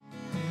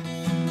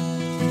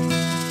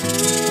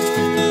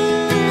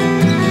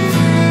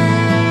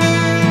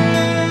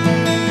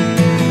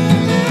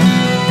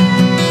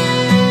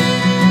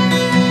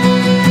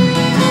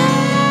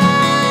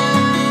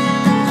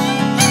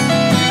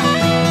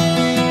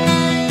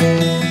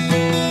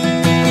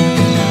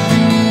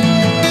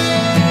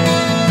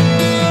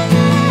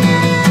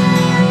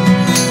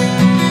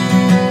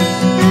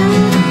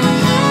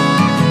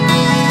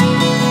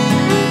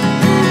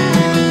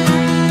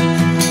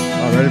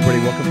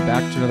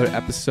another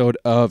episode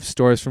of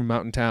Stories from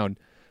Mountain Town.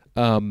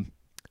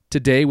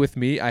 Today with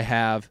me, I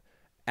have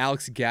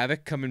Alex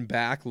Gavick coming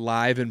back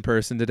live in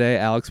person today.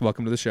 Alex,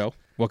 welcome to the show.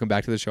 Welcome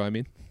back to the show, I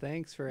mean.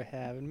 Thanks for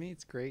having me.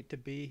 It's great to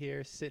be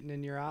here sitting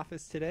in your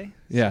office today.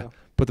 Yeah,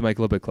 put the mic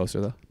a little bit closer,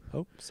 though.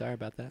 Oh, sorry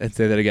about that. And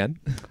say that again.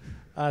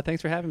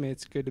 Thanks for having me.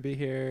 It's good to be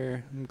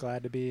here. I'm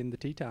glad to be in the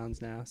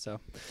Tetons now.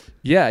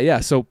 Yeah.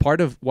 So part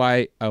of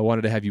why I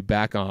wanted to have you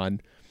back on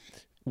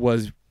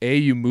was,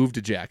 you moved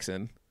to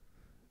Jackson,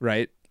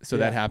 right? So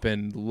that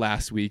happened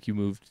last week. You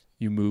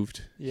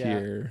moved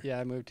here. Yeah,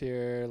 I moved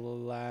here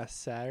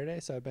last Saturday,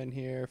 so I've been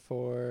here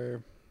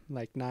for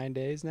like 9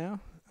 days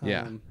now.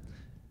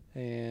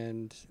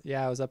 And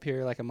I was up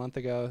here like a month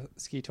ago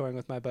ski touring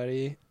with my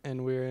buddy,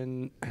 and we were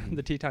in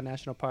the Teton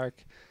National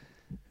Park,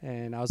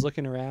 and I was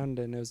looking around,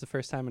 and it was the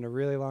first time in a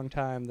really long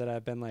time that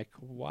I've been like,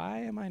 why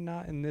am I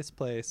not in this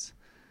place?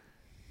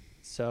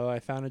 So I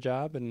found a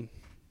job and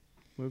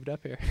moved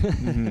up here.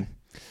 Mm-hmm.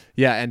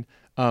 Yeah, and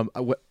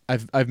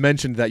I've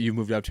mentioned that you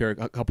moved up here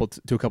to a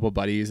couple of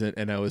buddies,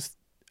 and I was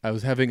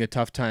having a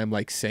tough time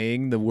like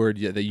saying the word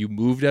that you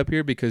moved up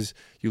here because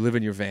you live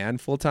in your van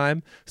full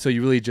time, so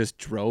you really just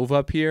drove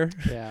up here.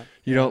 Yeah,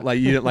 you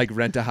didn't like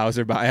rent a house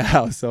or buy a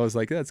house. So I was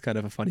like, that's kind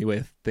of a funny way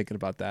of thinking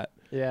about that.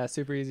 Yeah,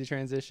 super easy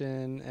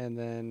transition, and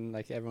then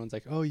like everyone's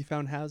like, "Oh, you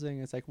found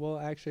housing?" It's like, well,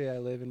 actually, I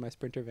live in my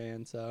Sprinter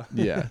van, so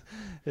yeah,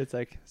 it's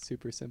like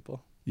super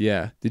simple.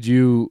 Yeah. Did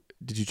you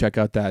check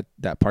out that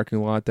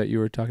parking lot that you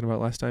were talking about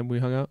last time we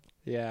hung out?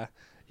 Yeah.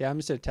 I'm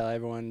just gonna tell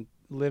everyone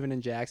living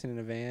in Jackson in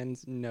a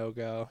van's no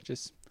go.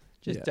 Just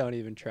don't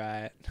even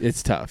try it.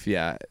 It's tough.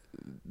 Yeah.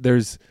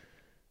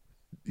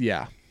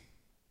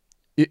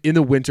 In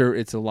the winter,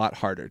 it's a lot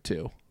harder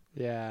too.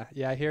 Yeah.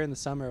 Here in the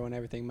summer when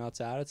everything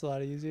melts out, it's a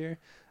lot easier.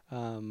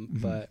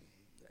 But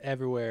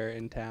everywhere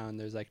in town,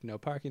 there's like no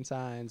parking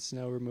signs,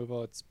 snow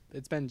removal.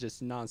 It's been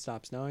just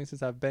nonstop snowing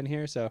since I've been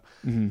here, so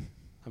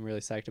I'm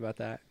really psyched about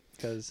that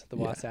because the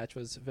Wasatch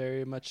was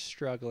very much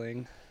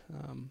struggling.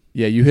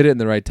 You hit it in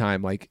the right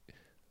time. Like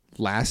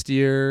last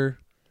year,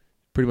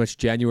 pretty much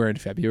January and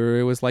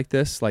February was like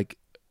this. Like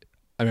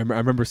I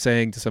remember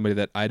saying to somebody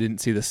that I didn't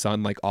see the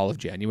sun like all of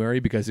January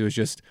because it was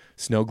just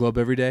snow globe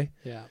every day.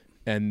 Yeah.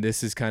 And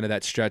this is kind of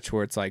that stretch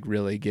where it's like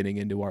really getting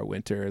into our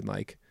winter, and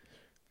like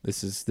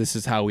this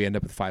is how we end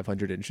up with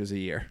 500 inches a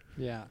year.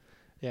 Yeah,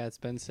 it's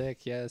been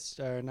sick. Yes,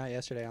 or not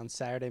yesterday. On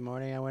Saturday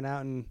morning, I went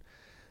out and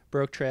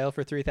broke trail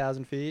for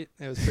 3,000 feet.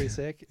 It was pretty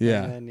sick.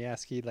 Yeah. And then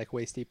skied like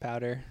waist deep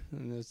powder,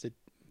 and it was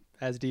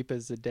as deep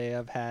as the day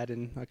I've had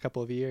in a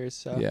couple of years.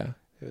 So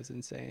it was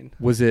insane.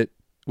 Was it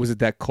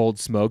that cold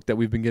smoke that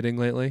we've been getting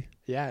lately?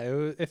 Yeah,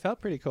 it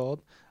felt pretty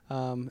cold.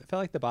 It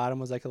felt like the bottom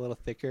was like a little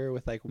thicker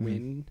with like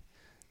wind.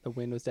 The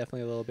wind was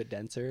definitely a little bit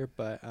denser,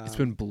 but it's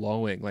been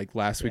blowing. Like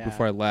last week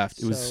before I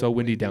left, it was so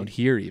windy down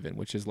here even,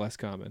 which is less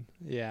common.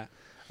 Yeah,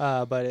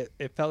 but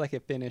it felt like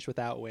it finished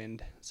without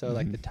wind. So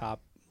like the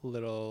top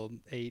little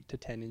 8 to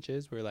 10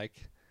 inches were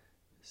like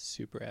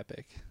super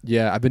epic.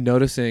 Yeah, I've been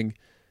noticing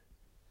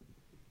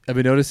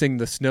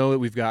the snow that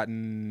we've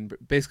gotten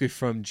basically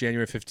from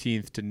January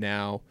 15th to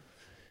now.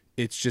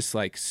 It's just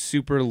like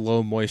super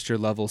low moisture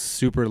levels,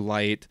 super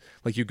light.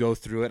 Like you go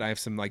through it. I have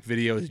some like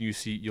videos, and you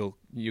see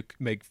you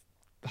make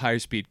higher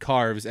speed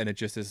carves, and it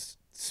just is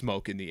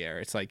smoke in the air.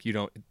 It's like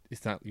you're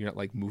not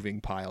like moving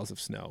piles of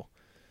snow.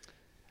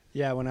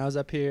 Yeah, when I was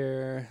up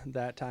here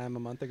that time a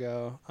month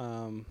ago,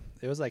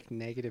 it was like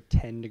negative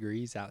 10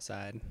 degrees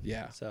outside.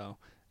 Yeah. So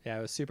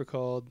it was super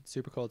cold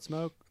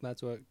smoke.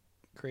 That's what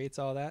creates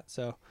all that.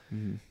 So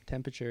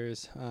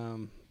temperatures.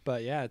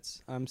 But yeah,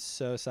 I'm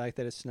so psyched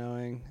that it's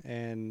snowing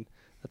and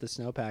that the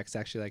snowpack's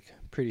actually like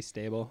pretty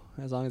stable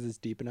as long as it's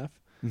deep enough.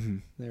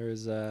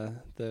 There's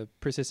the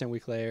persistent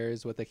weak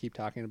layers, what they keep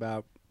talking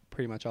about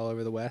pretty much all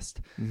over the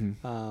West.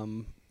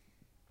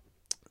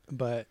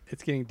 But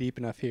it's getting deep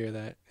enough here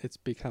that it's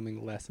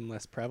becoming less and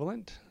less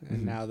prevalent.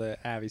 And now the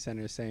Avi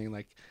Center is saying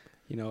like,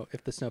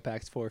 if the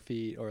snowpack's 4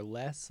 feet or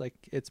less, like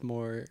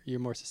you're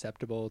more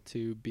susceptible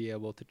to be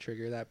able to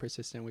trigger that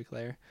persistent weak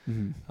layer.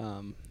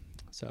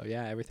 So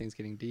yeah, everything's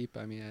getting deep.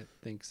 I mean, I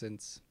think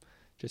since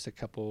just in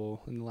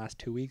the last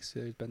 2 weeks,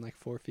 there's been like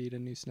 4 feet of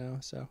new snow.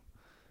 So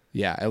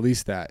yeah, at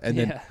least that. And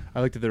then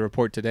I looked at the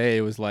report today.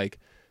 It was like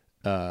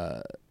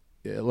a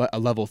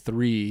level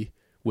 3,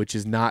 which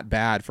is not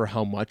bad for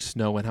how much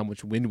snow and how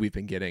much wind we've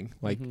been getting.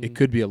 Like it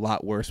could be a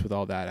lot worse with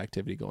all that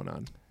activity going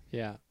on.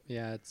 Yeah.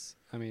 It's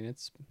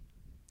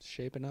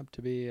shaping up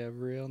to be a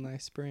real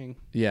nice spring.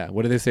 Yeah.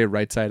 What do they say?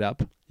 Right side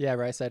up? Yeah,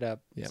 right side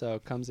up. Yep. So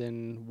it comes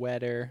in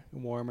wetter,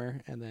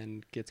 warmer, and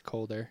then gets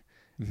colder.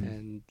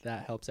 And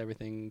that helps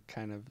everything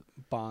kind of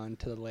bond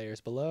to the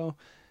layers below.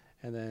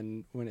 And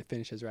then when it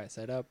finishes right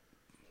side up,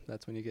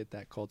 that's when you get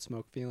that cold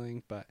smoke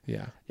feeling. But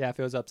yeah, if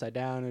it was upside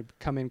down, it'd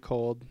come in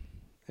cold.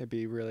 It'd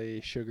be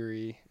really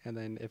sugary. And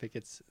then if it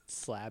gets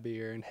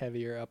slabbier and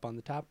heavier up on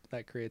the top,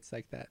 that creates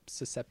like that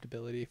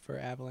susceptibility for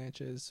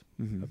avalanches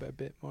a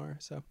bit more.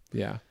 So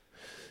yeah.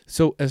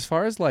 So as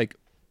far as like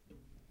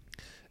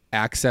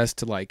access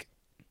to like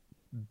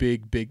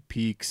big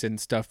peaks and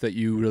stuff that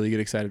you really get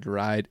excited to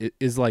ride, it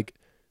is like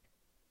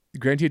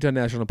Grand Teton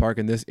National Park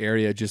in this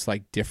area just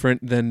like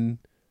different than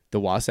the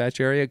Wasatch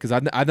area? Because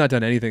I've not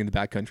done anything in the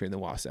backcountry in the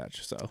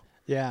Wasatch. So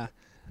Yeah.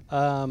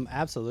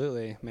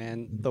 Absolutely,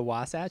 man. The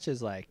Wasatch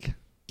is like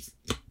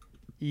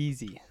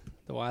easy.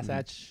 The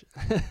Wasatch,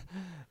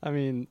 I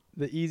mean,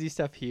 the easy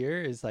stuff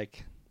here is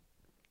like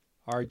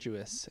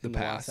arduous in the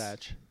pass.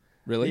 Wasatch.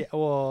 really, Yeah,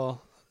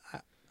 well,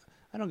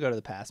 I don't go to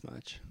the pass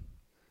much.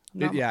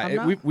 I'm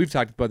not- we've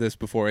talked about this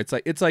before. It's your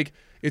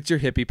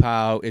hippie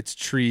pow, it's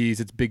trees,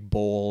 it's big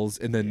bowls,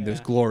 and then there's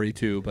Yeah. glory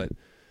too. But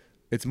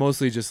it's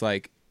mostly just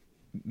like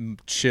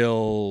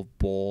chill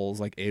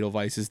bowls. Like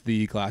Edelweiss is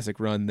the classic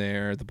run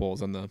there. The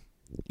bowls on the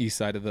east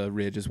side of the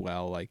ridge as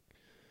well. Like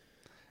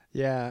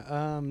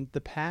Yeah,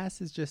 the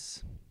pass is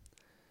just,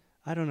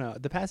 I don't know.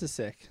 The pass is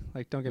sick.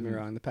 Like, don't get me Mhm.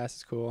 wrong. The pass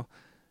is cool.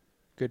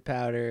 Good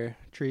powder,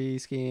 tree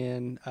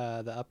skiing,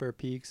 the upper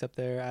peaks up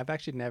there. I've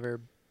actually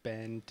never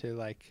been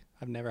to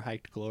I've never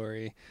hiked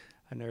Glory.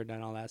 I've never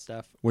done all that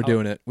stuff. we're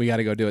doing it. We got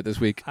to go do it this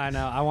week. I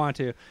know. I want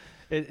to.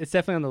 It's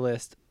definitely on the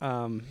list.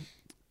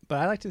 But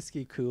I like to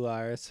ski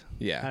couloirs. I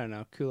Yeah, don't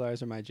know.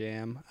 Couloirs are my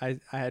jam. I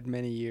had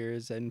many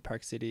years in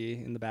Park City,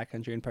 in the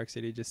backcountry in Park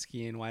City, just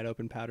skiing wide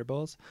open powder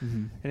bowls.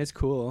 mm-hmm. And it's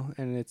cool,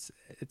 and it's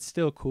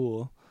still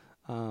cool.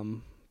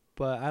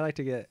 But I like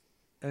to get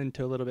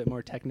into a little bit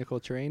more technical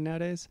terrain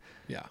nowadays.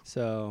 Yeah,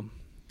 So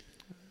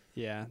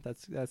yeah,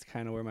 that's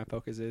kind of where my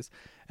focus is.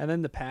 And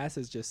then the pass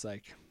is just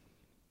like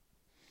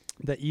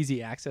the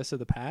easy access of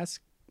the pass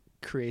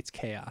creates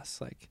chaos.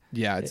 Like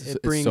yeah.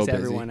 it brings it's so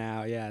everyone busy.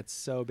 out. Yeah, it's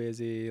so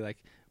busy. Like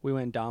we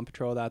went dawn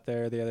patrolled out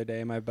there the other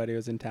day. My buddy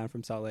was in town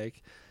from Salt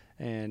Lake,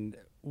 and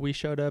we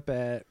showed up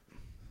at,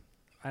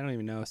 I don't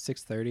even know,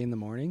 6:30 in the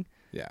morning,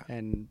 Yeah.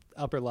 and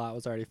upper lot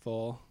was already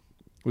full.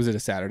 Was it a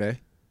Saturday?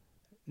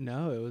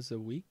 No, it was a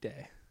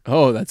weekday.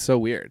 Oh, that's so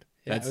weird.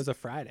 Yeah, That's it was a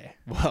Friday.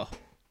 well.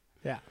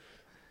 Yeah.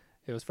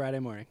 It was Friday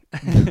morning.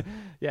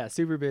 Yeah,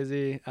 super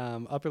busy.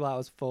 Upper lot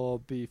was full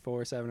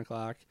before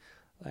 7:00.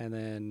 And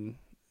then,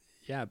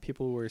 yeah,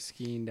 people were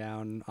skiing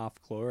down off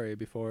Glory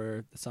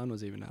before the sun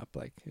was even up.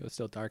 Like, it was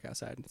still dark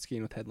outside,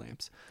 skiing with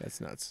headlamps. That's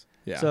nuts.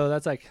 Yeah. So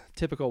that's like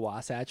typical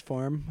Wasatch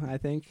form, I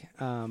think.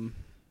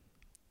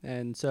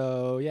 And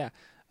so, yeah.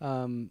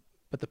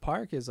 But the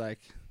park is like,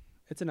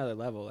 it's another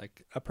level.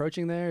 Like,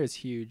 approaching there is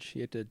huge.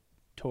 You have to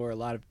tour a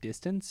lot of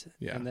distance.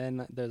 Yeah. And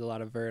then there's a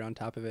lot of vert on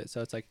top of it.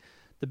 So it's like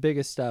the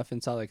biggest stuff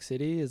in Salt Lake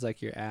City is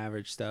like your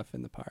average stuff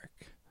in the park.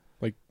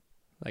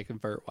 Like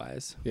vert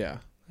wise. yeah.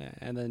 Yeah,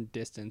 and then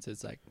distance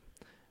is like,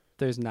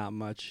 there's not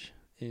much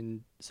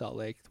in Salt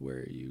Lake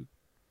where you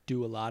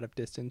do a lot of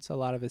distance. A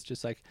lot of it's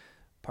just like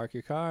park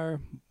your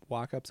car,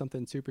 walk up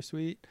something super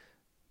sweet,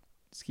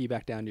 ski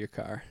back down to your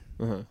car.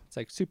 Uh-huh. It's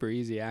like super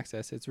easy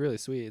access. It's really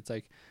sweet. It's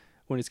like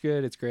when it's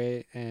good, it's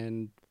great.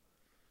 And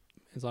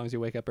as long as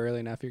you wake up early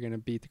enough, you're going to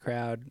beat the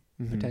crowd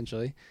Mhm.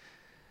 potentially.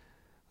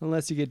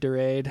 Unless you get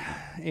Durayed.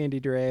 Andy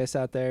Duraeus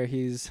out there,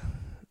 he's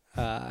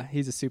a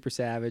super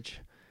savage.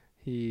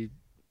 He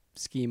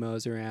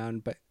schemos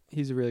around, but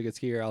he's a really good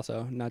skier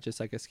also, not just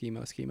like a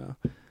schemo.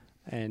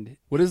 And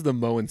What is the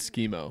Mo and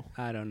Skimo?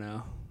 I don't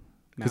know.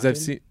 Because I've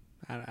Mountain? seen.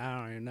 I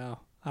don't even know.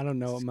 I don't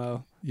know what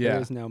Mo. Yeah.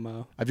 There is no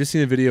Mo. I've just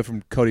seen a video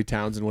from Cody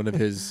Townsend, one of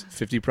his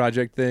 50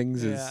 project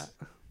things. Yeah.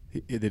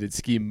 They did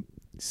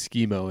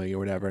ski mowing or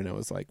whatever, and I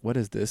was like, what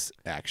is this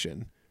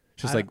action?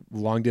 Just I like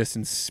long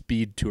distance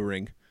speed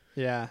touring.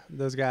 Yeah.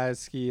 Those guys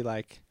ski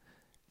like,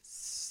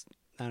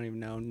 I don't even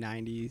know,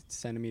 90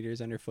 centimeters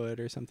underfoot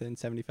or something,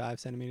 75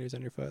 centimeters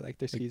underfoot. Like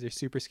their skis are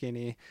super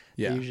skinny.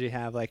 Yeah. They usually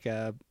have like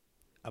a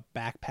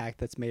backpack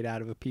that's made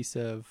out of a piece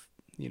of,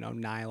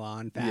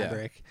 nylon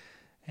fabric.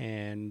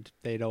 And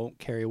they don't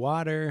carry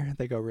water.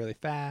 They go really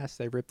fast.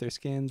 They rip their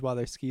skins while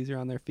their skis are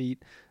on their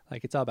feet.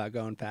 Like it's all about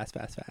going fast.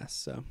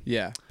 So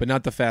Yeah. But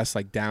not the fast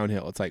like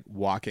downhill. It's like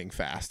walking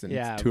fast and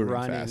yeah,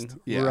 touring fast.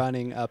 Yeah.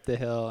 running up the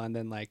hill, and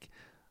then like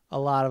a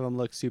lot of them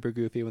look super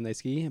goofy when they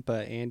ski.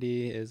 But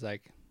Andy is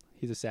like,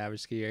 he's a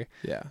savage skier.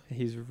 Yeah.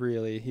 He's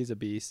a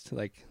beast.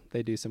 Like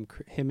they do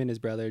him and his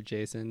brother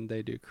Jason,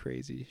 they do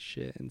crazy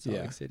shit in Salt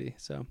Lake City.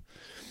 So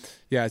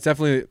Yeah, it's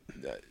definitely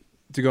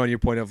to go on your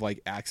point of like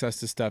access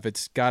to stuff.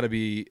 It's got to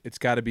be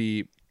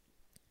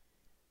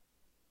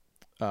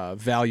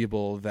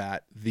valuable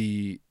that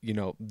the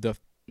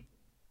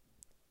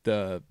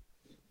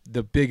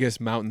biggest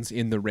mountains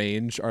in the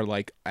range are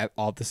like at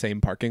all the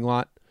same parking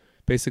lot,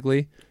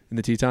 basically in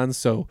the Tetons.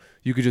 So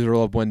you could just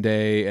roll up one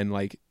day and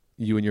like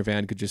you and your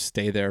van could just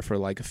stay there for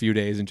like a few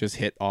days and just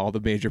hit all the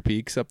major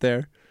peaks up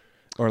there,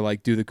 or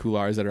like do the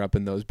couloirs that are up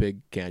in those big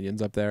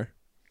canyons up there.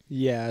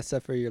 yeah,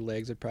 except for your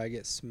legs would probably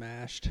get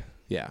smashed.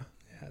 Yeah.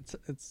 Yeah,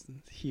 it's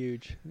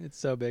huge. It's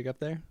so big up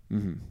there.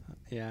 Mm-hmm.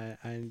 Yeah,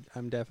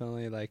 I'm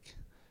definitely like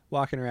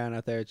walking around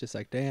out there. It's just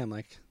like, damn,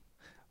 like,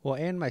 well,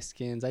 and my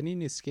skins. I need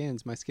new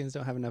skins. My skins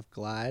don't have enough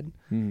glide.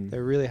 Mm-hmm.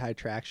 They're really high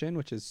traction,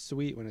 which is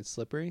sweet when it's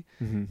slippery.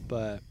 Mm-hmm.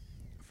 But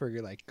for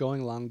like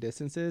going long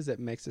distances, it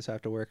makes us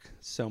have to work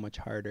so much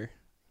harder.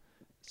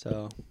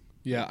 So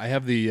Yeah, I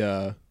have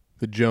the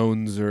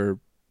Jones, or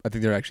I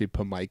think they're actually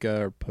Pamica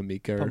or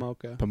Pamica or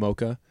Pomoka.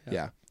 Pomoka. Yeah.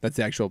 Yeah, that's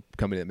the actual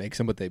company that makes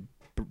them, but they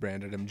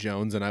branded them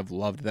Jones, and I've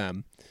loved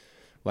them.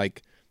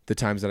 Like the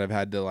times that I've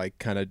had to like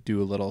kind of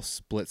do a little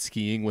split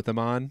skiing with them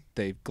on,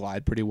 they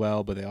glide pretty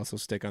well, but they also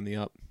stick on the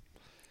up.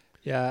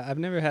 Yeah, I've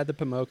never had the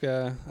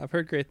Pomoka. I've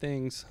heard great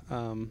things.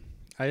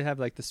 I have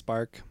like the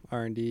Spark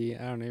R&D.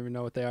 I don't even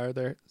know what they are.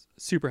 They're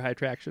super high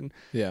traction.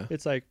 Yeah.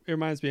 It's like, it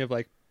reminds me of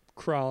like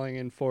crawling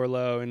in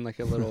 4-low in like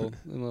a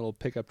little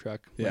pickup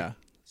truck. Like, Yeah.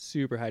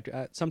 super high.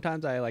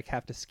 Sometimes I like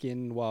have to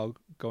skin while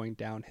going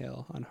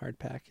downhill on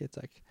hardpack. It's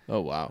like,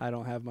 Oh, wow. I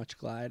don't have much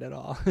glide at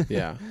all.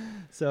 Yeah.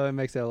 So it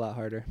makes it a lot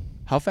harder.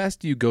 How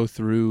fast do you go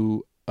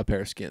through a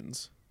pair of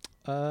skins?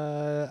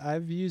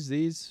 I've used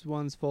these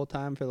ones full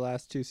time for the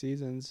last 2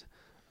 seasons.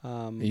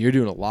 And you're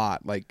doing a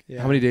lot. Like,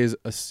 Yeah. how many days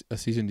a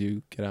season do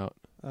you get out?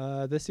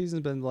 This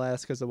season's been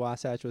less because the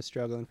Wasatch was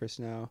struggling for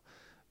snow,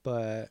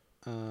 but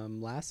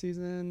last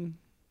season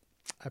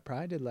I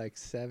probably did like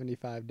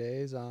 75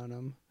 days on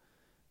them.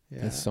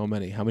 Yeah, That's so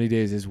many. How many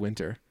days is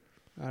winter?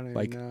 I don't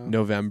Like even know.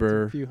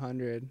 November. It's a few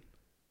hundred.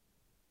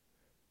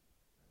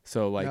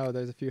 So like No,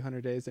 there's a few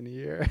hundred days in a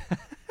year.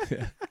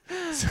 yeah.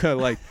 So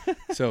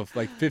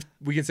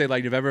we can say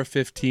like November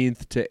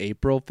 15th to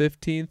April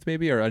 15th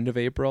maybe, or end of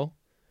April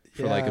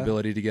for like Yeah.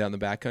 ability to get on the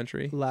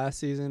backcountry. Last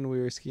season we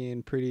were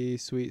skiing pretty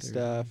sweet 30,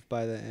 stuff.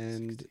 By the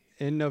end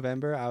in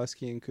November, I was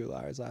skiing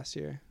Coolars last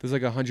year. There's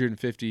like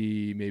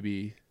 150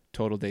 maybe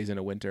total days in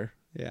a winter.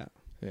 Yeah.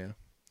 Yeah.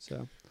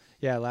 So,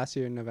 yeah, last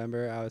year in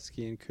November I was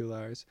skiing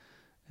Coolars,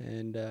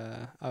 and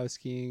I was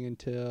skiing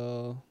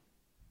until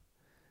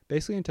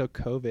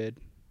COVID.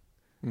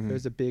 Mhm.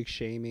 There's a big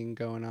shaming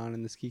going on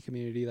in the ski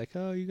community, like,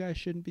 oh, you guys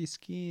shouldn't be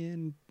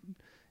skiing.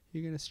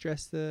 You're gonna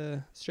stress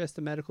the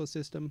medical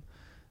system.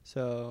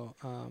 So,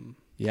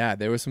 Yeah,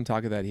 there was some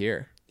talk of that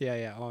here.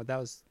 yeah. Oh, that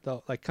was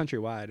like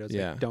countrywide. It was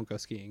Yeah. like, don't go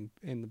skiing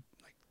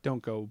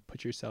don't go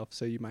put yourself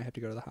so you might have to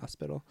go to the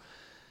hospital.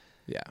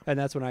 Yeah. And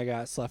that's when I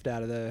got sloughed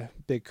out of the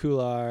big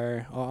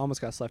couloir. I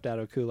almost got sloughed out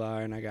of a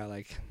couloir, and I got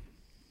like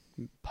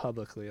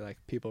publicly, like,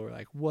 people were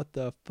like, what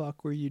the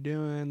fuck were you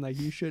doing? Like,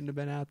 you shouldn't have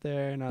been out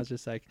there. And I was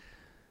just like,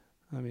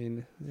 I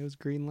mean, it was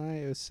green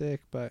light. It was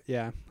sick. But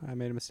yeah, I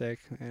made a mistake,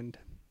 and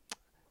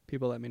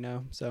people let me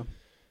know. So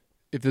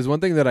If there's one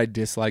thing that I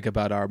dislike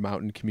about our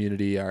mountain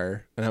community,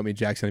 and I don't mean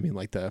Jackson, I mean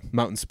like the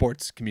mountain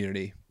sports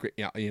community,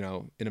 you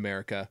know, in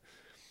America,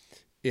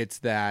 it's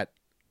the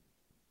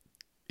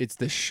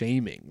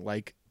shaming,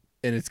 like,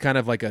 and it's kind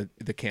of like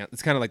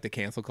it's kind of like the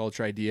cancel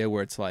culture idea,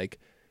 where it's like,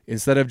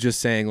 instead of just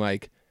saying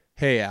like,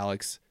 hey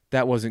Alex,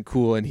 that wasn't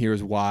cool and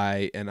here's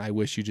why, and I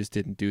wish you just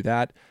didn't do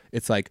that,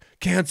 it's like,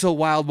 cancel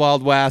Wild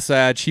Wild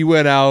Wasatch, he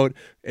went out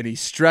and he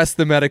stressed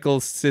the medical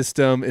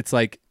system. It's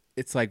like,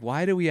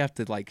 why do we have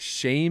to like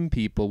shame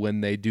people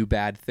when they do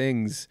bad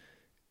things?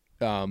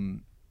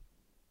 When,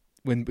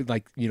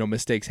 like, you know,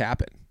 mistakes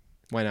happen.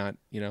 Why not,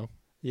 you know?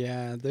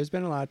 yeah, there's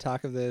been a lot of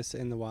talk of this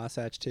in the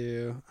Wasatch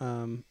too.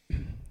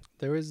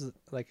 There was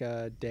like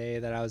a day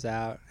that I was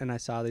out and I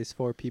saw these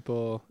 4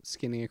 people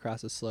skinning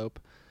across a slope,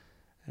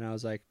 and I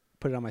was like,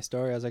 put it on my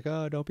story. I was like,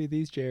 oh, don't be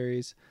these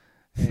Jerrys.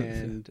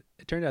 And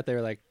it turned out they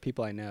were like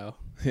people I know.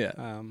 Yeah.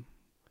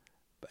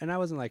 And I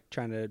wasn't like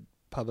trying to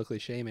publicly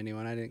shame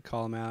anyone. I didn't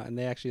call them out, and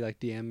they actually like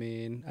DM'd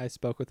me, and I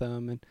spoke with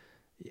them. And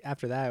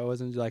after that, it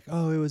wasn't like,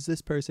 oh, it was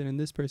this person and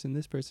this person,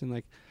 this person.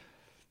 Like,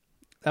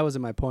 that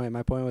wasn't my point.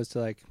 My point was to,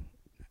 like,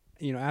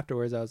 you know,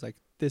 afterwards I was like,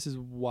 this is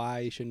why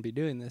you shouldn't be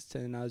doing this.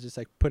 And I was just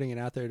like putting it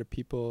out there to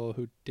people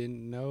who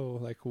didn't know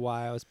like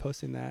why I was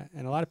posting that.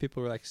 And a lot of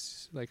people were like,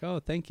 oh,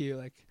 thank you.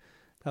 Like,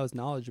 that was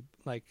knowledge,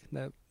 like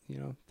that, you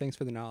know, thanks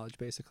for the knowledge,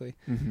 basically.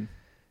 Mm-hmm.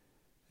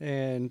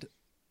 And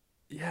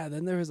yeah,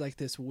 then there was like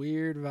this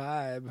weird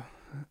vibe.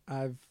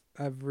 I've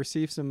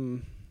received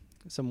some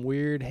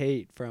weird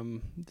hate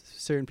from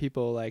certain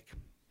people, like,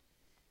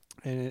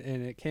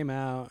 and it came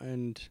out,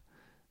 and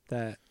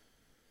that,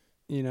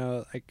 you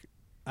know, like,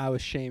 I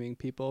was shaming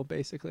people,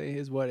 basically,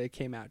 is what it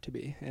came out to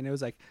be. And it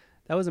was like,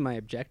 that wasn't my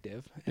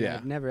objective. And Yeah.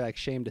 I've never like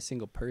shamed a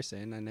single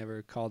person. I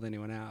never called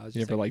anyone out. I was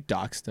You just never like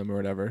doxed them or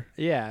whatever.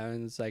 yeah,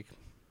 and it's like,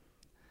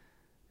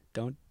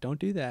 don't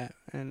do that.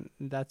 And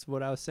that's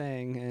what I was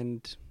saying.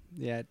 And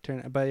yeah,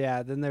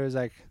 then there was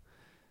like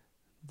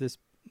there's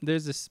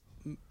this,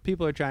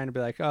 people are trying to be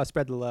like, oh,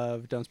 spread the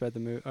love, don't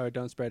spread or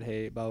don't spread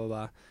hate, blah blah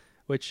blah,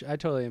 which I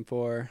totally am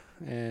for.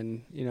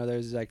 And you know,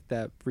 there's like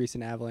that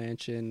recent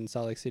avalanche in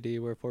Salt Lake City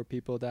where 4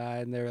 people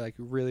died, and they were like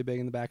really big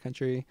in the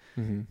backcountry.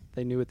 Mm-hmm.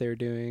 They knew what they were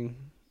doing,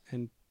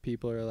 and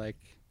people are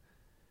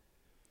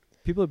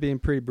being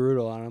pretty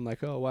brutal on them,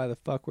 like, oh, why the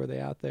fuck were they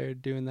out there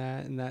doing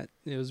that? And that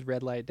it was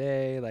red light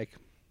day, like,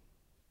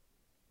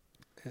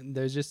 and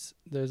there's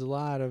a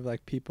lot of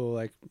like people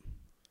like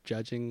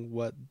judging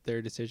what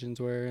their decisions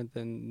were, and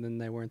then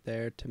they weren't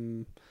there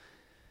to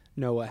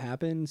know what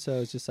happened. So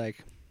it's just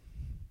like,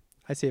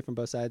 I see it from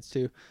both sides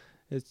too.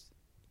 It's,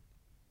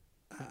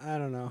 I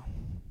don't know,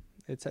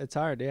 it's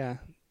hard. Yeah,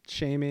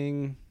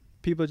 shaming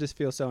people, just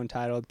feel so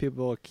entitled.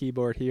 People are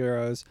keyboard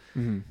heroes.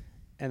 Mm-hmm.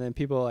 And then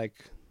people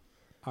like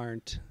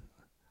aren't.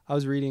 I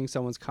was reading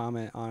someone's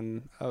comment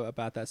on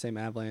about that same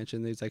avalanche,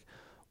 and he's like,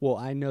 well,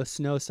 I know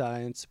snow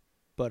science,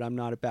 but I'm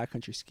not a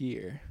backcountry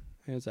skier.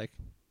 And it's like,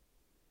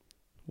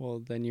 well,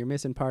 then you're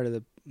missing part of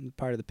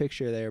the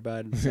picture there,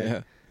 bud. It's like,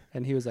 Yeah.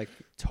 and he was like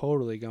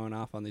totally going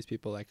off on these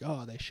people, like,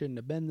 oh, they shouldn't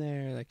have been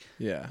there, like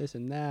Yeah. this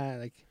and that,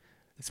 like.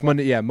 It's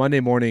Monday. Yeah, Monday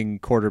morning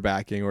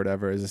quarterbacking or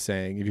whatever is a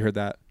saying. Have you heard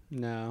that?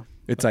 No.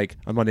 It's like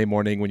on Monday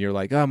morning when you're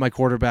like, oh, my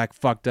quarterback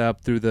fucked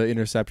up through the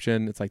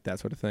interception. It's like that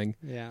sort of thing.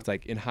 Yeah. It's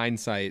like in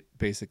hindsight,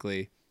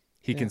 basically,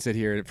 he can sit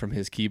here from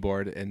his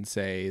keyboard and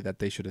say that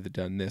they should have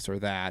done this or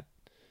that,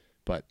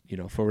 but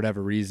for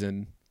whatever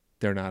reason,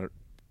 they're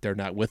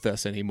not with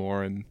us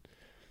anymore, and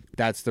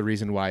that's the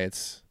reason why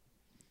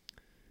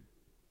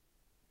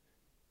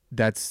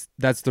that's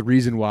the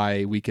reason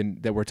why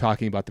we're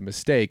talking about the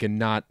mistake and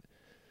not.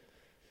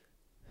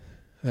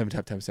 I have a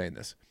tough time saying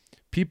this.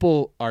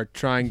 People are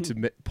trying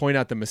to point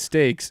out the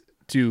mistakes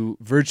to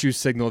virtue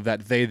signal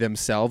that they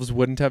themselves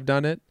wouldn't have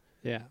done it.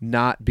 Yeah.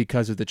 Not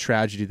because of the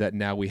tragedy that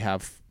now we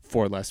have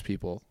 4 less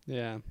people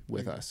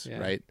with us, Yeah.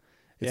 right?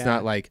 It's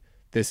not like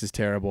this is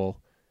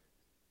terrible.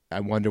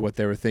 I wonder what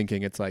they were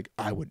thinking. It's like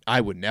I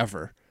would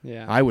never.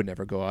 Yeah. I would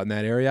never go out in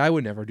that area. I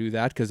would never do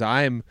that because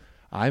I'm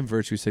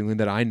virtue signaling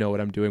that I know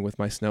what I'm doing with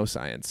my snow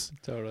science.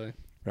 Totally.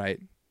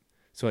 Right?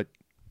 So it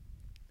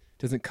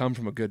doesn't come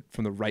from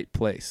the right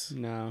place.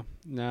 No.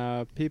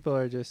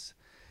 People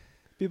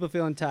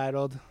feel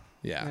entitled.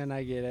 Yeah. And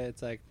I get it.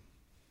 It's like,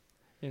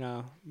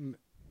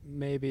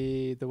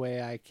 maybe the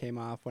way I came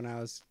off when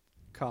I was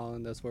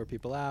calling those 4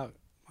 people out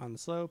on the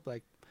slope,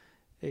 like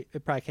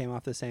it probably came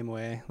off the same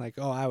way. Like,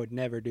 oh, I would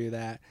never do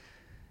that.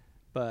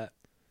 But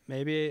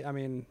maybe,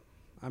 I'm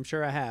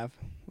sure I have.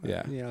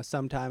 Yeah.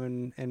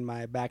 Sometime in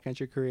my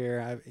backcountry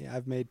career,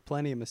 I've made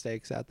plenty of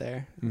mistakes out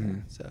there. Mm-hmm.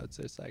 So it's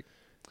just like.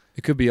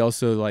 It could be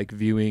also like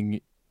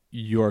viewing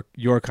your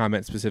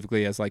comment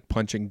specifically as like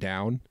punching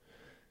down,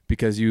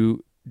 because I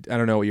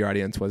don't know what your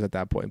audience was at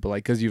that point, but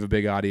like because you have a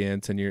big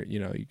audience and you're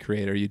you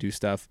create or you do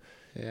stuff.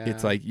 Yeah.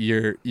 It's like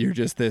you're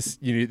just this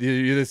you're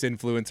this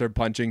influencer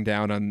punching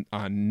down on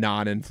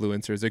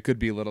non-influencers. It could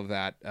be a little of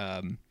that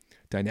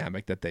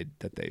dynamic that they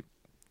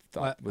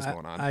thought was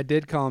going on. I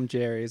did call them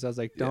Jerry's. I was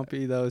like, don't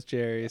be those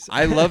Jerry's.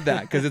 I love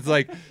that because it's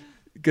like.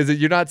 Because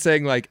you're not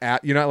saying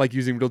you're not like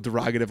using real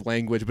derogative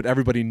language, but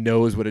everybody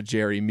knows what a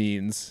Jerry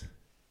means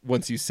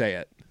once you say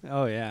it.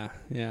 Oh yeah.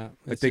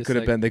 Like they could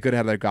have had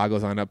their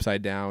goggles on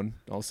upside down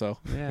also.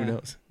 Yeah. Who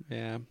knows?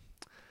 Yeah.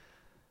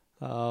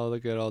 Oh,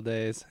 the good old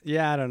days.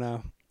 Yeah, I don't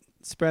know.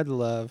 Spread the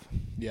love.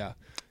 Yeah.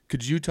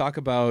 Could you talk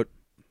about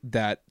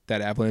that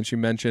avalanche you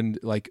mentioned,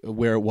 like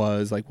where it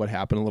was, like what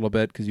happened a little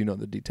bit? Because you know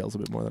the details a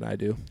bit more than I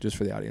do, just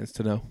for the audience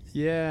to know.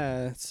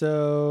 Yeah.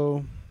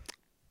 So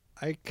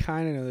I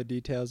kind of know the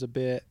details a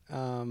bit.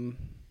 So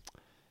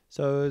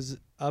it was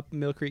up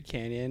Mill Creek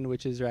Canyon,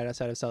 which is right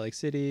outside of Salt Lake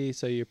City.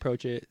 So you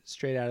approach it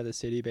straight out of the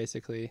city,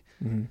 basically.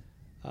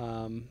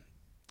 Mm-hmm.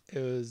 It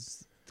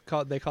was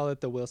they call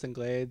it the Wilson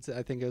Glades.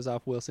 I think it was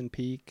off Wilson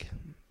Peak.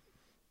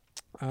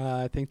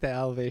 I think the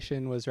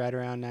elevation was right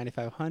around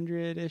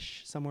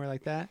 9,500-ish, somewhere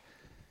like that.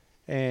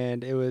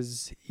 And it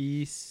was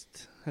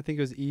east. I think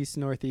it was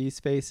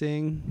east-northeast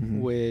facing,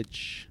 mm-hmm.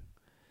 which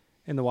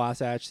in the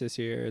Wasatch this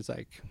year is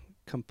like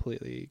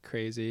completely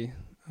crazy.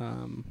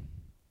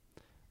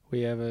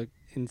 We have a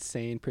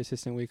insane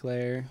persistent weak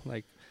layer.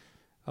 Like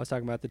I was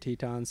talking about the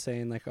Tetons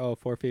saying like,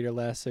 4 feet or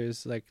less,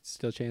 there's like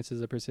still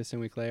chances of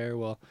persistent weak layer.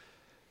 Well,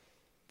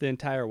 the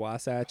entire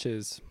Wasatch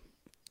is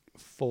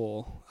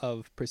full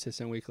of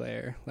persistent weak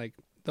layer. Like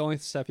the only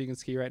stuff you can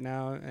ski right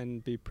now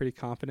and be pretty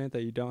confident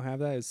that you don't have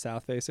that is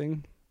south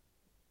facing.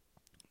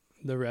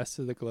 The rest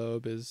of the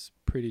globe is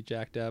pretty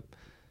jacked up.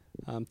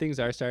 Things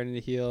are starting to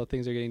heal.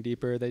 Things are getting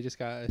deeper. They just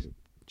got a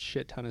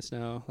shit ton of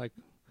snow. Like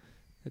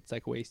it's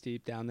like waist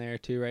deep down there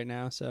too right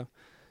now. So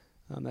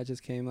that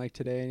just came like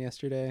today and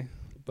yesterday.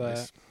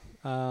 But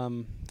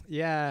nice.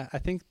 Yeah, I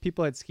think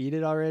people had skied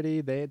it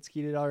already. They had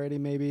skied it already.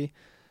 Maybe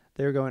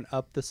they were going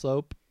up the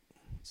slope.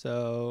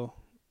 So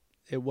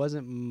it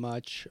wasn't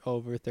much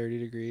over 30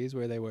 degrees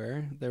where they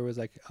were. There was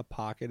like a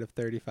pocket of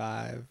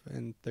 35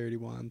 and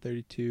 31,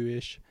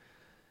 32-ish.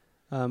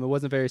 It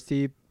wasn't very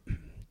steep.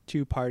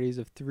 2 parties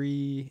of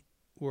 3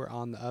 were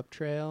on the up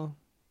trail,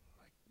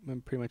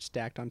 like pretty much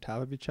stacked on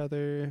top of each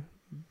other.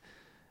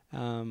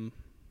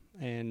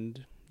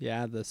 And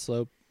yeah, the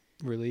slope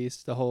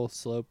release, the whole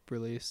slope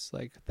release,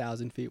 like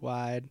 1,000 feet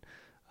wide,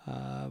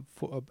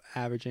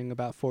 averaging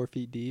about 4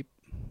 feet deep,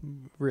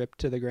 ripped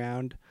to the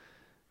ground.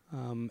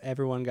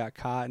 Everyone got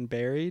caught and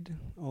buried.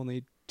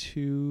 Only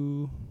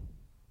 2.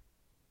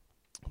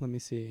 Let me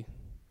see.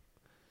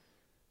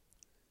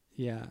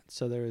 Yeah,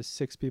 so there was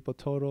 6 people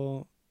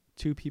total.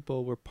 2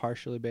 people were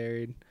partially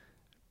buried,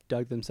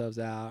 dug themselves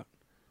out,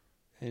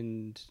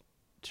 and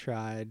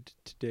tried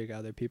to dig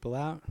other people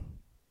out.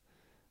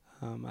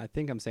 I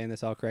think I'm saying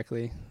this all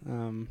correctly.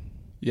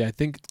 Yeah, I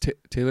think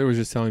Taylor was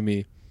just telling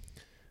me,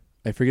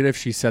 I forget if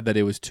she said that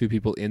it was 2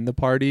 people in the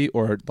party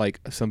or like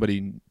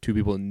 2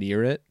 people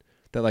near it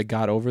that like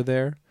got over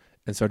there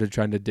and started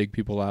trying to dig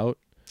people out.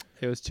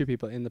 It was 2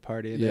 people in the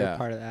party. They were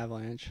part of the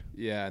avalanche.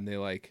 Yeah, and they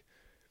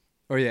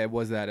it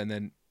was that. And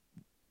then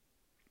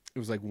it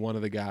was like one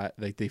of the guy,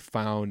 like they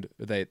found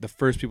the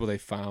first people they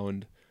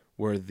found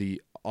were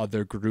the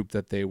other group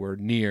that they were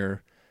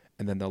near,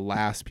 and then the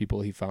last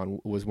people he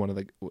found was one of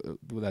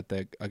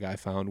a guy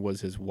found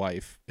was his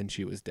wife, and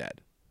she was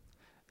dead.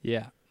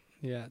 Yeah.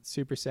 Yeah. It's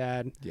super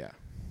sad. Yeah.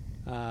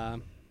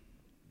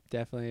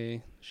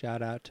 Definitely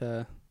shout out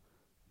to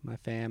my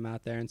fam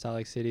out there in Salt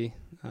Lake City.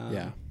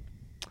 Yeah.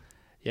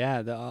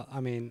 Yeah. I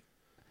mean,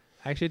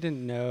 I actually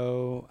didn't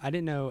know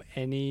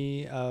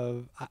any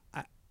of,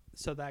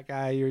 so that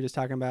guy you were just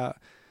talking about,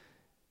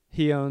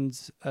 he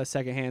owns a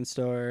secondhand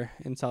store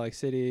in Salt Lake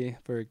City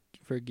for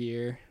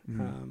gear.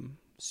 Mm-hmm.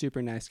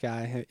 Super nice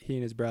guy. He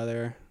and his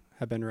brother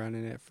have been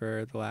running it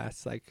for the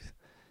last like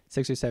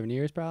 6 or 7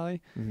 years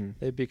probably. Mm-hmm.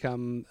 They've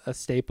become a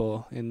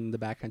staple in the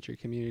backcountry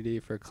community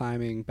for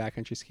climbing,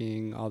 backcountry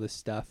skiing, all this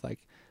stuff.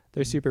 Like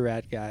they're super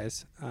rad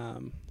guys.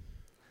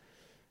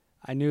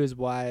 I knew his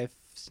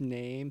wife's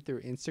name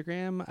through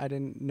Instagram. I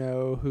didn't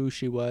know who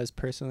she was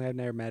personally. I'd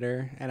never met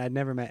her, and I'd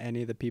never met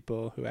any of the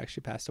people who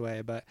actually passed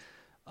away. But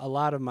a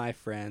lot of my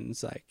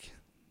friends like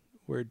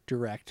were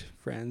direct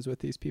friends with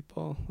these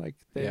people. Like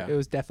it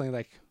was definitely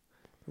like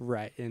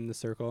right in the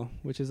circle,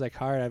 which is like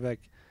hard. I've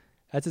like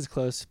that's as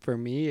close for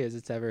me as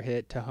it's ever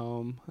hit to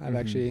home. I've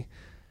actually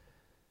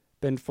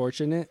been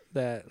fortunate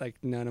that like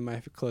none of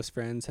my close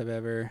friends have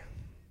ever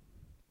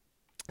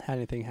had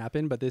anything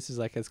happen, but this is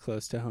like as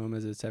close to home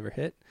as it's ever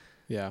hit.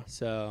 Yeah.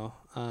 So,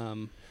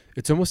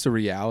 it's almost a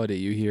reality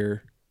you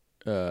hear,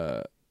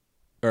 or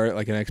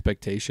like an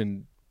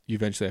expectation you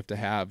eventually have to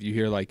have. You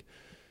hear like,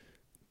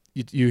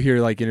 you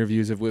hear like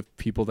interviews with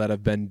people that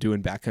have been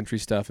doing backcountry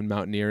stuff and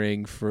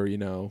mountaineering for,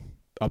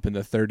 up in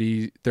the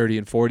 30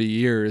 and 40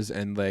 years.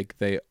 And like,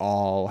 they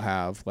all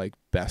have like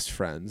best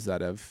friends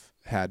that have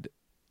had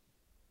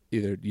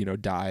either,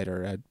 died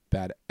or had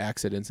bad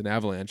accidents and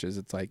avalanches.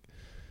 It's like,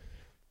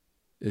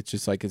 it's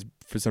just like, it's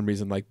for some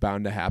reason like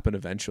bound to happen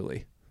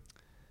eventually.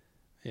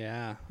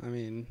 Yeah. I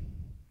mean,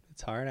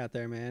 it's hard out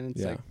there, man.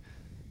 It's Yeah. like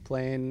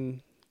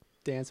playing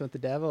Dancing with the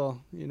Devil,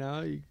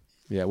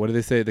 Yeah. What do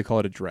they say? They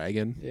call it a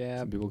dragon. Yeah.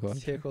 Some people call it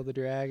Tickle the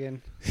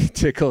dragon.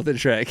 tickle the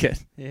dragon.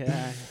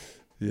 Yeah.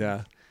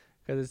 Yeah.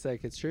 Because it's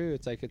like, it's true.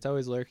 It's like, it's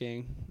always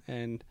lurking.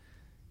 And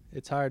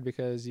it's hard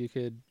because you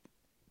could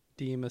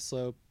deem a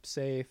slope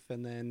safe.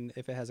 And then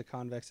if it has a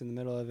convex in the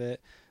middle of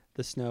it,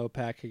 the snow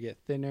pack could get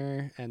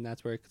thinner. And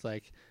that's where it's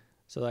like,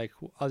 so like,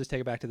 I'll just take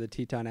it back to the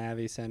Teton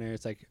Abbey Center.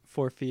 It's like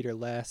 4 feet or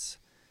less.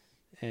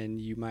 And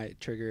you might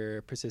trigger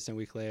a persistent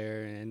weak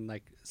layer and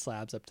like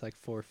slabs up to like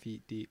 4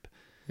 feet deep.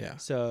 Yeah.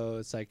 So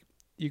it's like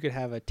you could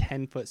have a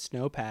 10-foot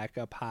snowpack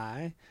up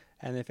high,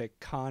 and if it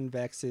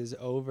convexes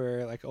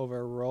over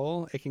a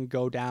roll, it can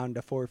go down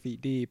to 4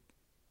 feet deep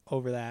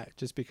over that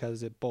just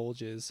because it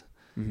bulges.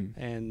 Mm-hmm.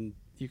 And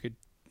you could,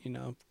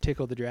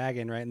 tickle the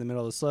dragon right in the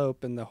middle of the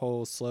slope, and the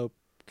whole slope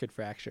could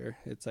fracture.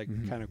 It's like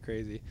kind of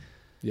crazy.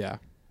 Yeah.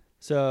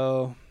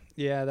 So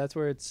yeah, that's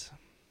where it's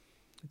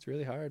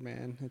really hard,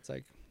 man. It's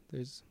like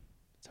it's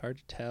hard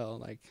to tell.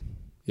 Like,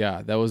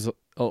 yeah, that was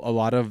a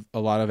lot of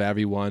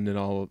Avi 1 and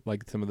all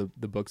like some of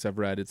the books I've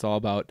read. It's all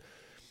about,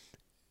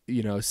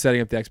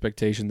 setting up the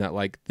expectation that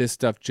like this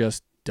stuff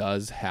just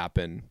does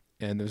happen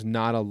and there's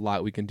not a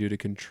lot we can do to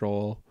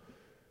control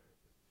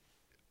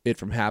it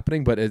from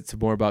happening, but it's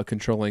more about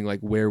controlling like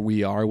where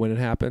we are when it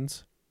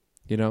happens.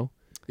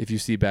 If you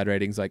see bad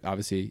ratings, like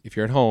obviously if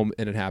you're at home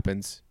and it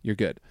happens, you're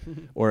good.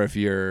 Or if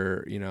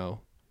you're,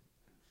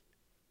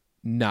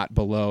 not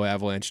below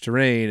avalanche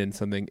terrain and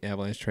something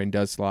avalanche terrain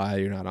does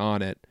slide, you're not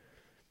on it,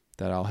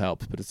 that all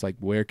helps. But it's like,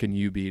 where can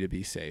you be to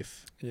be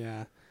safe?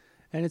 Yeah.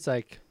 And it's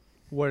like,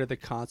 what are the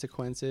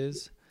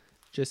consequences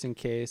just in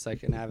case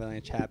like an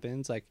avalanche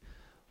happens? Like,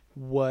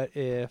 what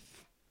if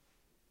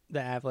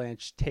the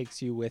avalanche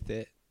takes you with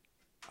it?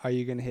 Are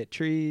you going to hit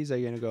trees? Are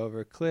you going to go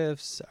over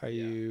cliffs? Are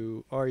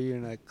you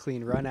in a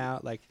clean run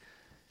out? Like,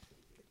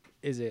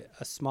 is it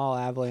a small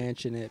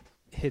avalanche and it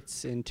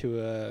hits into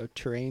a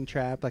terrain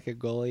trap like a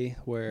gully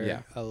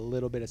where a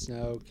little bit of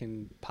snow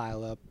can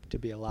pile up to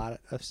be a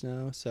lot of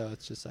snow? So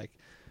it's just like,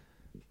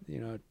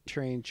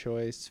 terrain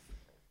choice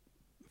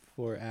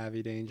for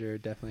Avi danger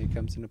definitely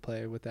comes into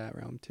play with that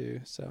realm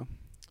too. So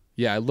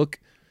yeah, I look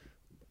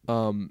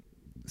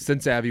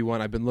since Avi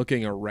 1, I've been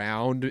looking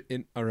around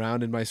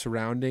in my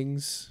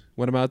surroundings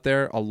when I'm out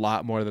there a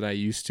lot more than I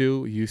used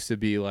to. It used to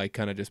be like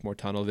kind of just more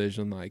tunnel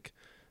vision, like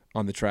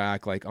on the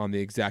track, like on the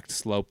exact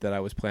slope that I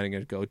was planning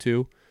to go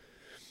to.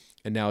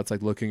 And now it's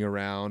like looking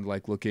around,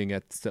 like looking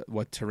at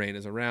what terrain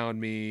is around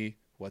me,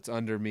 what's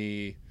under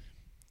me,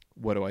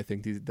 what do I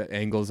think the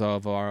angles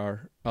of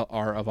are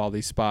of all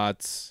these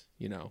spots,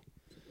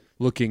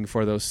 looking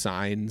for those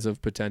signs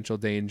of potential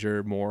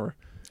danger more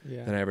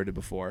than I ever did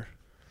before.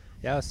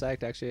 Yeah, I was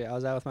psyched actually. I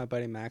was out with my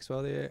buddy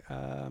Maxwell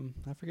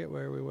I forget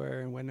where we were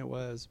and when it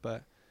was,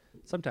 but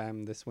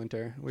sometime this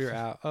winter we were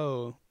out.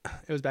 Oh,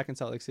 it was back in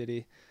Salt Lake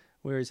City.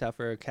 We were just out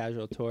for a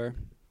casual tour.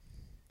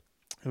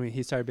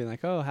 He started being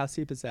like, "Oh, how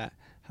steep is that?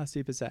 How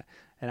steep is that?"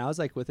 And I was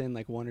like within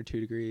like 1 or 2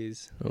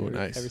 degrees. Oh,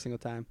 nice. Every single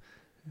time.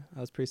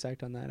 I was pretty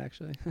psyched on that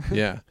actually.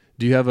 Yeah.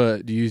 Do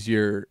you use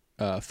your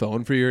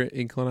phone for your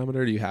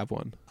inclinometer? Do you have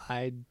one?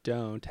 I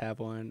don't have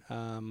one.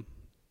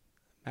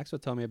 Maxwell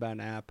told me about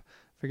an app.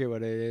 Forget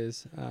what it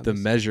is. The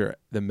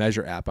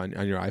measure app on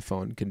your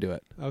iPhone can do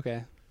it.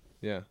 Okay.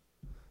 Yeah.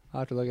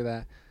 I'll have to look at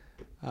that.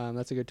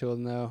 That's a good tool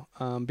to know.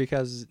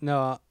 Because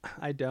no,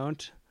 I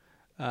don't.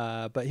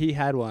 But he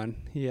had one.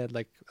 He had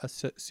like a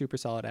super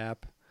solid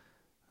app.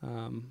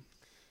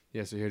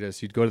 Yeah. So here it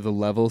is. You'd go to the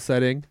level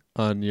setting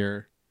on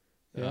your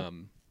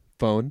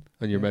phone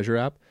on your measure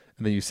app,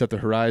 and then you set the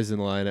horizon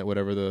line at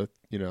whatever the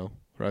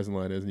horizon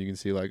line is, and you can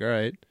see like, all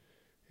right,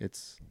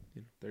 it's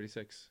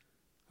 36.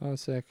 Oh,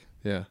 sick.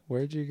 Yeah.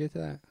 Where'd you get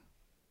that?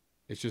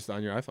 It's just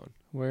on your iPhone.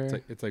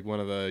 Where? It's like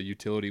one of the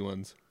utility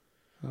ones.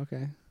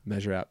 Okay.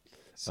 Measure app.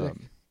 Sick.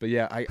 But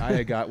yeah,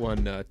 I got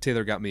one.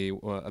 Taylor got me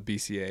a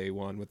BCA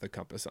one with a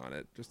compass on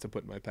it just to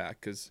put in my pack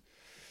because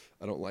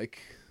I don't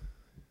like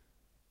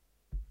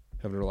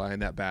having to rely on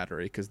that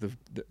battery because if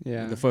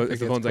the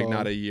phone's like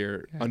not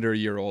under a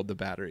year old, the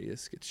battery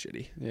gets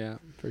shitty. Yeah,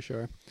 for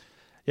sure.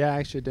 Yeah, I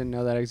actually didn't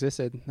know that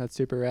existed. That's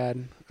super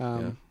rad.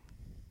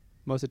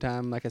 Most of the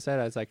time, like I said,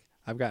 I was like,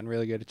 I've gotten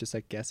really good at just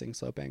like guessing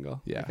slope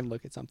angle. Yeah. I can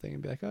look at something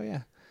and be like, oh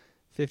yeah,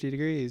 50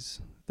 degrees,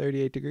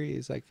 38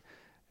 degrees. Like,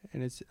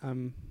 and I've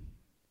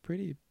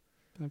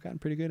gotten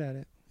pretty good at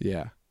it.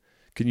 Yeah.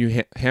 Can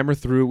you hammer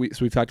through?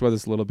 So we've talked about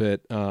this a little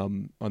bit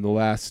on the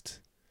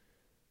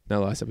not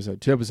last episode,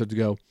 2 episodes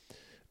ago.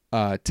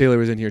 Taylor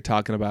was in here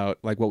talking about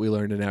like what we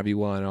learned in Avi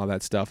 1 and all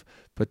that stuff.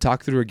 But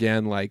talk through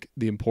again like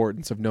the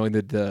importance of knowing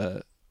that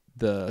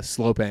the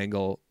slope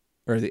angle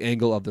or the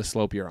angle of the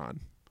slope you're on.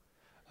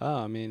 Oh,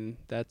 I mean,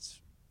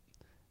 that's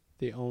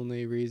the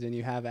only reason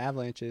you have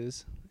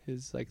avalanches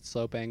is like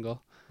slope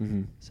angle.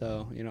 Mm-hmm.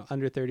 So,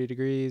 under 30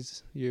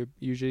 degrees, you're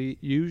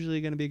usually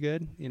going to be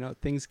good.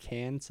 Things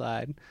can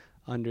slide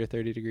under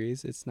 30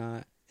 degrees. It's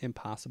not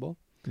impossible.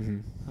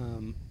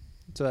 Mm-hmm.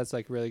 So that's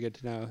like really good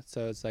to know.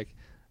 So it's like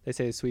they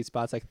say the sweet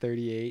spot's like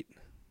 38,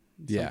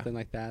 something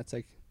like that. It's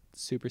like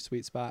super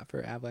sweet spot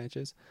for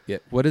avalanches. Yeah.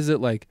 What is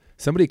it like?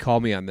 Somebody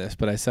called me on this,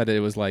 but I said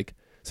it was like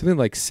something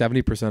like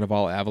 70% of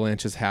all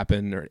avalanches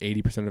happen or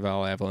 80% of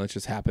all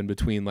avalanches happen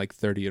between like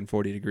 30 and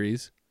 40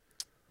 degrees.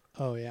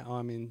 Oh yeah. Oh,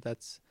 I mean,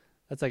 that's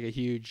like a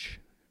huge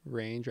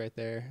range right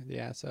there.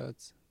 Yeah. So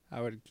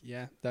I would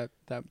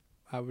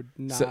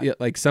not. So, yeah,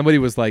 like somebody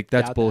was like,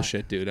 "That's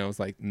bullshit, that. dude." And I was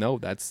like, "No,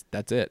 that's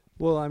it."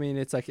 Well, I mean,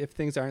 it's like if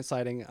things aren't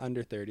sliding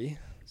under 30,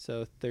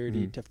 so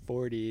 30 to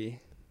 40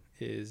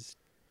 is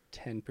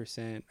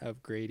 10%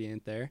 of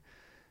gradient there,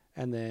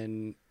 and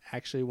then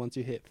actually once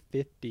you hit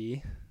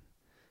 50,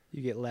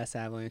 you get less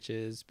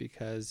avalanches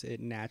because it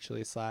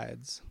naturally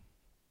slides.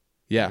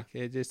 Yeah, like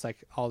it just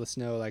like all the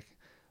snow likes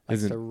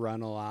to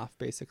runnel off.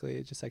 Basically,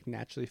 it just like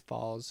naturally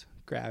falls.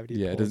 Gravity.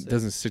 Yeah, it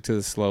doesn't stick to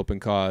the slope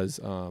and cause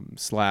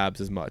slabs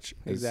as much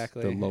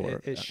exactly. as the lower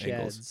it sheds.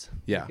 angles.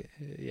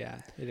 Yeah,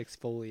 it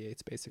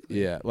exfoliates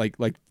basically. Yeah, like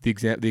the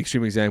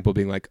extreme example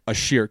being like a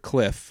sheer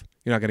cliff.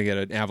 You're not going to get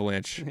an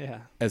avalanche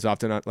as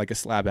often, like a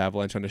slab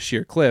avalanche on a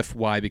sheer cliff.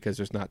 Why? Because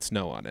there's not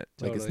snow on it.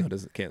 Totally. Like the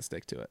snow can't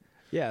stick to it.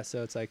 Yeah,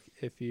 so it's like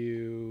if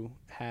you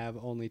have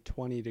only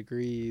 20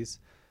 degrees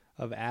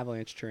of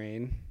avalanche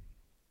terrain,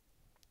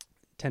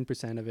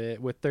 10% of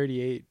it, with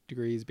 38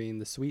 degrees being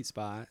the sweet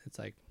spot, it's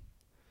like,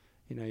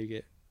 you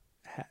get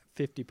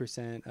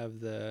 50% of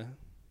the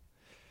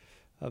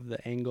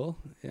angle.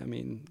 I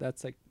mean,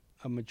 that's like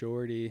a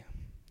majority,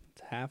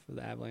 it's half of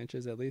the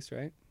avalanches at least,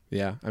 right?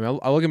 Yeah, I mean,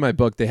 I'll look at my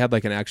book. They had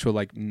like an actual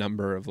like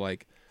number of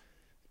like,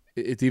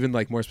 it's even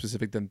like more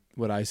specific than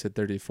what I said,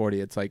 30 to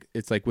 40. It's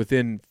like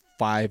within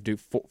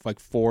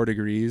 4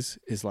 degrees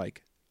is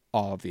like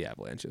all of the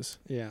avalanches.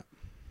 Yeah.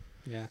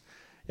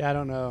 I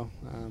don't know.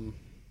 I'm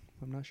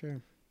not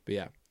sure. But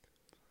yeah.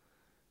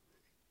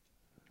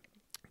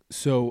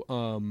 So,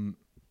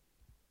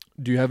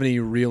 do you have any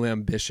real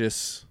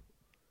ambitious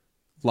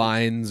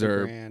lines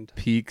or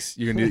peaks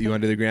you want to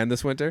do the Grand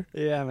this winter?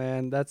 Yeah,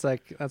 man. That's why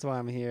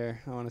I'm here.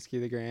 I want to ski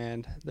the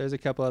Grand. There's a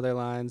couple other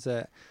lines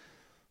that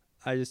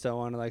I just don't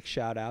want to like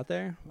shout out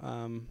there,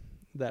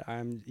 that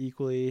I'm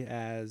equally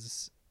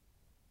as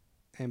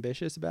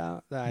ambitious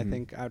about, that I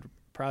think I'd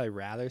probably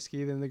rather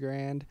ski than the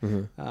Grand,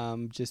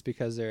 just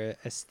because they're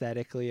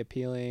aesthetically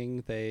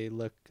appealing. They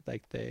look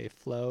like they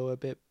flow a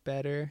bit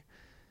better.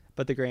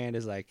 But the Grand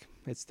is like,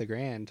 it's the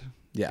Grand.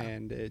 Yeah.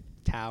 And it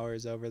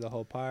towers over the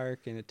whole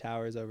park, and it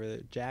towers over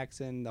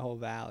Jackson, the whole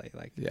valley.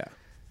 Like, yeah.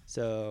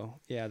 So,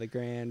 yeah, the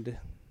Grand's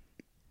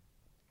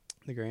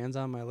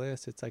on my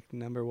list. It's like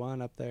number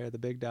 1 up there, the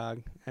big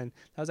dog. And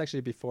that was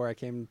actually before I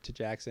came to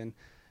Jackson.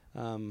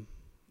 That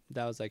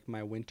was like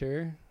my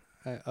winter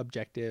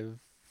objective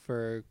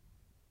for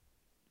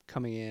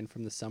coming in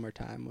from the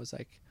summertime, was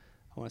like,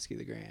 I want to ski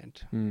the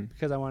Grand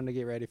because I wanted to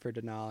get ready for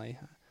Denali.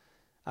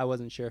 I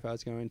wasn't sure if I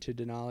was going to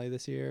Denali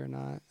this year or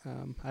not.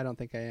 I don't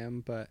think I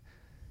am, but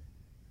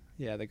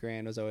yeah, the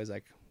Grand was always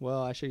like,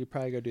 well, I should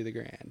probably go do the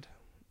Grand.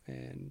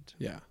 And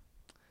yeah.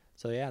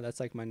 So yeah, that's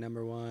like my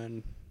number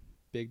 1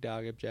 big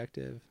dog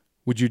objective.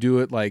 Would you do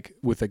it like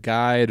with a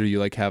guide, or you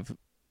like have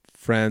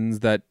friends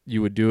that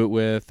you would do it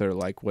with, or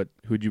like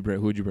who'd you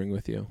bring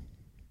with you?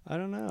 I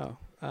don't know.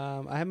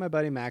 I have my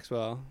buddy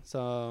Maxwell.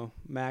 So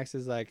Max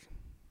is like,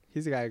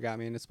 he's the guy who got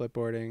me into split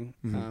boarding.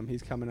 Mhm.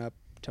 He's coming up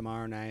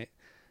tomorrow night.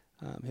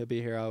 He'll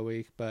be here all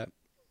week, but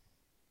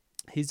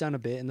he's done a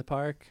bit in the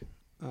park.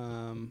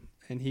 And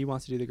he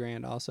wants to do the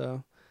Grand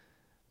also.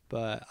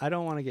 But I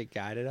don't want to get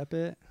guided up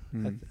it.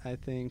 I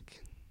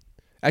think,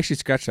 Actually,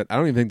 scratch that. I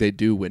don't even think they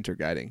do winter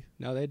guiding.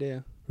 no, they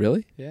do.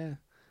 Really? Yeah.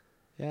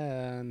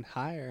 Yeah, and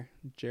higher.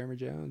 Jeremy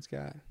Jones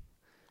got.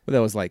 Well, that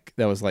was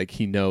like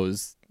he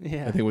knows.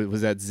 Yeah. I think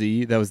was that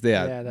Z. That was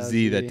that was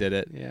Z that did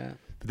it. Yeah.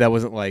 But that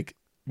wasn't like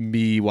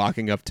me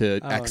walking up to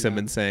Oh, XM no.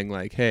 and saying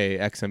like, "Hey,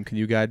 XM, can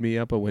you guide me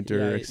up a winter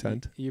Yeah,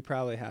 ascent?" You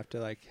probably have to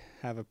like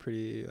have a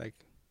pretty like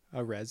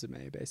a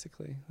resume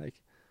basically. Like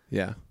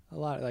Yeah. a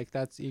lot like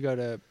that's you go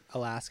to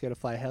Alaska to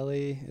fly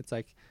heli. It's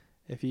like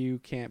if you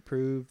can't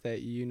prove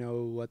that you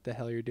know what the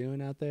hell you're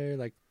doing out there,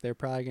 like they're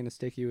probably gonna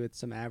stick you with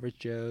some average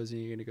Joes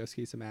and you're gonna go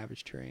ski some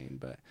average terrain.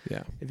 But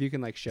Yeah. if you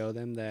can like show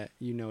them that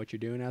you know what you're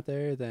doing out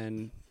there,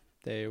 then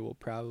they will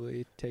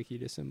probably take you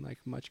to some like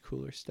much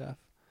cooler stuff.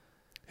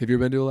 Have you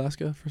ever been to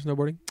Alaska for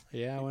snowboarding?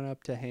 Yeah, I went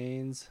up to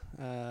Haines.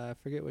 I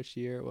forget which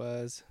year it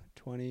was.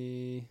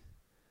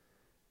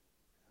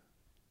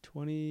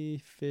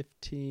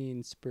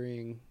 2015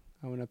 spring.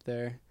 I went up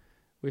there.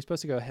 We were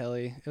supposed to go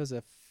heli. It was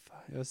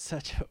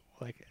such a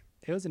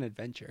it was an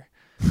adventure.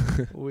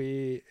 It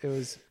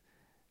was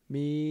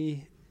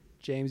me,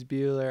 James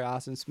Bueller,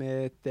 Austin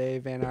Smith,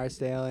 Dave Van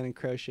Arsdalen, and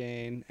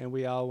Crochane, and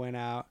we all went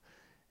out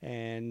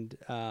and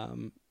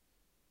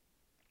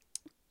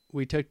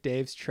we took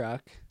Dave's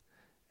truck.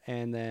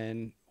 And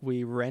then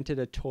we rented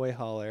a toy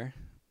hauler,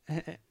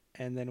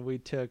 and then we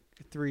took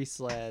 3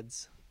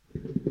 sleds,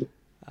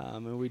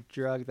 and we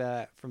drug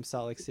that from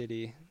Salt Lake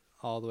City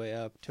all the way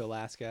up to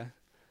Alaska.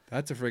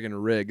 That's a friggin'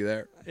 rig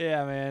there.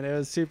 Yeah, man, it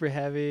was super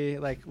heavy.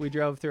 Like we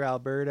drove through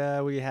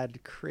Alberta. We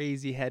had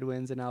crazy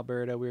headwinds in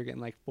Alberta. We were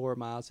getting like 4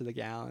 miles to the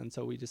gallon,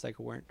 so we just like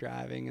weren't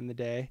driving in the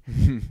day.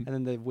 And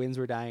then the winds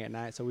were dying at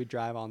night, so we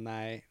drive all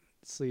night,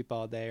 sleep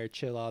all day, or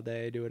chill all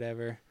day, do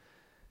whatever.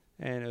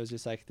 And it was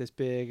just like this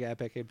big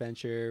epic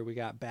adventure. We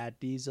got bad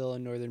diesel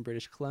in northern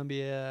British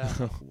Columbia.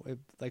 It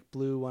like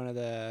blew one of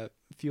the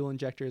fuel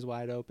injectors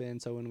wide open.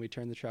 So when we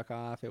turned the truck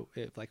off,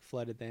 it like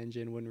flooded the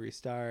engine, wouldn't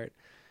restart.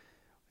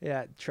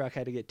 Yeah, truck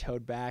had to get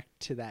towed back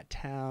to that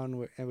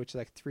town, which is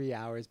like 3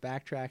 hours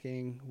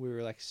backtracking. We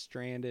were like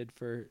stranded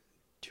for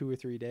 2 or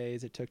 3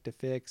 days it took to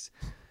fix.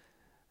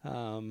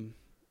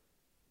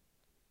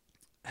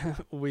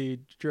 We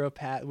drove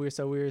past. We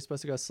were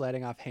supposed to go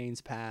sledding off Haines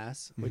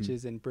Pass, which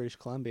is in British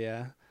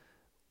Columbia.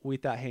 We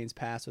thought Haines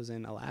Pass was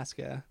in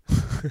Alaska,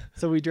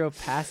 so we drove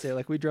past it.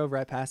 Like we drove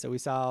right past it. We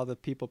saw all the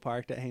people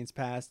parked at Haines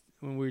Pass,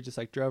 and we just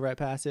like drove right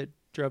past it.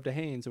 Drove to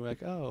Haines, and we're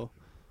like, oh,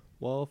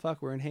 well,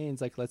 fuck, we're in Haines.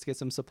 Like, let's get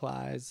some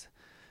supplies,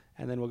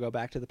 and then we'll go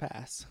back to the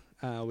pass.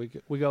 We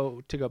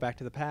go back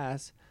to the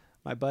pass.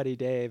 My buddy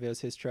Dave, it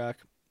was his truck.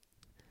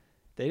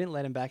 They didn't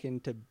let him back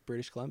into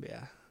British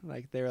Columbia.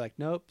 Like they were like,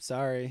 nope,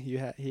 sorry. He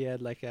got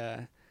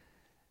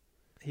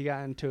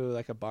into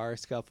like a bar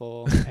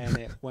scuffle, and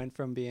it went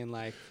from being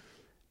like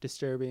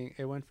disturbing.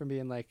 It went from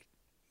being like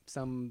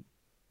some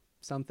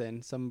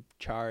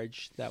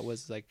charge that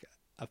was like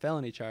a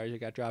felony charge. It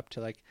got dropped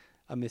to like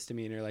a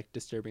misdemeanor, like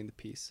disturbing the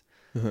peace.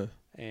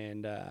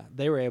 And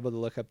they were able to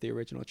look up the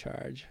original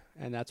charge,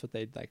 and that's what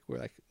they like. We're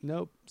like,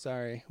 nope,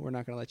 sorry, we're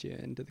not gonna let you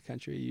into the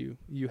country.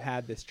 You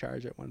had this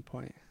charge at one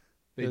point.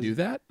 They do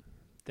that?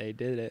 They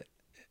did it.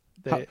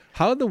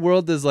 How in the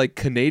world does like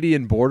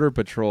Canadian Border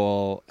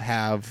Patrol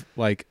have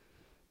like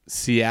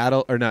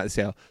Salt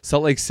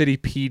Lake City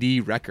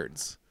PD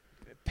records?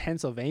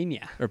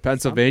 Pennsylvania Or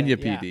Pennsylvania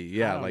something. PD.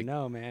 Yeah, I don't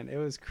know, man. It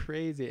was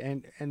crazy.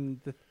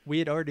 And we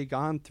had already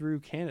gone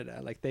through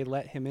Canada. Like they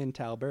let him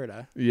into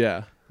Alberta.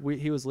 Yeah.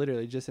 He was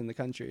literally just in the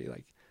country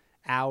like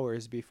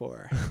hours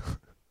before.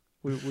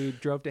 we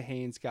drove to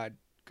Haines, got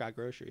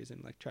groceries,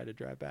 and like tried to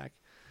drive back.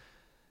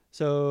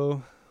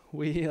 So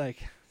we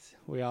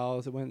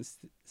all went and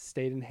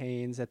stayed in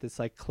Haines at this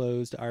like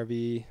closed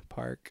RV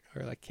park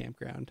or like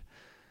campground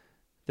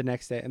the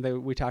next day. And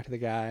then we talked to the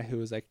guy who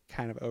was like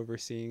kind of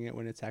overseeing it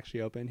when it's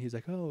actually open. He's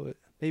like, oh,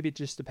 maybe it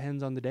just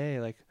depends on the day.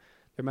 Like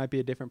there might be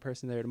a different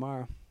person there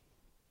tomorrow.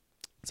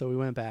 So we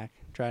went back,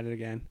 tried it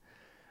again.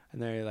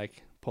 And they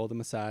like pulled him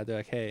aside. They're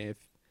like, hey,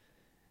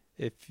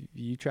 if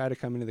you try to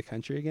come into the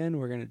country again,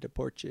 we're going to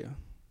deport you.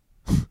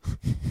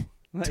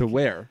 Like, to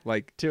where?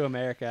 Like to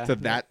America.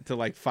 To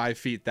like 5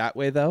 feet that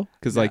way though?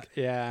 Because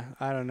yeah,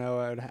 I don't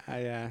know.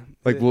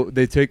 Like would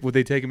they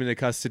take him into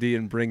custody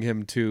and bring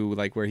him to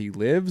like where he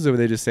lives, or would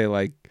they just say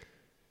like,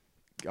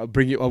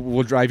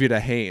 we'll drive you to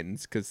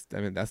Haines? Because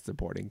I mean that's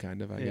deporting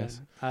kind of, I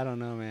guess. I don't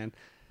know, man.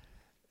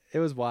 It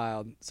was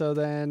wild. So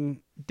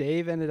then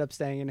Dave ended up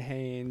staying in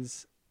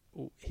Haines.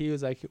 He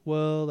was like,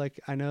 well, like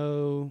I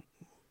know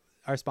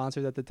our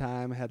sponsors at the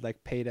time had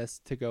like paid us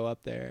to go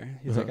up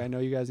there. He's like, I know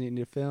you guys need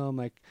to film.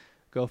 Like,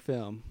 go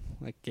film.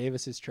 Like, gave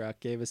us his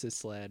truck, gave us his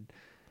sled.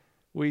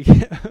 We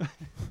gave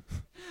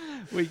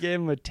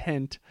him a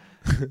tent.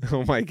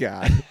 Oh my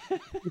god.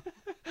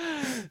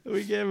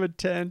 We gave him a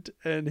tent,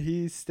 and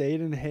he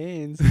stayed in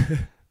Haynes.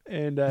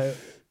 And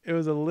it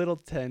was a little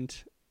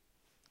tent.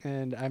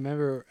 And I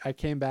remember I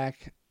came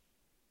back.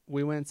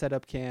 We went and set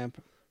up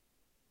camp.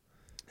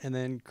 And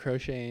then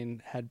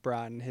Crocheting had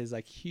brought in his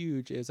like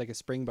huge. It was like a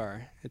spring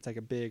bar. It's like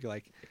a big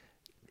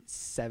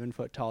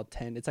 7-foot tall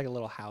tent. It's like a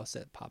little house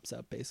that pops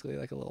up, basically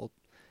like a little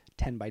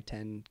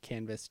 10x10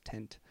 canvas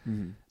tent.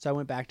 Mm-hmm. So I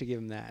went back to give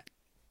him that.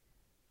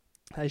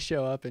 I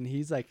show up and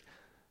he's like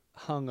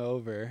hung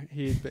over.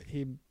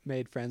 He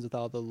made friends with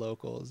all the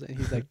locals and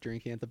he's like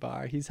drinking at the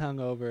bar. He's hung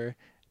over.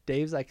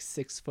 Dave's like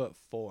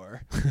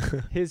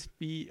 6'4". His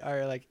feet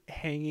are like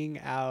hanging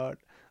out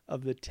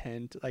of the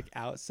tent, like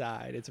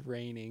outside. It's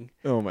raining.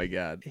 Oh my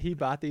God. He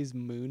bought these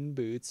moon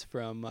boots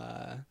from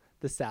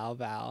the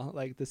Salval,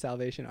 like the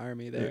Salvation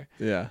Army there.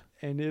 Yeah.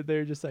 And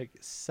they're just like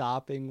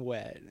sopping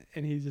wet.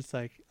 And he's just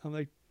like, I'm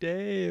like,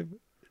 Dave,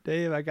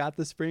 I got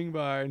the spring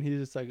bar. And he's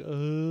just like,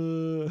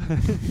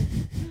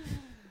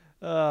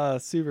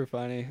 super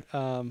funny.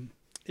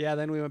 Yeah,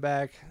 then we went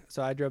back.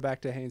 So I drove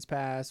back to Haynes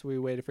Pass. We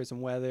waited for some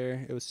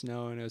weather. It was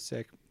snowing. It was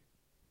sick.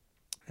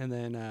 And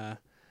then,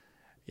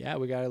 yeah,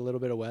 we got a little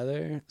bit of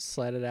weather,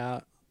 sledded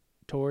out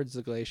towards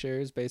the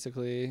glaciers.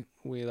 Basically,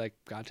 we like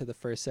got to the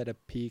first set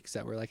of peaks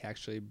that were like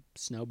actually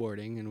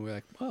snowboarding. And we're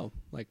like, whoa,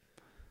 like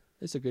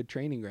this is a good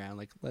training ground.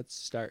 Like, let's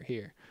start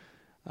here.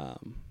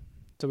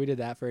 So we did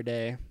that for a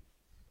day.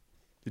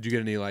 Did you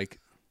get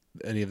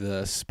any of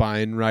the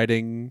spine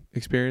riding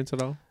experience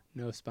at all?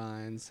 No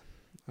spines,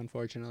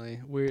 unfortunately.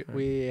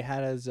 We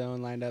had a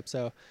zone lined up,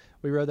 so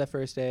we rode that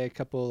first day, a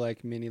couple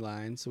like mini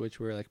lines, which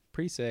were like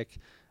pretty sick.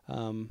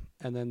 And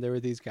then there were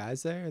these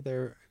guys there.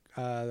 They're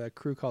the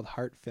crew called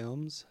Heart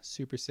Films,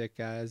 super sick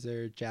guys.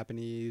 They're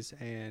Japanese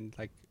and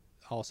like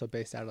also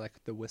based out of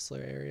like the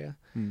Whistler area.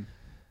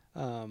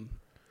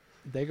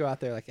 They go out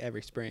there like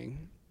every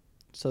spring,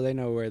 so they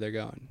know where they're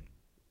going.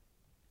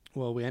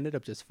 Well, we ended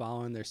up just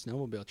following their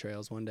snowmobile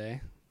trails one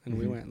day. And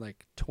we went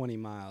like 20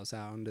 miles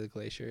out into the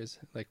glaciers.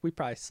 Like we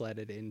probably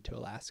sledded into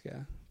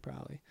Alaska,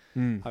 probably.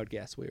 I would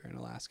guess we were in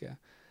Alaska.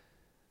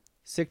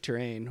 Sick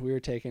terrain. We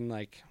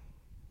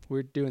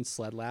were doing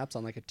sled laps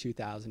on like a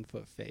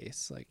 2,000-foot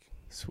face. Like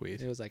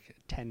sweet. It was like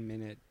a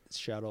 10-minute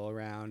shuttle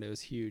around. It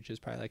was huge. It was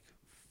probably like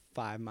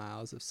 5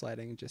 miles of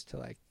sledding just to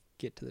like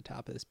get to the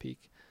top of this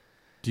peak.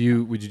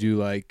 Would you do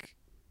like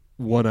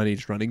one on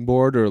each running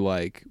board or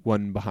like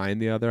one behind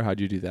the other?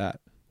 How'd you do that?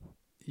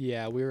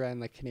 Yeah, we were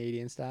in like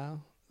Canadian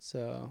style.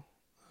 So,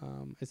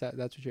 that's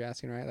what you're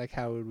asking, right? Like,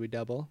 how would we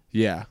double?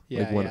 Yeah.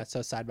 Yeah, like yeah.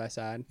 So side by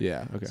side.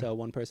 Yeah. Okay. So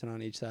one person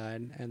on each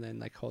side, and then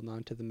like holding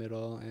on to the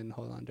middle and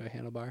hold on to a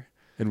handlebar.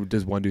 And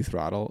does one do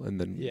throttle, and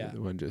then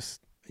one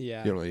just you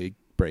don't really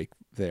brake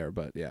there,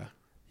 but yeah.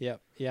 Yep.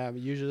 Yeah.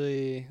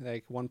 Usually,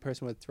 like one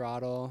person would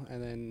throttle,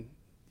 and then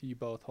you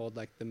both hold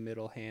like the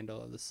middle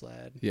handle of the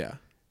sled. Yeah.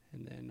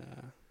 And then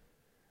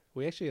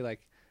we actually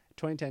like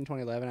 2010,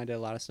 2011, I did a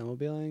lot of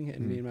snowmobiling,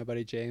 and me and my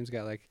buddy James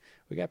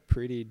we got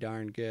pretty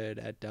darn good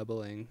at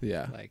doubling.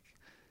 Yeah. Like,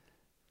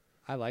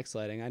 I like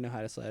sledding. I know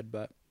how to sled,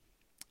 but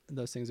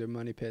those things are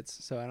money pits,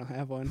 so I don't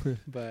have one.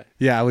 But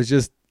yeah,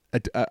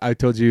 I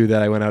told you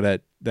that I went out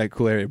at that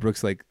cool area,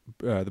 Brooks Lake,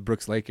 the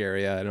Brooks Lake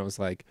area, and I was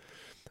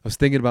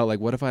thinking about like,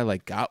 what if I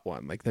like got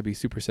one? Like that'd be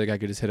super sick. I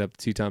could just hit up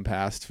Teton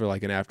Pass for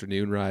like an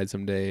afternoon ride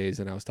some days.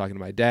 And I was talking to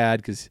my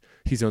dad because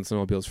he's owned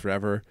snowmobiles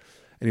forever.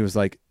 And he was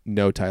like,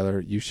 no, Tyler,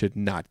 you should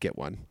not get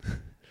one.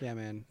 Yeah,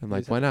 man. I'm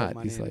like, why not?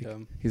 He's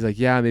like,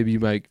 yeah, maybe you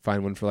might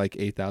find one for like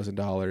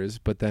 $8,000,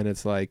 but then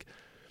it's like,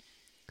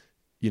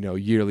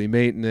 yearly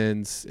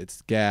maintenance,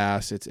 it's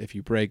gas, it's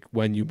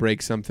when you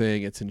break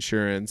something, it's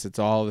insurance, it's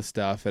all the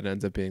stuff. It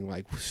ends up being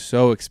like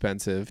so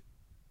expensive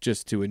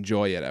just to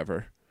enjoy it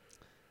ever.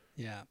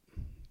 Yeah.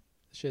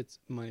 Shit's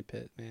money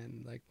pit,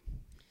 man. Like,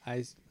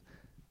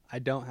 I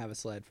don't have a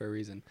sled for a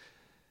reason.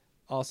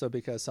 Also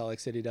because Salt Lake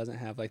City doesn't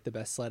have like the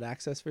best sled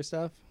access for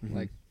stuff.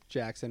 Like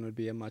Jackson would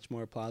be a much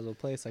more plausible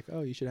place. Like,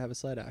 oh, you should have a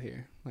sled out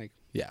here. Like,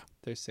 yeah,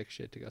 there's sick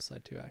shit to go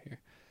sled to out here.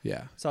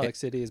 Yeah. Salt Lake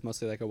City is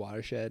mostly like a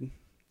watershed. You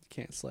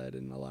can't sled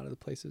in a lot of the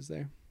places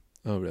there.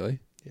 Oh, really?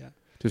 Yeah.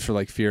 Just for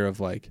like fear of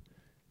like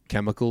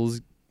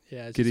chemicals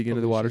getting into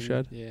the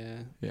watershed? Yeah.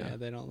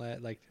 They don't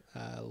let like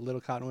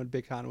Little Cottonwood,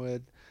 Big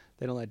Cottonwood.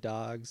 They don't let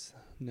dogs.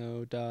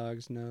 No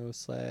dogs, no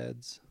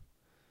sleds.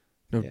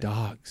 No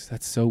dogs.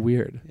 That's so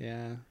weird.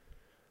 Yeah.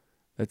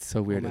 That's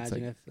so weird. Well,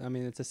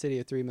 imagine it's a city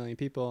of 3 million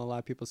people. A lot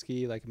of people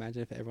ski. Like,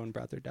 imagine if everyone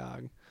brought their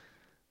dog.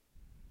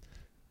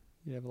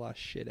 You'd have a lot of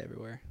shit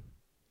everywhere.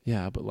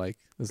 Yeah, but like,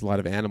 there's a lot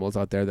of animals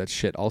out there that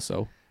shit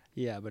also.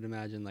 Yeah, but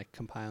imagine like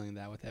compiling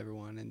that with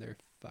everyone and their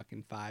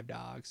fucking 5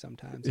 dogs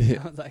sometimes.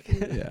 Like,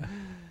 yeah.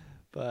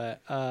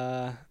 But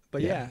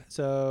yeah.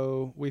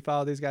 So we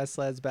followed these guys'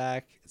 sled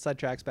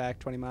tracks back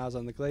 20 miles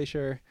on the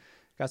glacier.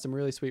 Got some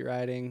really sweet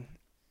riding.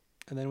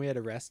 And then we had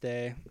a rest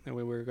day, and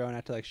we were going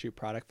out to like shoot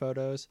product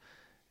photos.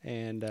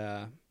 And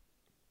I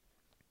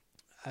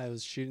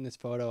was shooting this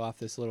photo off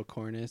this little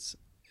cornice,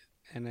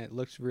 and it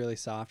looked really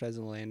soft as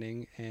a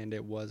landing, and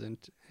it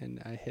wasn't.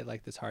 And I hit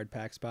like this hard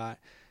pack spot,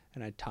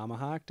 and I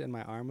tomahawked, and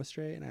my arm was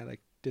straight, and I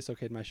like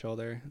dislocated my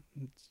shoulder,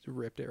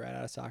 ripped it right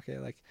out of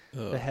socket. Like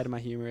Ugh. the head of my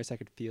humerus, I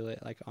could feel it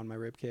like on my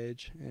rib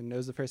cage, and it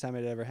was the first time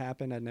it ever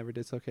happened. I'd never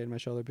dislocated my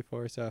shoulder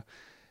before, so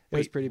it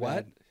was Wait, pretty what?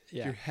 bad.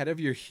 Yeah, Your head of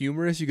your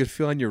humerus you could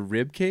feel on your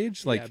rib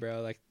cage, like yeah,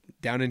 bro. Like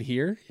down in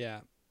here.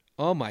 yeah,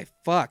 Oh my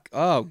fuck!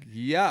 Oh yuck!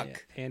 yeah,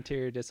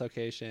 anterior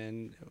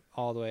dislocation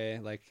all the way.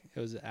 Like it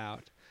was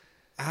out.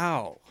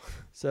 Ow!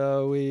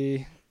 So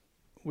we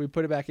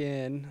put it back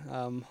in.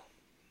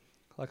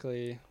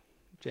 Luckily,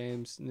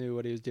 James knew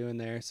what he was doing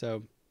there.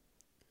 So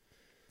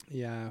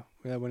yeah,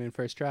 we went in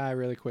first try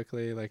really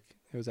quickly. Like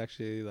it was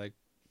actually like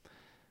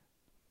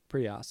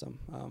pretty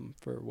awesome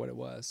for what it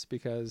was,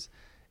 because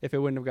if it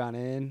wouldn't have gone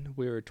in,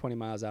 we were 20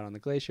 miles out on the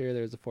glacier.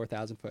 There was a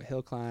 4,000-foot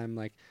hill climb.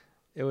 Like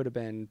it would have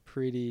been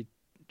pretty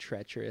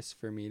treacherous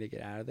for me to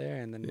get out of there,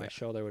 and then my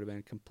shoulder would have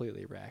been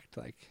completely wrecked.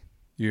 Like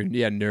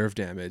Nerve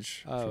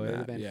damage. oh, from it would that.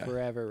 have been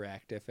forever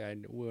wrecked if I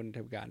wouldn't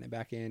have gotten it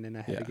back in, and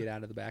I had to get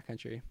out of the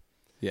backcountry.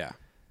 Yeah.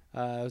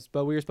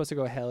 But we were supposed to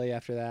go heli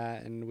after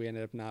that, and we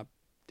ended up not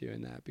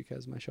doing that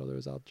because my shoulder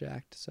was all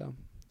jacked. So,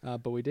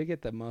 but we did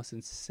get the most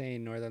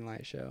insane Northern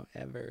Light show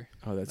ever.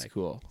 Oh, that's like,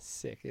 cool.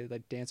 Sick. It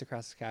like danced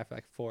across the sky for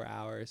like 4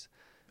 hours.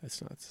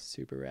 That's nuts.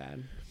 Super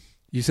rad.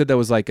 You said that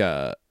was like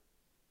a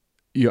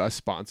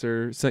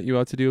sponsor sent you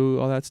out to do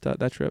all that stuff,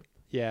 that trip?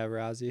 Yeah,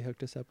 Rozzy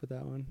hooked us up with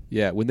that one.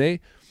 Yeah. When they,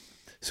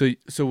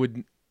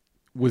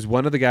 was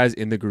one of the guys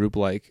in the group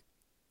like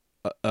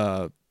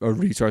a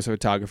resource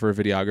photographer,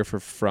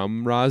 videographer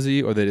from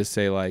Rozzy, or they just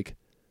say like,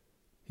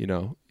 you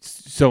know,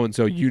 so and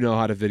so, you know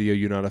how to video,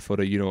 you know how to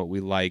photo, you know what we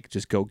like,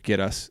 just go get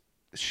us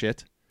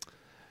shit?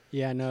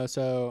 Yeah, no.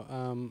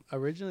 So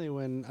originally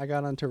when I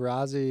got onto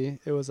Rozzy,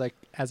 it was like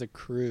as a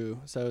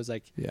crew. So it was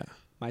like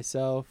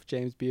myself,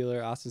 James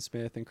Beeler, Austin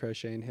Smith, and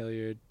Shane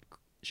Hilliard.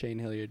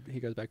 He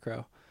goes by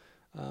Crow.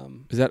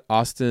 Is that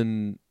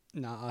Austin?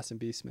 Not Austin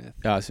B. Smith.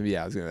 Austin,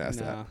 yeah, I was going to ask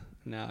that.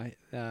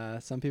 No.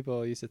 Some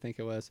people used to think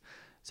it was.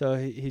 So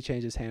he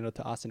changed his handle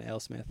to Austin L.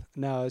 Smith.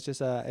 No, it's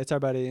just it's our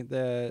buddy.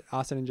 The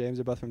Austin and James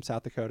are both from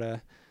South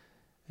Dakota.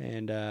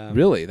 And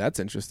really? That's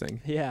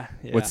interesting. Yeah.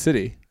 What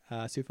city?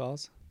 Sioux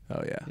Falls.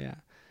 Oh, yeah. Yeah.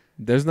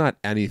 There's not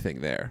anything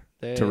there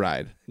to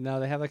ride. No,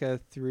 they have like a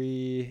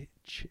three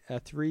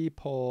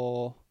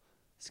pole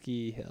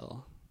ski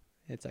hill.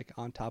 It's like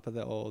on top of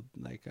the old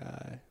like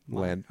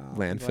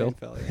landfill.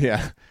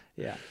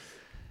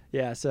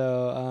 Yeah.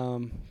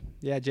 So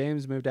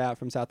James moved out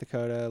from South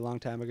Dakota a long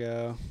time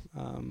ago.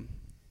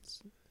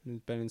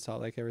 Been in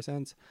Salt Lake ever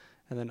since.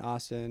 And then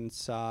Austin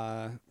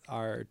saw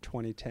our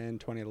 2010,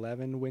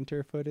 2011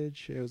 winter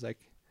footage. It was like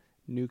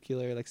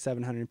nuclear, like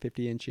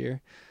 750-inch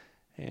year.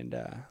 And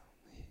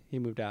he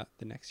moved out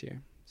the next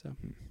year. So,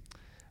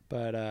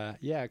 but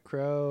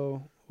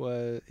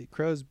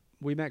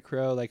we met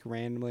Crow like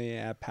randomly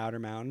at Powder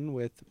Mountain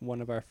with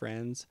one of our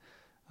friends.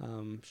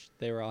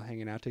 They were all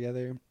hanging out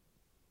together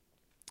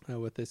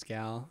with this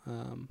gal.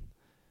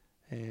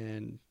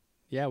 And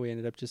yeah, we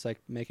ended up just like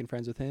making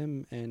friends with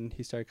him, and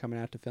he started coming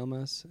out to film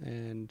us.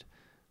 And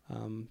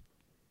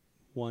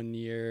 1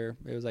 year,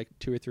 it was like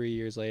 2 or 3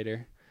 years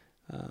later,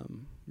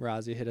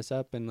 Rozzy hit us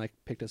up and like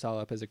picked us all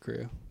up as a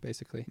crew,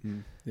 basically.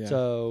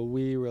 So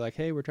we were like,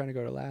 hey, we're trying to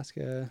go to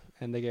Alaska,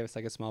 and they gave us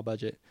like a small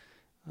budget.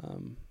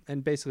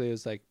 And basically it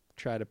was like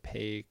try to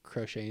pay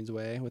Crochane's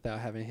way without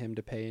having him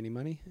to pay any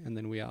money. And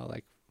then we all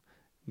like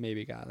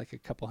maybe got like a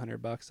couple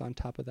 $100 on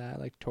top of that,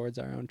 like towards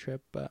our own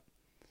trip. But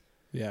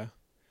yeah.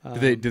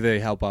 Do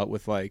they help out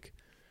with like,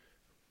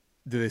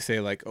 do they say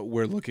like, oh,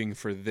 we're looking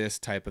for this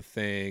type of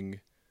thing,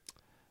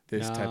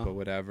 this type of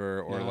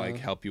whatever, or like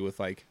help you with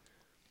like,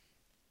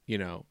 you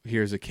know,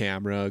 here's a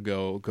camera,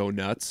 go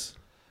nuts?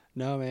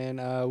 No,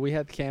 man. We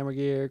had camera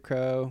gear,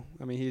 Crow.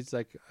 I mean, he's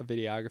like a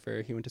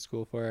videographer. He went to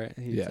school for it.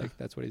 He's like,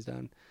 that's what he's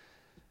done.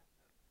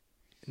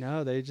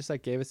 No, they just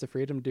like gave us the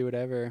freedom to do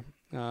whatever.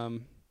 Our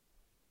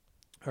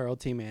old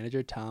team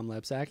manager, Tom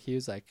Lepsack, he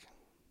was like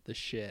the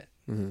shit.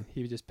 Mm-hmm.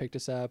 He just picked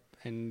us up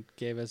and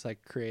gave us like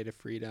creative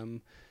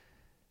freedom.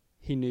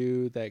 He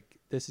knew that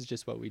this is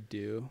just what we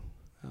do,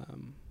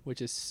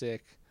 which is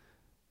sick.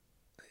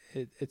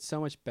 It's so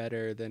much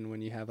better than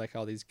when you have like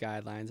all these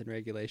guidelines and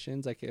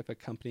regulations. Like if a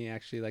company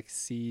actually like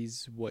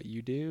sees what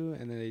you do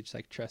and then they just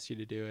like trust you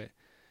to do it,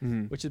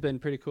 which has been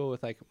pretty cool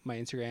with like my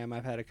Instagram.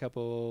 I've had a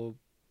couple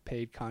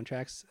paid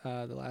contracts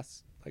the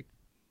last like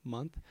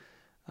month,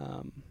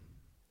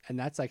 and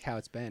that's like how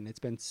it's been. It's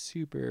been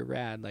super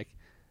rad. Like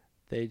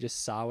they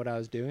just saw what I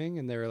was doing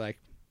and they were like,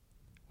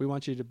 we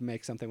want you to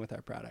make something with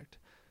our product.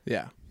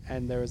 Yeah.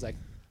 And there was like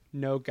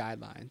no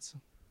guidelines.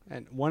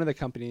 And one of the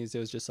companies, it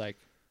was just like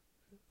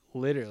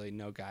literally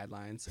no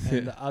guidelines.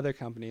 And the other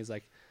company is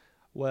like,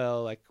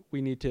 well, like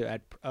we need to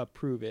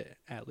approve it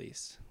at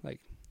least, like,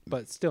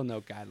 but still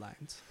no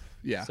guidelines.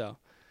 Yeah. So,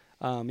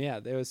 yeah,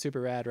 it was super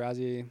rad.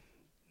 Rozzy,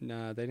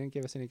 no, they didn't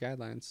give us any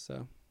guidelines.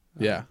 So,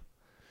 yeah.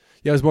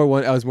 I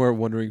was more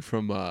wondering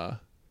from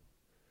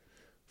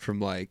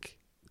like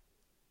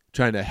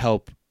trying to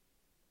help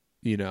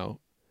you to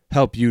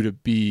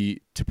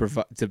be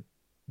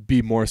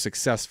more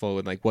successful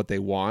in like what they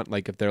want.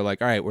 Like if they're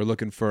like, all right, we're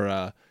looking for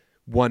a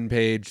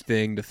one-page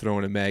thing to throw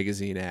in a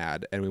magazine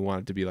ad, and we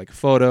want it to be like a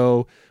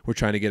photo. We're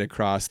trying to get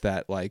across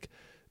that like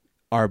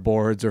our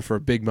boards are for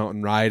big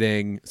mountain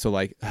riding, so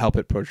like help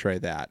it portray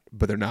that.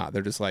 But they're not.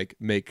 They're just like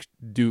make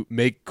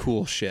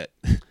cool shit.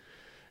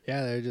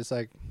 Yeah, they're just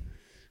like,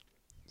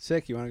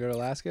 sick. You want to go to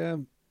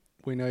Alaska?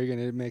 We know you're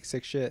gonna make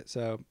sick shit,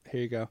 so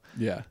here you go.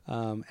 Yeah.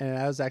 And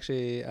I was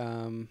actually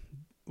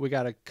we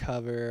got a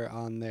cover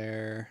on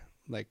their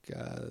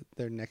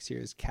next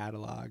year's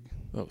catalog,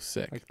 Oh,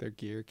 sick. like their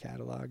gear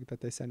catalog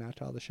that they send out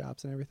to all the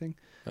shops and everything.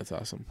 That's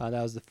awesome. That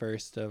was the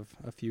first of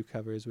a few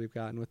covers we've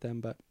gotten with them,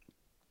 but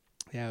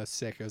yeah, it was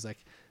sick. It was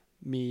like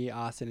me,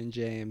 Austin, and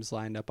James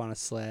lined up on a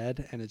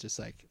sled, and it's just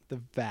like the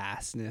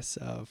vastness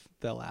of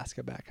the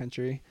Alaska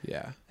backcountry.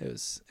 Yeah. It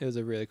was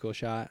a really cool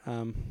shot.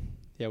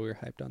 Yeah, we were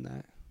hyped on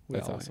that. We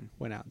That's all awesome.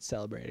 went out and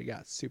celebrated,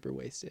 got super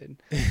wasted.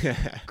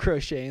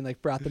 Crocheting,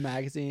 like brought the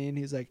magazine.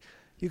 He's like,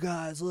 you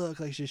guys look,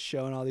 like just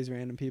showing all these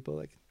random people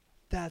like,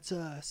 that's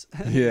us.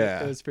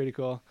 Yeah. It was pretty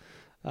cool.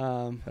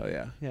 Hell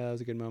yeah. Yeah, that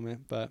was a good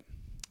moment. But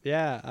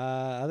yeah,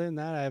 other than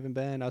that, I haven't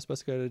been. I was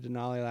supposed to go to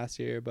Denali last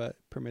year, but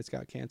permits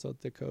got canceled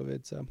due to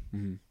COVID. So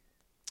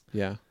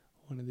Yeah,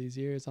 one of these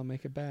years I'll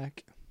make it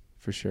back.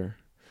 for sure.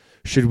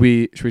 Should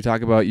we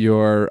talk about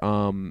your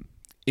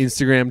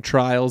Instagram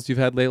trials you've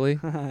had lately?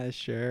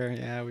 Sure.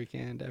 Yeah, we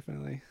can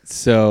definitely.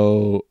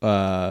 So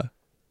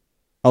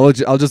I'll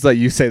just let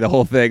you say the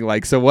whole thing.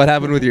 Like, so what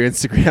happened with your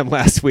Instagram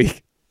last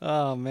week?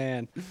 Oh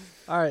man.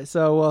 All right.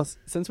 So, well,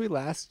 since we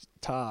last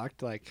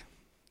talked, like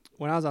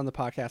when I was on the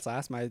podcast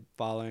last, my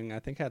following, I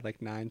think had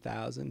like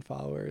 9,000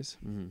 followers.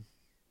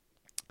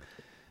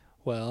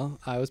 Well,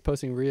 I was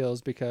posting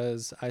reels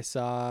because I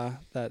saw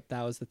that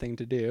was the thing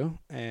to do.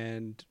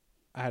 And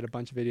I had a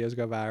bunch of videos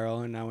go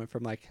viral, and I went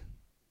from like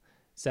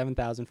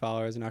 7,000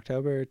 followers in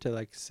October to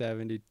like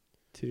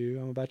 72.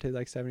 I'm about to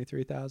like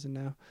 73,000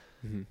 now.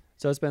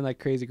 So it's been like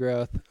crazy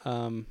growth.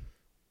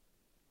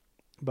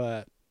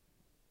 But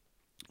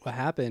what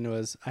happened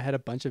was I had a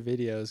bunch of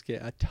videos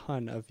get a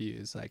ton of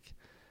views. Like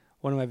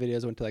one of my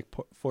videos went to like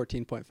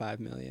 14.5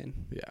 million.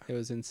 Yeah. It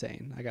was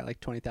insane. I got like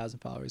 20,000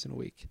 followers in a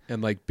week.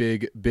 And like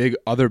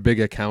other big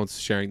accounts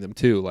sharing them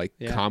too, like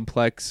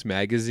Complex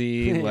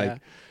Magazine, Yeah.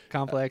 like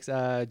Complex.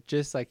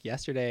 Just like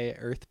yesterday,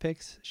 Earth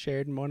Picks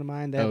shared one of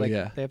mine. They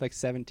have like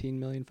 17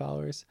 million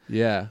followers.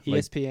 Yeah.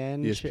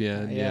 ESPN.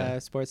 ESPN. Yeah.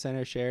 Sports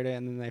Center shared it,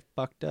 and then they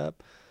fucked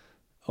up.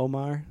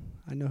 Omar,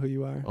 I know who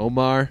you are.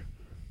 Omar.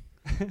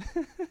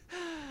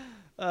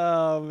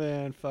 Oh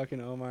man, fucking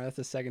Omar. That's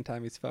the second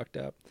time he's fucked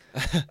up.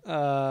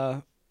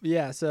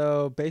 Yeah,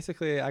 so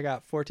basically I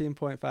got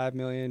 14.5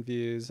 million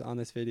views on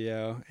this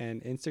video,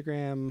 and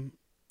Instagram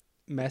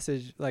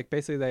message, like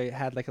basically they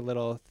had like a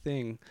little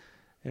thing,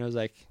 and it was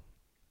like,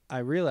 I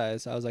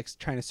realized I was like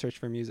trying to search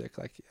for music.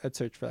 Like I'd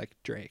search for like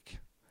Drake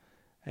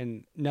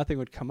and nothing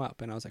would come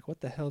up. And I was like, what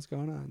the hell's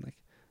going on? Like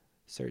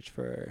search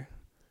for,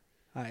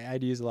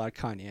 I'd use a lot of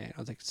Kanye. I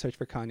was like, search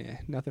for Kanye.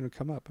 Nothing would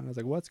come up. And I was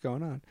like, what's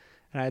going on?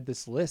 And I had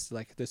this list,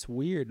 like this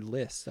weird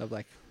list of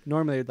like,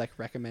 normally it'd like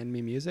recommend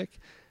me music.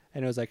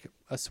 And it was like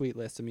a sweet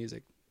list of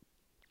music.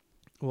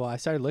 Well, I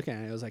started looking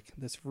at it. It was like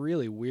this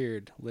really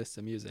weird list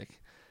of music.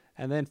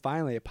 And then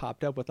finally it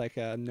popped up with like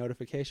a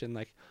notification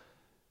like,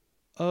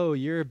 oh,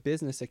 you're a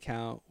business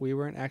account. We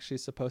weren't actually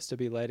supposed to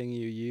be letting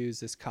you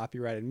use this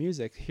copyrighted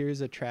music.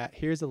 Here's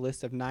a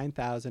list of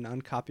 9,000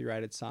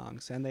 uncopyrighted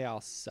songs, and they all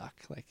suck.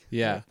 Like,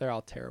 yeah, they're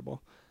all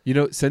terrible. You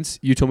know, since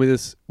you told me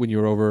this when you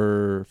were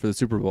over for the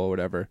Super Bowl or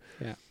whatever,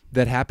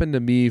 that happened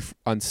to me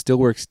on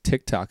Stillworks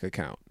TikTok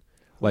account.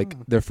 Like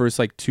their first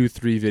like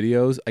 2-3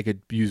 videos, I could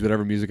use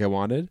whatever music I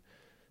wanted,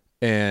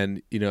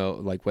 and you know,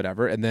 like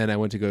whatever. And then I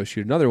went to go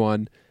shoot another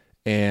one,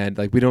 and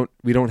like we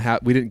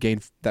didn't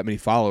gain that many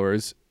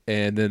followers.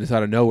 And then it's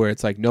out of nowhere.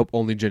 It's like, nope,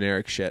 only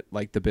generic shit,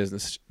 like the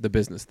business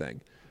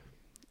thing.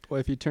 Well,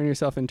 if you turn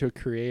yourself into a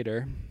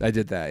creator, I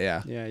did that.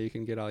 Yeah. Yeah, you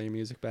can get all your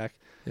music back.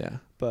 Yeah.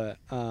 But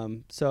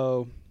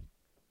so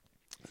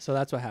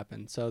that's what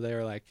happened. So they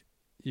were like,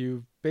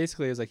 you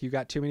basically, it was like you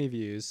got too many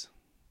views,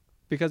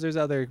 because there's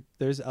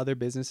other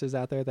businesses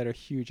out there that are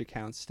huge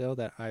accounts still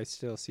that I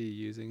still see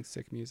using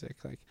sick music.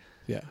 Like,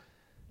 yeah.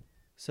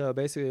 So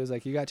basically, it was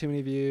like you got too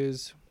many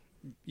views.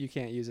 You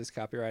can't use this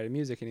copyrighted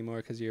music anymore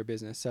because of your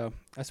business. So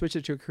I switched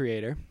it to a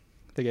creator.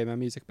 They gave my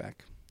music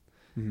back.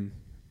 Mm-hmm.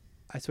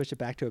 I switched it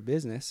back to a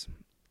business.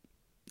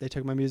 They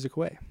took my music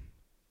away.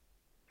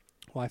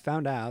 Well, I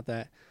found out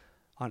that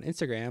on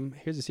Instagram,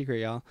 here's a secret,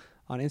 y'all.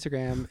 On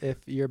Instagram, if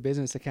your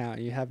business account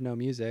and you have no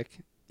music,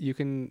 you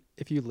can,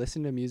 if you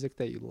listen to music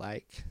that you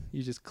like,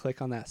 you just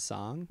click on that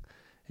song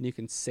and you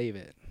can save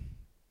it.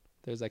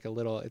 There's like a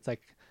little, it's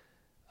like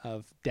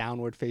a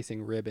downward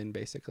facing ribbon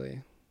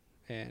basically.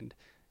 And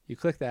you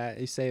click that,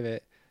 you save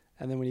it,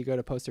 and then when you go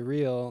to post a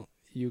reel,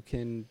 you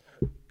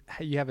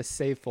have a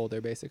save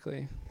folder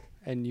basically,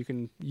 and you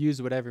can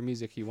use whatever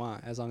music you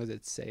want as long as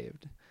it's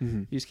saved.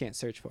 Mm-hmm. You just can't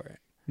search for it.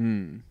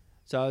 Mm.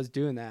 So I was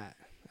doing that.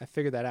 I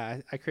figured that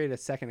out. I created a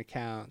second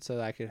account so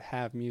that I could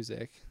have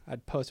music.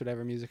 I'd post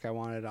whatever music I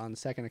wanted on the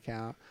second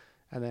account,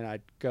 and then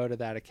I'd go to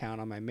that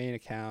account on my main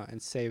account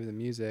and save the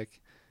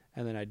music,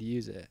 and then I'd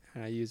use it,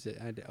 and I used it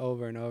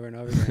over and over and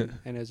over again,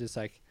 and it was just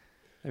like,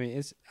 I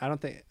mean, I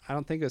don't think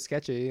it was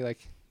sketchy.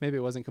 Like maybe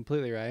it wasn't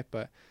completely right,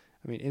 but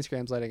I mean,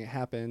 Instagram's letting it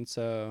happen,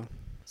 so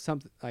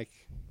something like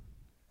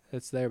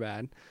it's their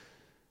bad.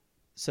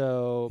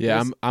 So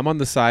yeah, I'm on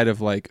the side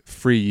of like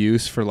free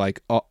use for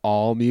like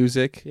all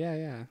music.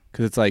 Yeah.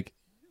 Because it's like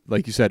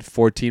you said,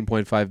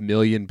 14.5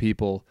 million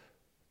people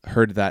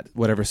heard that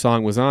whatever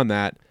song was on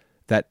that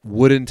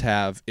wouldn't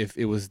have if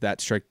it was that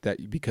strict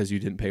that because you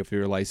didn't pay for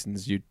your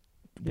license you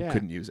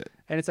couldn't use it.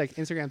 And it's like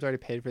Instagram's already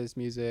paid for this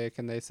music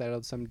and they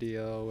settled some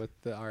deal with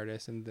the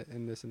artist and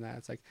this and that.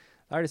 It's like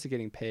the artists are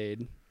getting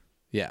paid.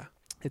 Yeah.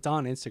 It's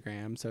on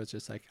Instagram, so it's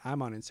just like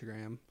I'm on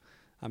Instagram.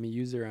 I'm a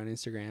user on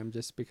Instagram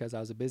just because I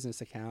was a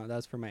business account. That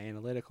was for my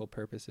analytical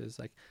purposes.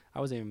 Like I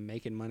wasn't even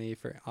making money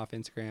off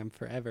Instagram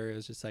forever. It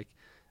was just like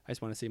I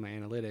just want to see my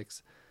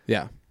analytics.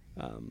 Yeah.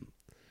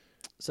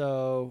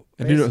 So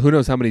and who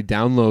knows how many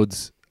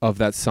downloads of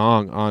that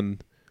song on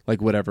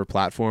like whatever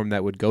platform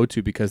that would go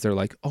to because they're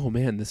like, oh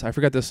man, I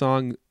forgot the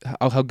song,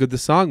 how good the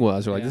song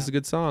was, or like this is a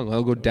good song.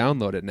 I'll go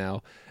download it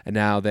now. And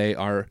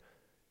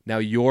now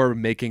you're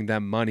making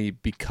them money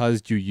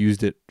because you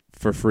used it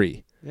for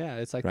free. Yeah,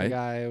 it's like right? the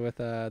guy with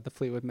the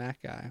Fleetwood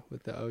Mac guy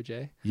with the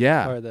OJ.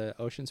 Yeah. Or the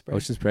Ocean Spray.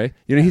 Ocean Spray.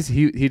 You know,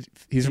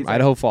 he's from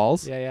Idaho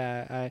Falls.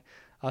 Yeah.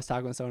 I was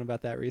talking with someone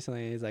about that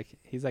recently.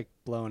 He's like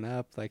blowing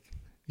up, like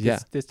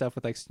this stuff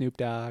with like Snoop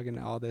Dogg and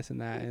all this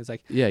and that. And it's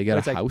like you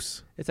got a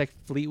house. It's like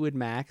Fleetwood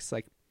Mac's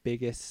like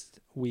biggest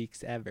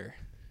weeks ever.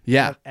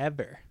 Yeah.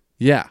 Ever.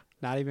 Yeah.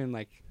 Not even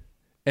like.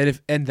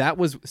 And that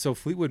was so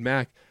Fleetwood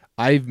Mac.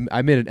 I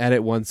made an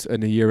edit once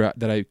in a year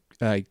that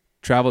I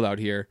traveled out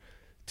here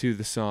to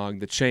the song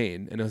The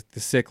Chain, and it was the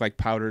sick like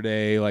Powder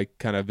Day like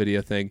kind of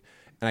video thing,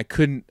 and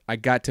I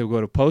got to go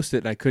to post it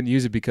and I couldn't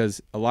use it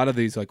because a lot of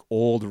these like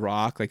old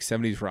rock, like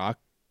 70s rock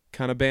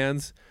kind of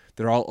bands,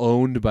 they're all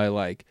owned by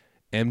like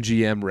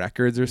MGM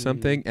Records or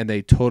something, and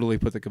they totally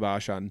put the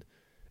kibosh on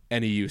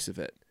any use of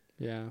it.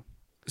 Yeah.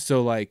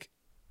 So like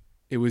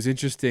it was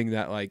interesting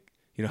that like,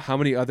 you know, how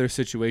many other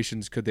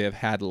situations could they have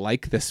had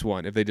like this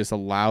one if they just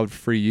allowed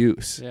free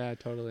use? Yeah,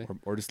 totally.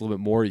 Or just a little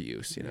bit more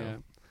use, you know? Yeah.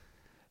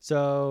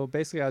 So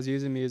basically I was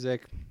using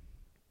music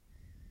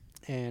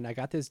and I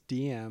got this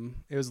DM.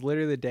 It was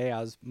literally the day I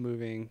was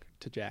moving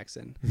to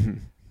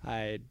Jackson.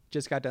 I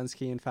just got done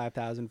skiing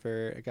 5,000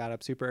 vert. I got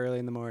up super early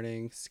in the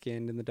morning,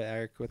 skinned in the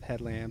dark with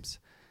headlamps,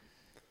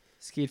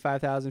 skied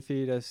 5,000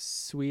 feet, a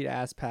sweet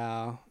ass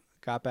pal,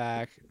 got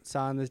back,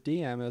 saw on this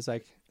DM. It was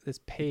like this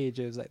page.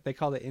 It was like, they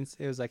called it,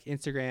 it was like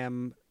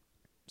Instagram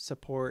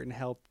support and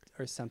help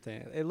or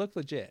something. It looked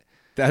legit.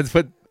 That's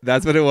what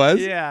it was?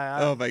 Yeah.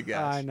 Oh my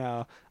gosh. I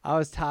know. I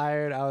was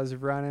tired. I was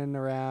running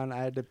around.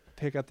 I had to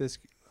pick up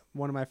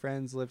one of my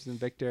friends lives in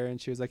Victor,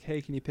 and she was like,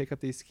 hey, can you pick up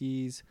these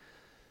skis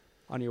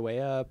on your way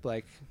up?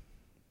 Like,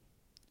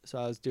 so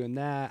I was doing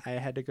that. I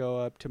had to go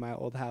up to my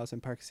old house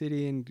in Park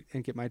City and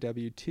get my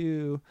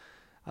W-2.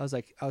 I was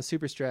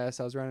super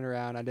stressed. I was running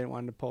around. I didn't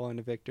want to pull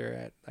into Victor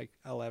at like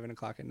 11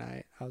 o'clock at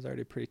night. I was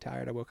already pretty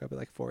tired. I woke up at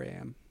like 4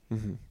 a.m.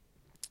 Mm-hmm.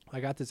 I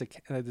got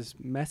this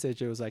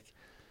message. It was like,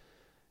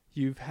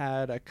 you've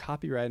had a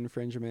copyright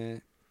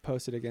infringement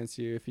posted against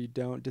you. If you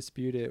don't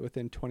dispute it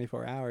within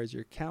 24 hours,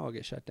 your account will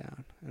get shut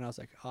down. And I was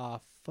like, oh,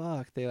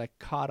 fuck. They like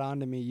caught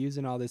on to me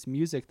using all this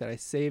music that I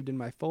saved in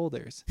my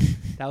folders.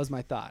 That was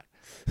my thought.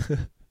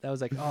 That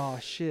was like, oh,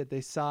 shit.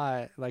 They saw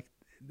it. Like,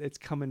 it's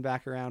coming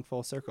back around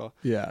full circle.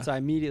 Yeah. So I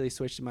immediately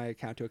switched my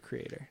account to a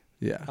creator.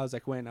 Yeah. I was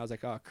like,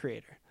 oh,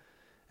 creator.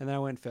 And then I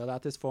went and filled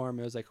out this form.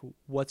 It was like,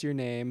 what's your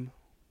name?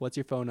 What's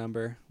your phone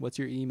number? What's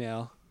your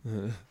email?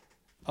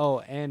 Oh,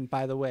 and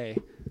by the way,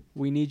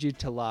 we need you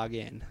to log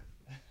in.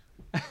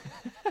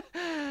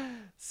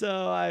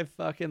 So I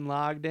fucking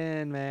logged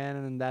in, man,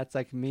 and that's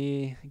like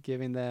me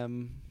giving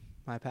them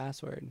my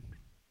password.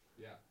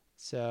 Yeah.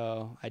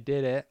 So I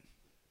did it.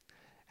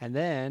 And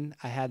then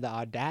I had the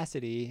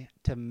audacity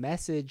to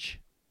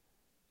message.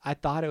 I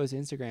thought it was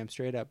Instagram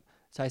straight up.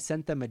 So I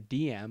sent them a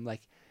DM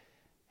like,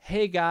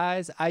 hey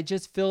guys, I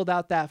just filled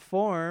out that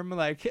form.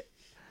 Like,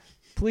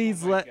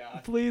 please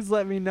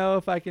let me know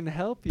if I can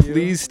help you.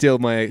 Please steal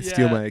my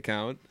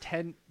account.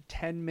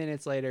 10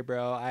 minutes later,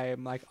 bro, I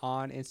am like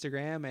on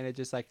Instagram and it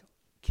just like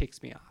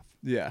kicks me off.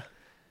 Yeah.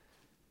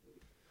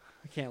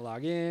 I can't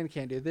log in,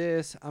 can't do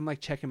this. I'm like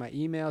checking my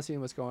email,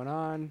 seeing what's going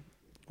on.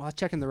 Well, I was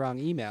checking the wrong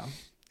email.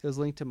 It was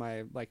linked to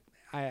my like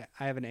I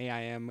have an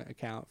AIM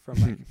account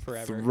from like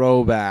forever.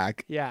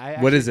 Throwback.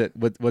 Yeah. What is it?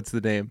 What's the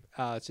name?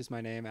 It's just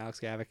my name, Alex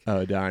Gavick.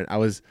 Oh darn!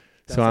 I'm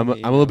a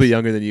little bit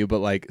younger than you, but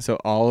like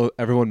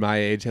everyone my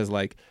age has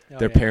like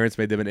their parents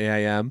made them an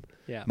AIM.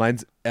 Yeah.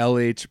 Mine's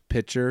LH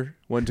Pitcher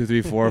 1 2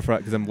 3 4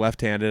 because I'm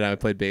left-handed. I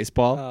played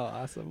baseball.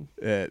 Oh, awesome!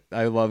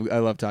 I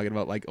love talking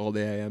about like old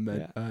AIM.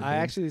 Yeah. I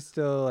actually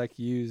still like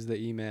use the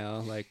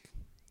email like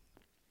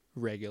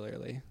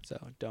regularly, so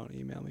don't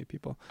email me,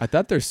 people. I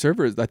thought they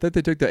took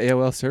the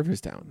AOL servers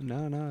down.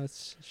 No,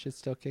 it's shit's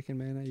still kicking,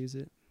 man. I use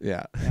it.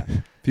 Yeah.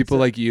 People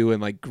like you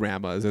and like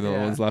grandmas are the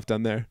ones left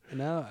on there.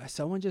 No,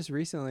 someone just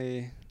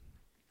recently,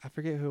 I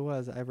forget who it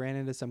was. I ran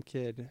into some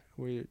kid.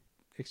 We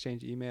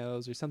exchanged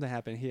emails or something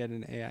happened. He had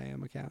an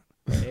AIM account,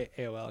 or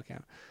AOL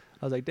account.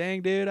 I was like,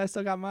 dang, dude, I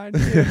still got mine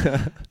too.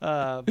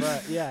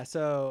 But yeah,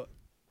 so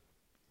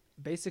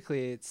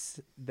basically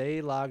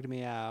they logged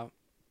me out,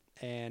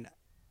 and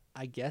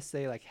I guess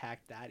they like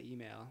hacked that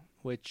email,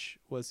 which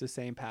was the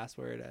same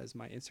password as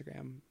my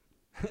Instagram.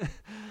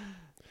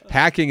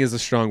 Hacking is a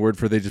strong word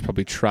for they just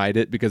probably tried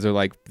it because they're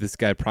like, this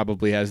guy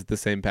probably has the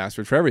same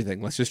password for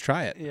everything. Let's just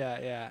try it.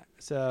 Yeah.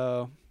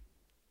 So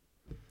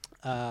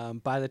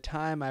by the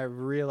time I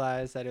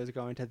realized that it was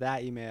going to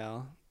that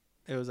email,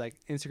 it was like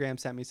Instagram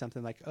sent me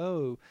something like,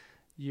 oh,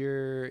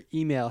 your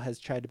email has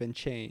tried to been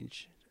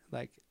changed.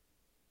 Like,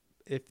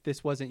 if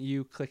this wasn't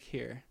you, click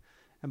here.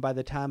 And by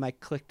the time I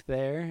clicked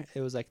there,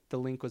 it was like the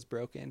link was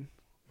broken.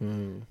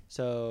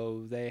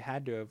 So they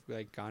had to have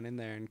like gone in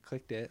there and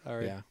clicked it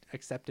or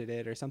accepted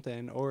it or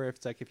something. Or if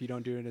it's like, if you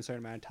don't do it in a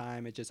certain amount of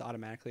time, it just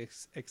automatically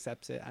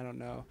accepts it. I don't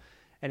know.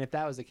 And if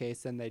that was the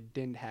case, then they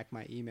didn't hack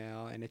my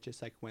email and it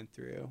just like went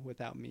through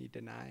without me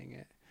denying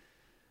it.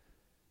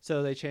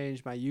 So they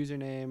changed my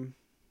username,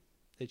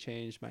 they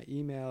changed my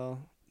email,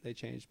 they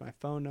changed my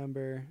phone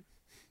number,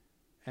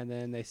 and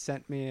then they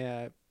sent me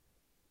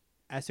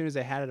as soon as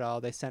they had it all,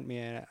 they sent me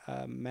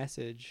a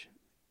message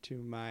to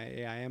my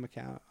AIM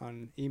account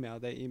on email.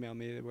 They emailed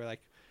me. They were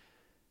like,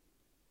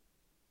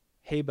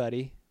 hey,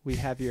 buddy, we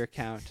have your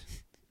account.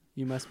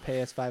 You must pay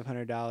us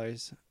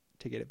 $500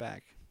 to get it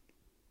back.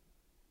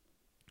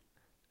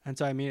 And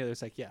so I immediately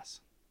was like, yes,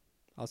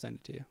 I'll send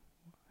it to you.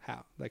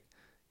 How? Like,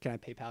 can I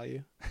PayPal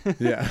you?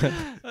 Yeah.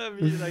 I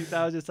mean, like,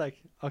 that was just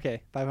like,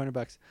 okay,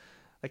 $500.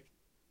 Like,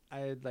 I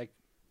had like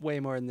way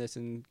more than this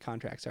in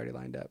contracts already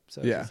lined up.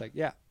 So it's just like,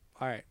 yeah,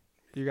 all right,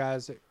 you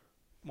guys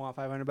want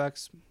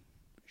 $500?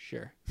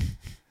 Sure.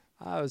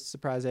 I was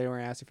surprised they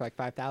weren't asking for like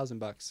 $5,000.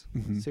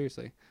 Mm-hmm.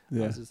 Seriously. I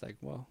was just like,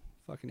 well,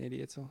 fucking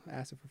idiots will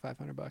ask it for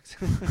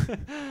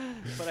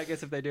 $500. But I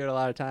guess if they do it a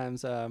lot of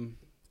times,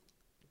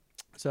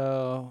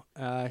 so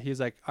he's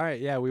like, all right,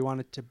 yeah, we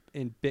want it to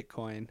in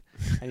Bitcoin,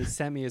 and he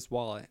sent me his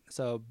wallet.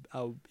 So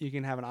you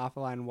can have an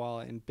offline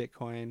wallet in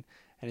Bitcoin,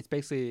 and it's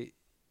basically,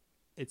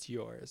 it's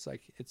yours.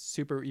 Like, it's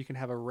super, you can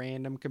have a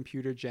random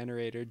computer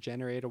generator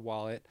generate a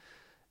wallet,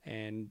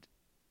 and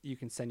you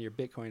can send your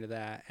Bitcoin to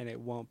that, and it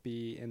won't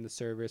be in the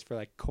servers for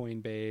like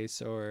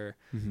Coinbase or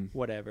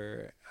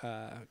whatever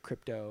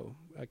crypto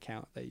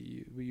account that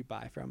you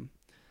buy from.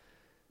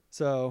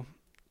 So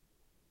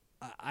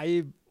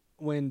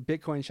when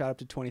Bitcoin shot up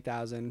to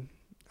 20,000,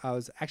 I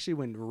was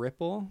actually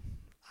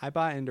I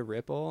bought into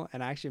Ripple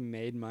and I actually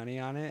made money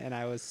on it, and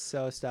I was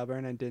so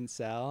stubborn and didn't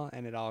sell,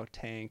 and it all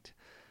tanked.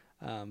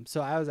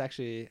 So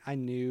I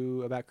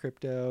knew about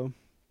crypto.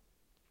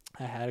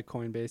 I had a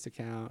Coinbase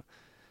account.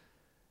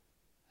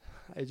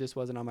 It just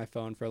wasn't on my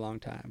phone for a long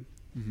time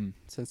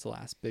since the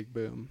last big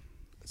boom.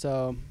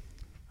 So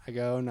I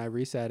go and I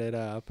reset it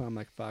up. I'm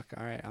like, fuck,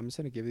 all right, I'm just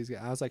going to give these guys.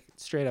 I was like,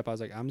 straight up, I was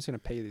like, I'm just going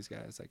to pay these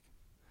guys. Like,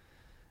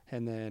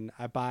 and then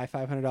I buy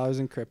 $500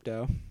 in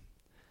crypto,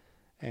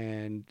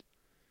 and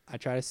I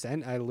try to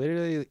send. I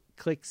literally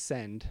click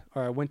send,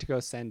 or I went to go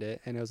send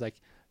it, and it was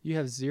like, you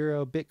have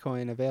 0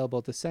 Bitcoin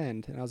available to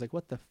send. And I was like,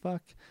 what the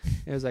fuck?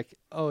 And it was like,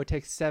 oh, it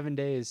takes 7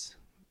 days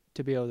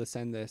to be able to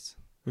send this.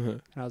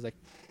 And I was like,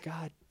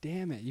 God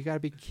damn it, you got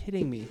to be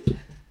kidding me.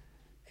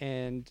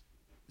 And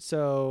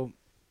so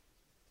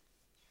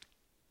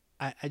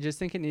I just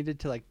think it needed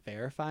to like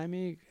verify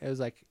me. It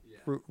was like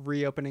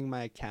reopening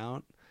my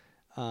account.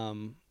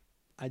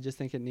 I just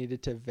think it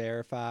needed to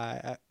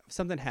verify.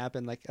 Something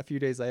happened like a few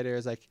days later. It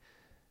was like,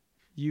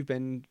 you've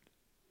been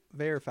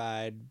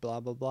verified, blah,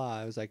 blah,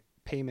 blah. It was like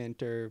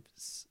payment or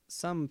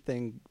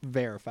something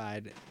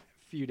verified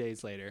a few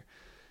days later.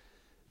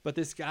 But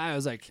this guy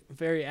was like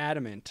very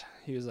adamant.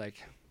 He was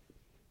like,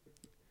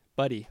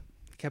 buddy.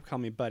 He kept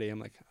calling me buddy. I'm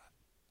like,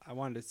 I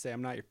wanted to say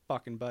I'm not your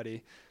fucking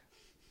buddy,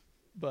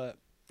 but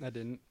I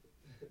didn't.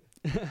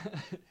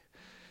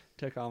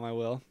 Took all my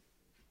will.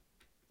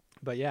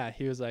 But yeah,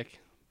 he was like,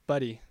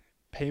 buddy,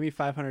 pay me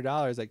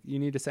 $500. Like, you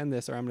need to send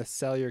this or I'm going to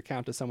sell your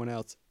account to someone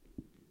else.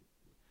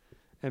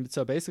 And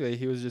so basically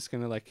he was just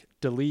going to like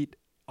delete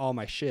all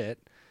my shit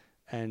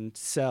and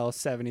sell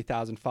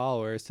 70,000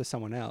 followers to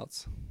someone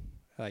else.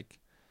 Like,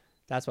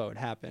 that's what would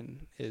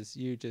happen is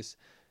you just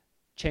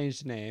change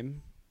the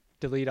name,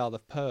 delete all the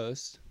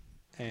posts,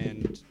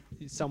 and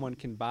someone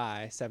can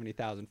buy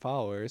 70,000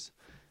 followers,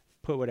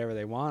 put whatever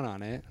they want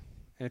on it.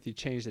 And if you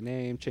change the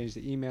name, change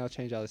the email,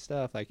 change all this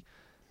stuff, like,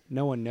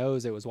 no one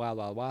knows it was Wild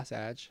Wild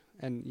Wasatch.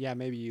 And yeah,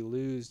 maybe you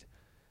lose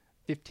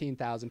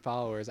 15,000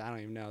 followers. I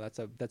don't even know. That's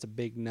a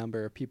big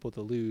number of people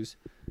to lose.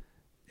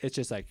 It's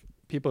just like,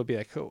 people would be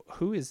like,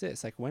 who is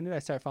this? Like, when did I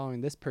start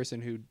following this person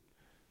who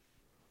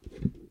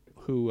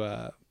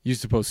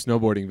used to post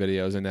snowboarding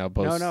videos and now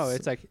posts. No,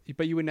 it's like,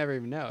 but you would never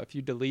even know if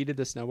you deleted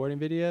the snowboarding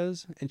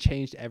videos and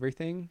changed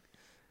everything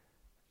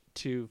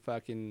to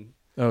fucking.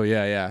 Oh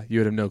yeah, you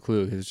would have no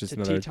clue. It's just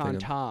another Teton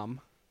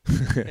Tom.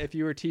 If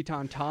you were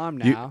Teton Tom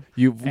now,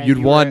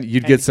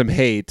 you'd get some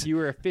hate. You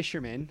were a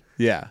fisherman.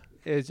 Yeah,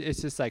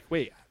 It's just like,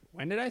 wait,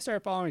 when did I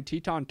start following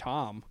Teton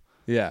Tom?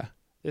 Yeah.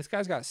 This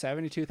guy's got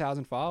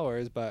 72,000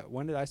 followers, but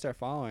when did I start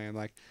following him?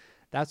 Like,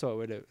 that's what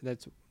would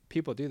that's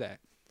people do that.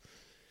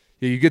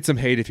 Yeah, you get some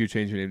hate if you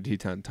change your name to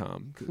Teton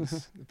Tom,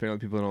 because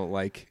apparently people don't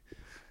like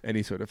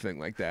any sort of thing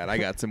like that. I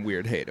got some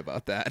weird hate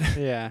about that.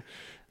 Yeah.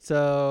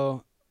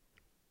 So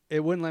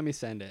it wouldn't let me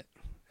send it.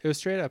 It was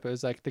straight up. It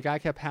was like the guy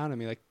kept hounding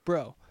me like,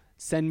 bro,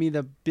 send me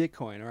the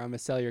Bitcoin or I'm going to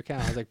sell your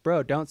account. I was like,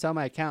 bro, don't sell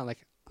my account.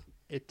 Like,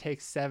 it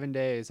takes 7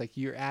 days. Like,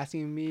 you're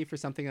asking me for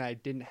something that I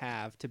didn't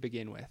have to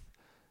begin with.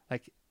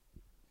 Like,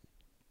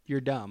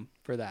 you're dumb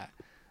for that.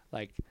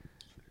 Like,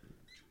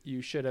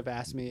 you should have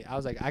asked me. I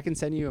was like, I can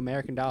send you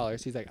American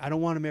dollars. He's like, I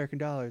don't want American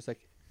dollars.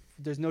 Like,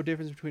 there's no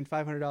difference between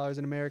 $500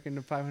 in American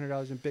and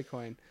 $500 in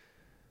Bitcoin.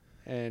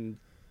 And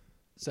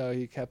so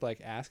he kept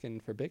like asking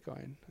for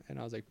Bitcoin. And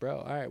I was like, bro,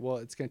 all right, well,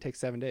 it's going to take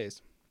 7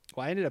 days.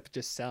 Well, I ended up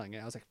just selling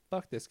it. I was like,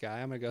 fuck this guy.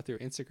 I'm going to go through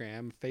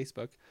Instagram,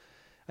 Facebook.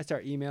 I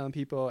start emailing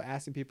people,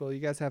 asking people, you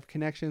guys have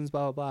connections,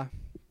 blah, blah, blah.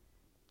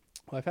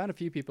 Well, I found a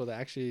few people that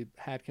actually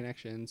had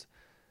connections,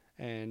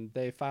 and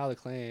they filed a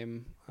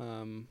claim.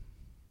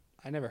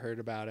 I never heard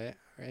about it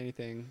or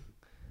anything.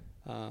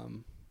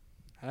 And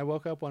I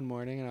woke up one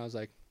morning and I was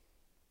like,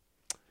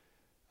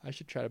 I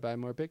should try to buy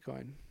more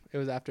Bitcoin. It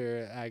was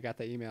after I got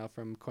the email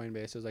from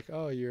Coinbase. It was like,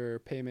 oh, your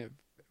payment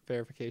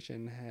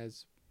verification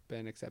has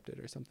been accepted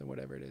or something,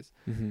 whatever it is.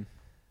 Mm-hmm.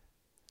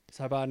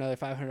 So I bought another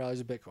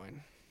 $500 of Bitcoin.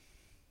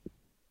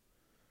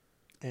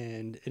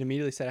 And it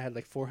immediately said I had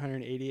like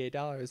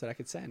 $488 that I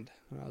could send.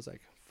 And I was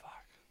like,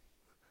 fuck.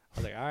 I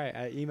was like, all right.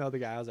 I emailed the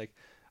guy. I was like,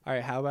 all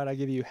right, how about I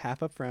give you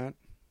half up front?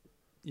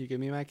 You give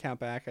me my account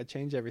back. I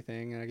change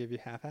everything and I give you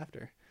half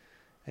after.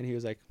 And he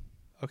was like,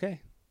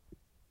 okay,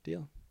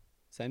 deal.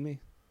 Send me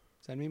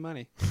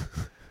money.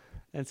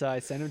 And so I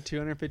sent him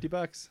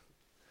 $250.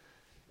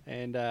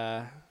 And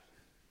I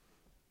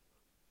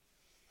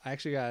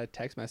actually got a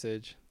text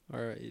message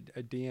or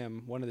a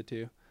DM, one of the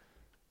two.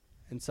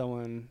 And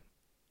someone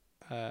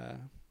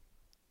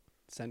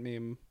sent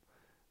me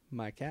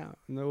my account.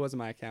 No, it wasn't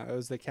my account. It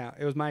was the account.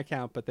 It was my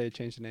account, but they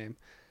changed the name.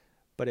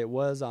 But it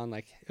was on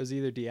like, it was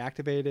either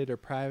deactivated or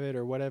private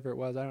or whatever it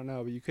was. I don't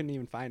know, but you couldn't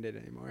even find it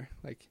anymore.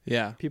 Like,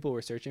 yeah, people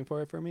were searching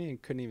for it for me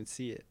and couldn't even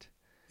see it.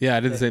 Yeah, I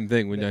did the same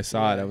thing. When I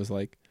saw it, I was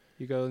like,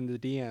 you go into the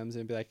DMs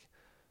and be like,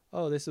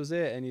 oh, this was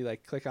it. And you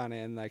like click on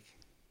it and like,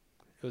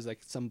 it was like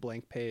some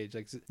blank page,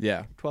 like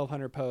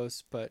 1,200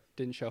 posts, but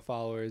didn't show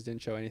followers,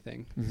 didn't show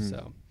anything. Mm-hmm.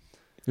 So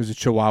there's a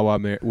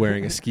Chihuahua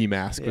wearing a ski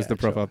mask was the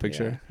profile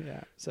picture.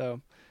 Yeah.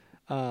 So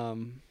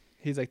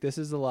he's like, this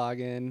is the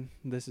login.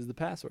 This is the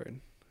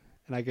password.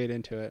 And I get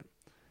into it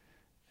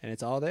and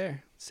it's all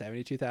there.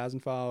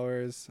 72,000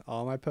 followers,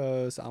 all my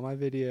posts, all my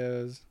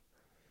videos.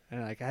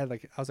 And like, I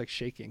was like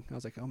shaking. I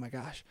was like, oh my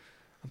gosh,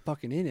 I'm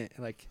fucking in it.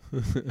 Like,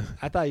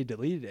 I thought you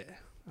deleted it.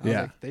 I was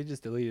like, they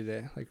just deleted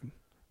it. Like,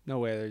 no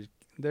way.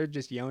 They're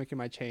just yoinking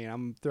my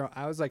chain.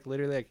 I was like,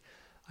 literally like,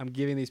 I'm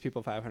giving these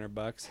people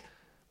 $500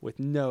 with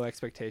no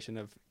expectation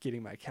of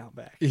getting my account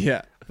back.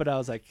 Yeah. But I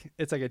was like,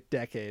 it's like a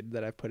decade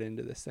that I put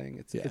into this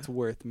thing. It's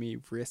worth me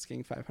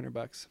risking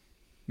 $500.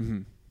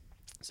 Mm-hmm.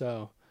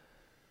 So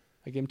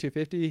I give him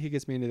 $250. He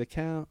gets me into the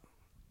account.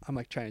 I'm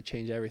like trying to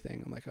change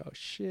everything. I'm like, oh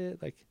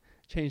shit. Like,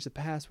 change the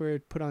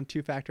password, put on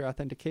 2-factor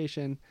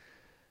authentication,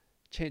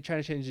 try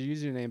to change the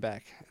username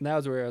back. And that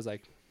was where I was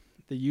like,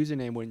 the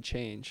username wouldn't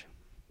change.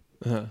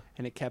 Uh-huh.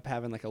 And it kept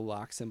having like a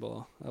lock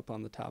symbol up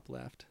on the top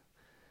left.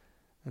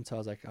 And so I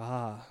was like,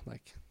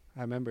 like,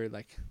 I remember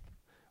like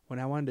when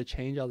I wanted to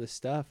change all this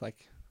stuff,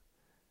 like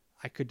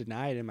I could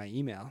deny it in my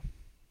email.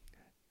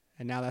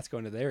 And now that's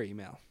going to their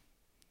email.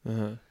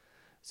 Uh-huh.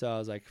 So I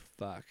was like,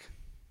 fuck,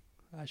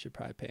 I should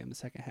probably pay him the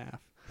second half.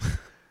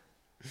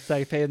 So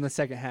I paid him the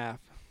second half.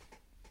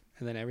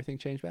 And then everything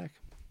changed back.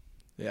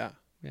 Yeah.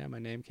 Yeah, my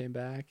name came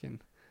back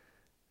and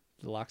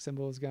the lock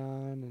symbol was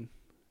gone. And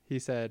he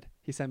sent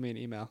me an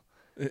email.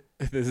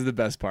 This is the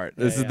best part.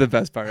 This is the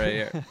best part right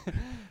here.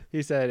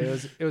 He said,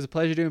 it was a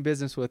pleasure doing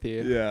business with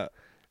you. Yeah.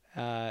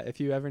 If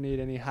you ever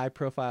need any high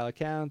profile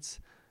accounts,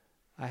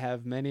 I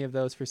have many of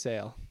those for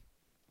sale.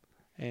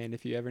 And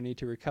if you ever need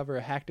to recover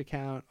a hacked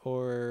account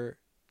or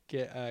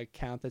get an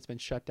account that's been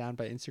shut down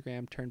by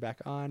Instagram turned back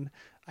on,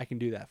 I can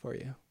do that for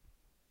you.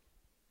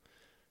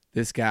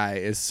 This guy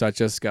is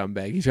such a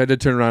scumbag. He tried to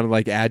turn around and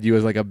like add you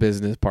as like a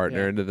business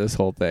partner into this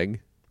whole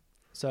thing.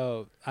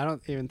 So I don't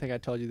even think I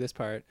told you this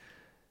part.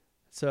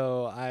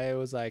 So I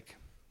was like,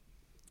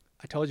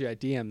 I told you I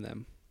DM'd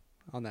them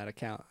on that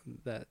account,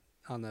 that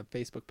on the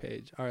Facebook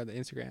page or the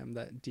Instagram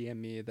that DM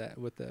me that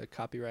with the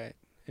copyright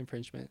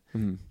infringement.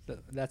 Mm-hmm.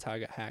 That's how I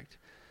got hacked.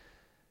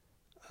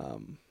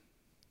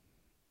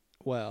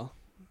 Well,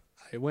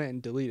 I went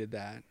and deleted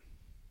that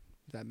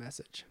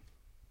message.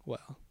 Well,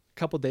 a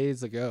couple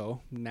days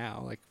ago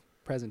now, like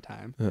present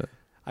time,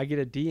 I get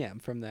a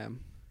DM from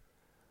them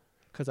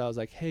because I was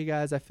like, hey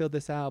guys, I filled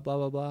this out, blah,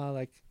 blah, blah.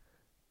 Like,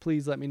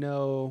 please let me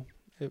know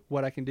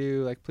what I can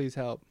do. Like, please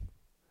help.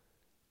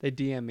 They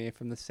DM me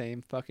from the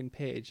same fucking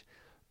page.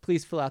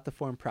 Please fill out the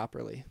form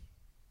properly.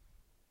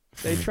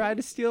 They tried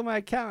to steal my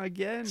account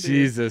again, dude.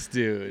 Jesus,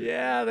 dude.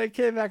 Yeah, they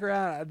came back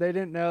around. They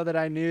didn't know that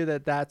I knew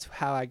that that's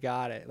how I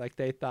got it. Like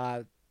they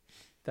thought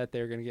that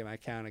they were gonna get my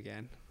account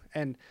again,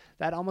 and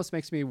that almost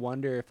makes me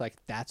wonder if like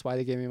that's why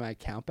they gave me my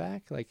account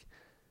back. Like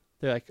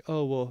they're like,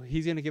 oh well,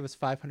 he's gonna give us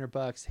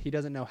 $500. He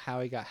doesn't know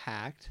how he got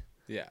hacked,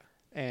 Yeah.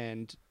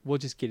 and we'll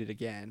just get it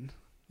again.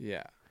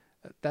 Yeah.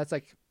 That's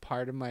like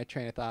part of my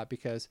train of thought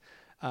because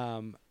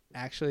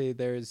actually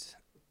there's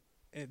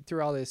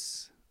through all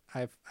this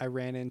I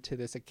ran into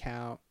this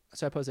account.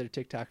 So I posted a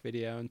TikTok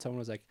video and someone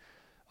was like,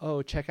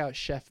 oh, check out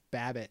Chef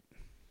Babbitt.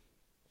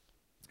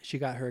 She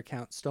got her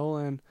account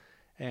stolen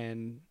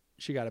and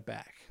she got it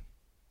back.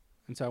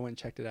 And so I went and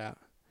checked it out.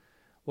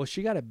 Well,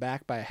 she got it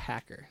back by a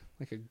hacker,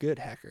 like a good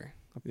hacker.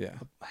 Yeah.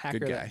 A hacker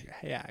Good guy.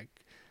 a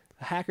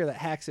hacker that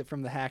hacks it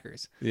from the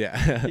hackers.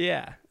 Yeah.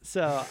 Yeah.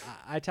 So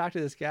I talked to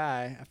this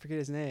guy. I forget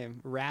his name.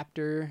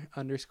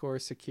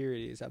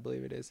 Raptor_securities, I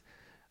believe it is.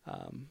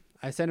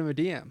 I sent him a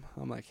DM.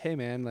 I'm like, hey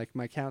man, like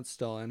my account's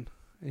stolen.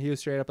 And he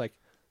was straight up like,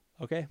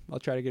 okay, I'll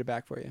try to get it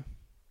back for you.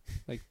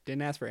 Like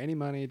didn't ask for any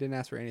money, didn't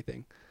ask for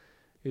anything.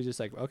 He was just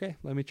like, okay,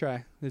 let me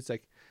try. It's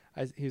like,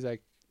 he's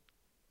like,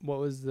 what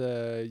was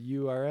the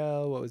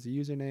URL? What was the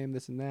username?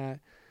 This and that.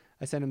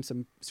 I sent him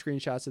some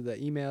screenshots of the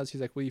emails. He's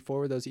like, will you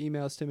forward those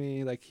emails to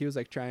me? Like he was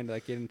like trying to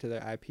like get into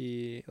their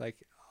IP, like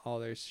all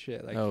their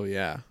shit. Like, oh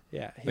yeah.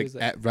 yeah. He Like, was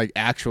like, like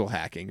actual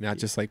hacking, not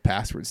just like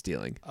password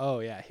stealing. oh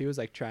yeah. He was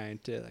like trying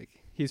to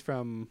like, he's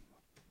from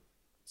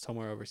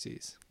somewhere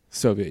overseas.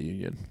 Soviet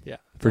Union. Yeah.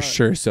 For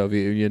sure,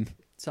 Soviet Union.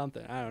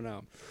 Something. I don't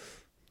know.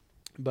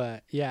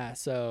 But yeah,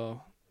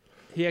 so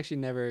he actually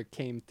never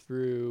came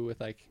through with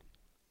like,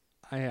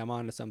 hey, I'm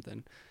on to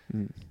something.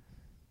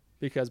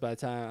 Because by the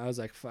time I was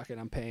like, fuck it,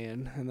 I'm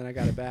paying. And then I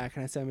got it back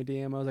and I sent him a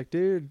DM. I was like,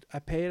 dude, I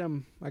paid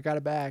him. I got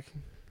it back.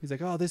 He's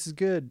like, oh, this is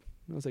good.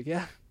 I was like,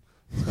 yeah,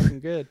 it's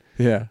fucking good.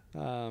 Yeah.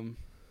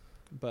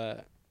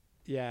 But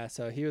yeah,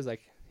 so he was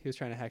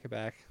trying to hack it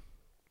back.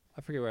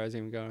 I forget where I was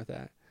even going with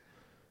that.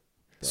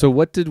 But So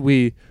what did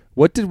we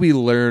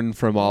learn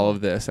from all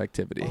of this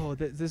activity? Oh,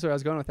 this is where I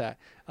was going with that.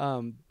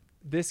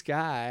 This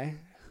guy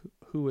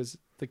who was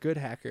the good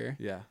hacker,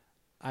 Yeah.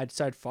 I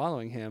started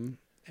following him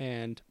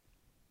and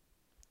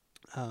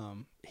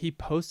he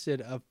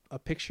posted a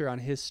picture on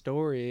his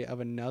story of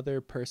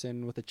another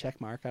person with a check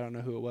mark. I don't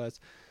know who it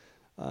was.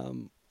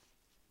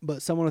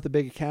 But someone with a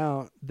big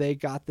account, they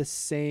got the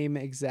same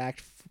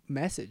exact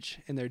message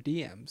in their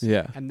DMs.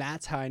 Yeah. And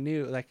that's how I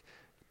knew, like,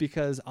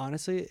 because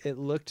honestly, it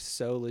looked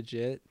so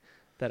legit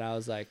that I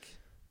was like,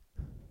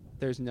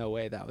 there's no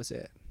way that was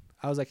it.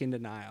 I was like in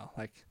denial.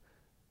 Like,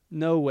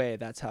 no way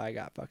that's how I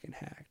got fucking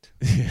hacked.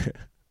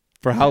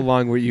 For how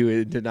long were you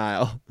in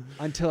denial?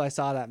 Until I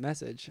saw that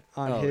message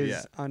on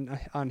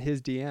on his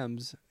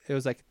DMs. It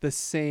was like the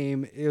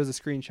same. It was a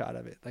screenshot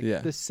of it, like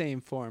the same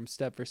form,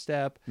 step for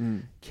step,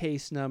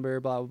 case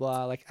number, blah blah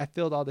blah. Like I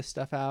filled all this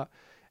stuff out,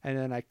 and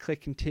then I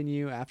clicked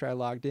continue after I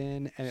logged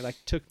in, and it like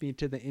took me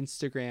to the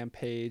Instagram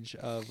page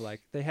of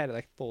like they had it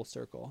like full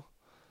circle.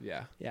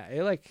 Yeah. Yeah.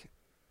 It like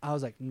I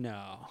was like,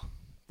 no,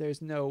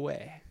 there's no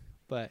way.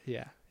 But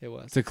yeah, it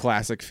was. It's a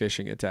classic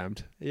phishing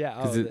attempt. Yeah.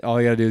 Because all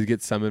you got to do is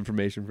get some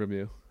information from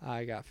you.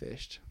 I got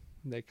fished.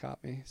 They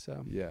caught me.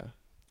 So. Yeah.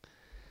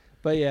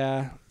 But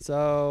yeah,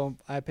 so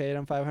I paid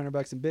him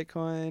 $500 in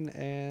Bitcoin,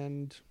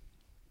 and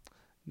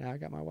now I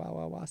got my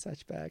Wow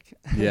Wasatch back.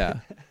 Yeah.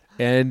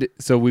 And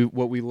so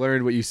what we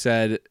learned, what you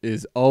said,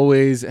 is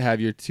always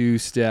have your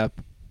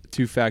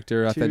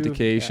two-factor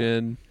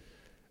authentication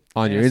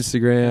on your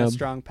Instagram. And a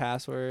strong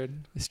password.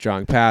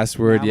 Strong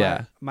password, now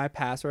yeah. My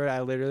password,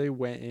 I literally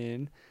went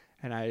in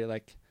and I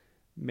like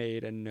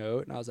made a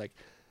note and I was like,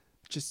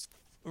 just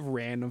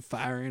random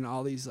firing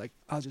all these like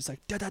I was just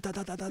like da da da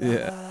da da da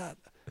da,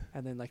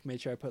 and then like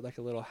made sure I put like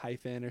a little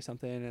hyphen or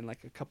something and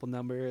like a couple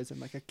numbers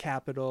and like a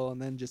capital and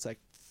then just like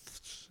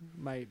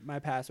my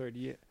password.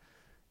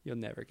 You'll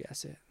never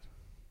guess it.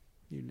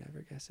 You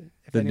never guess it.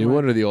 If the new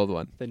one or the old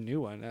one? The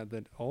new one.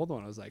 The old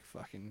one was like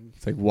fucking.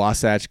 It's like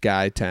Wasatch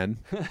Guy 10.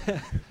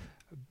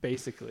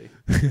 Basically.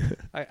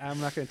 I'm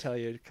not going to tell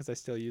you because I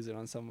still use it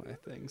on some of my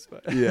things.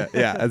 But yeah,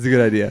 that's a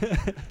good idea.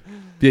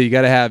 Yeah, you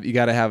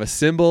gotta have a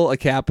symbol, a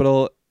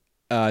capital,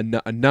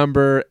 a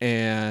number,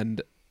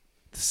 and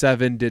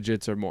 7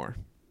 digits or more.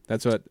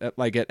 That's what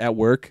like at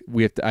work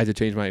I have to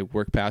change my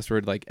work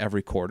password like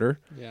every quarter.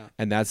 Yeah.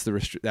 And that's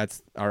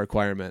that's our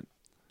requirement.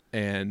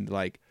 And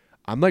like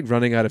I'm like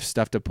running out of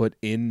stuff to put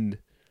in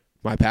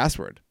my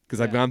password because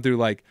I've gone through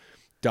like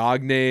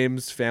dog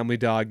names, family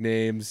dog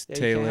names,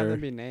 Taylor. You can't have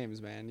them be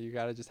names, man. You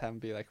gotta just have them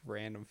be like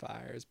random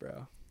fires,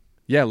 bro.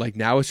 Yeah, like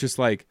now it's just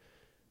like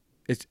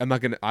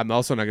I'm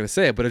also not gonna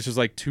say it, but it's just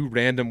like 2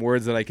 random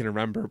words that I can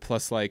remember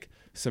plus like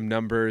some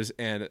numbers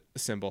and a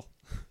symbol.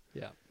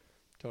 Yeah,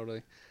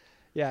 totally.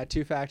 Yeah,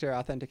 2-factor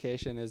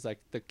authentication is like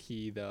the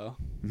key though.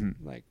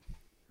 Mm-hmm. Like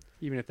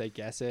even if they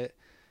guess it,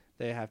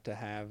 they have to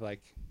have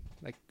like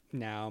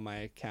now my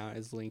account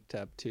is linked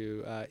up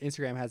to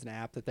Instagram has an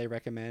app that they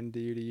recommend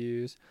you to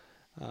use.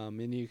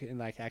 And you can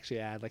like actually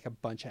add like a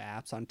bunch of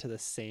apps onto the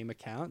same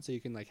account, so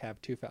you can like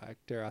have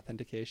two-factor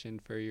authentication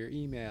for your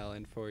email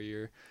and for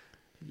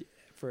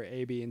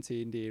A, B, and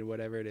C and D, and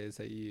whatever it is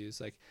that you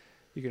use. Like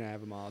you can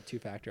have them all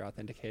two-factor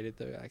authenticated.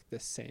 They're like the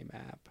same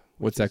app.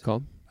 What's that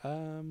called? I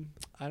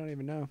don't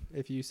even know.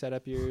 If you set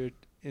up your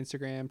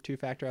Instagram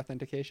two-factor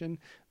authentication,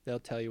 they'll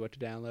tell you what to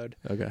download.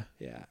 Okay.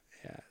 Yeah,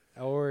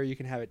 yeah. Or you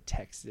can have it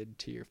texted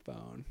to your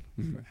phone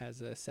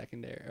as a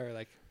secondary, or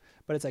like,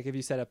 but it's like if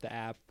you set up the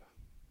app,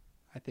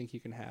 I think you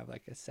can have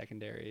like a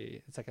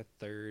secondary. It's like a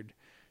third,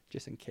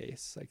 just in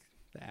case like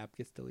the app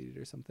gets deleted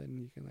or something.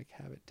 You can like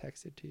have it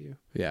texted to you.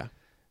 Yeah.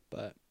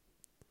 But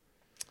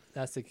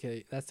that's the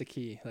key. That's the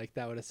key. Like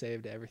that would have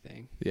saved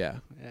everything. Yeah.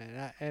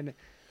 And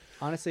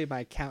honestly, my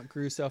account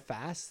grew so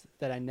fast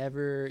that I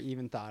never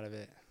even thought of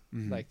it.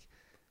 Mm-hmm. Like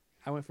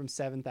I went from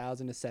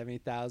 7,000 to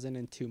 70,000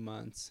 in 2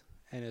 months,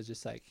 and it was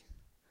just like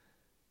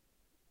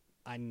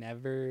I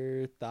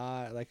never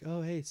thought like,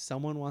 oh hey,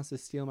 someone wants to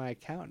steal my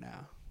account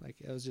now. Like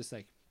it was just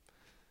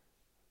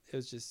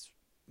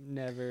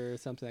never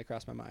something that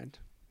crossed my mind.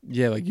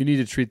 Yeah, like you need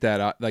to treat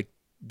that like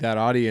that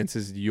audience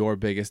is your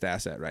biggest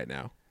asset right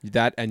now.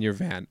 That and your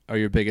van are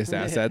your biggest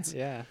assets.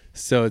 Yeah.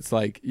 So it's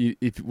like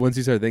if once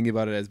you start thinking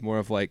about it as more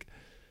of like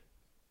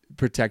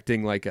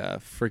protecting like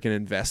a freaking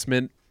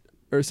investment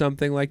or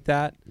something like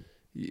that,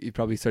 you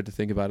probably start to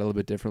think about it a little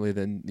bit differently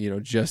than,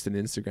 just an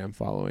Instagram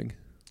following.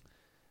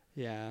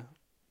 Yeah.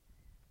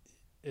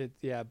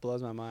 It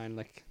blows my mind.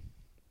 Like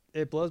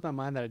it blows my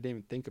mind that I didn't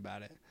even think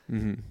about it.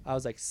 Mm-hmm. I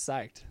was like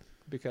psyched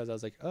because I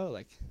was like, oh,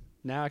 like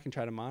now I can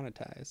try to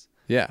monetize.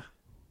 Yeah.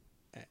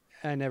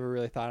 I never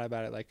really thought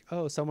about it like,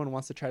 oh, someone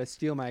wants to try to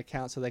steal my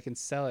account so they can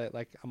sell it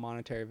like a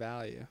monetary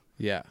value.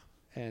 Yeah.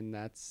 And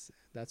that's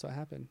what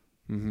happened.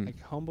 Mm-hmm.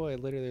 Like homeboy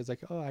literally was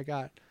like, oh,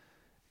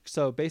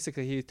 so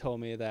basically he told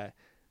me that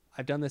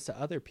I've done this to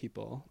other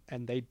people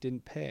and they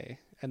didn't pay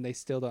and they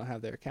still don't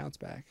have their accounts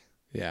back.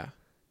 Yeah.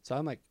 So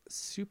I'm like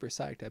super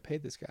psyched I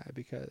paid this guy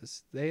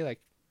because they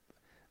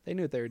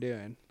knew what they were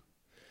doing.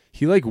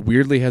 He like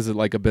weirdly has a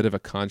bit of a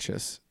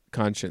conscience,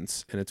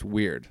 and it's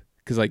weird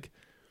because like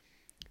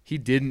he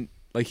didn't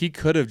like he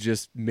could have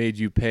just made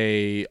you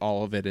pay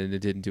all of it and it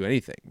didn't do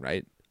anything,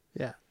 right?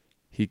 Yeah.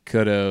 He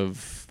could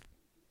have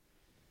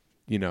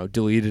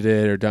deleted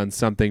it or done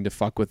something to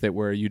fuck with it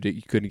where you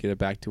couldn't get it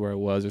back to where it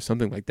was or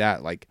something like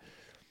that. Like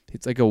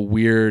it's like a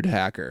weird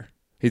hacker.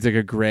 He's like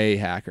a gray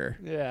hacker.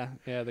 Yeah,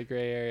 the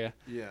gray area.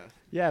 Yeah.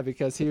 Yeah,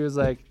 because he was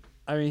like,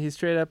 I mean, he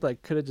straight up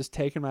like could have just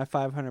taken my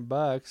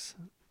 $500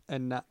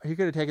 and he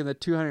could have taken the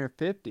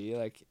 250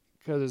 like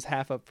because it was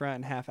half up front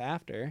and half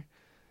after.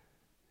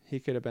 He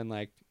could have been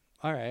like,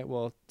 all right,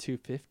 well,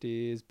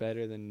 250 is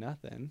better than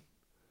nothing.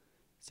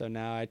 So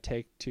now I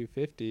take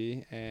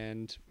 250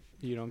 and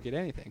you don't get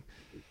anything.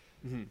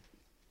 Mm-hmm.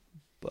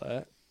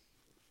 But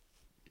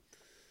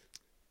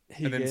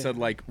and then said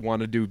like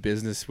want to do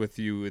business with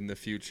you in the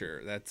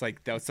future. That's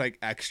like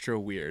extra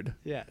weird.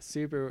 Yeah,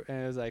 super.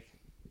 And it was like,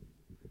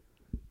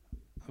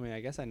 I mean, I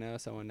guess I know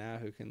someone now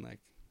who can like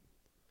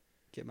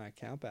get my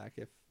account back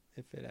if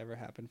it ever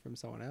happened from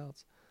someone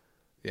else.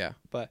 Yeah.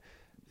 But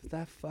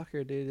that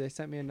fucker, dude, they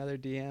sent me another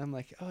DM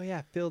like, oh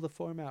yeah, fill the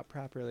form out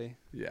properly.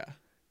 Yeah.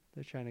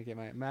 They're trying to get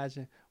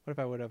imagine what if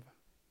I would have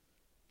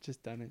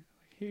just done it.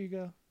 Like, here you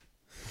go.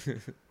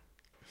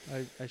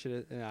 I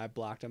should have. I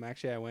blocked them.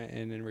 Actually, I went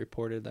in and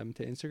reported them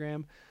to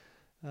Instagram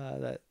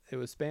that it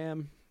was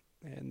spam,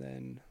 and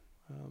then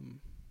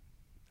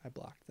I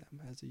blocked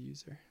them as a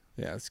user.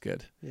 Yeah, that's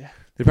good. Yeah,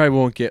 they probably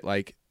won't get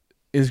like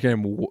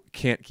Instagram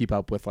can't keep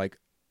up with like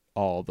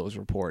all those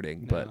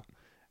reporting, but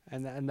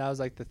and that was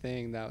like the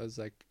thing that was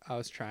like I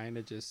was trying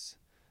to just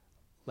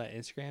let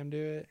Instagram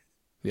do it.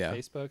 Yeah,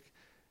 Facebook,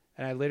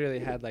 and I literally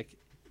had like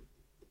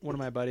one of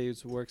my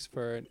buddies works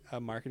for a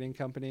marketing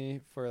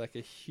company for like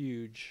a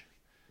huge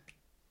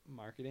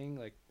marketing,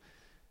 like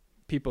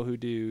people who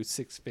do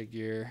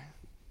 6-figure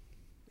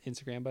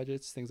Instagram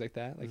budgets, things like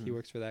that. Like he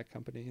works for that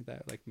company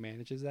that like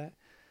manages that.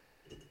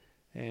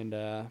 And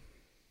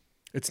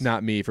it's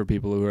not me for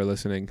people who are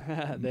listening.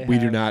 We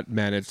do not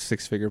manage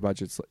 6-figure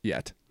budgets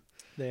yet.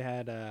 They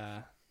had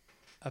a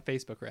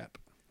Facebook rep.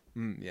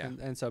 Yeah.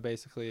 And so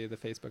basically the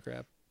Facebook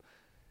rep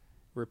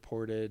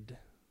reported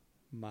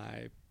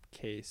my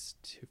case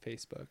to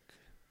Facebook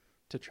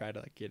to try to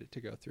like get it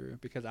to go through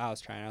because I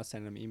was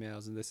sending them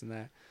emails and this and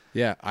that.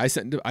 Yeah, I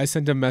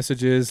sent them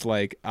messages.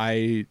 Like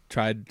I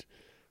tried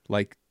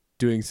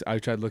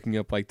looking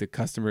up like the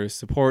customer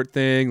support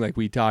thing. Like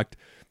we talked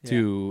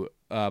to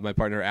my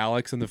partner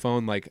Alex on the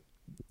phone, like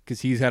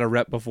because he's had a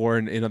rep before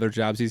in other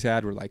jobs he's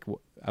had. We're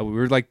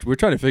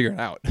trying to figure it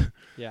out.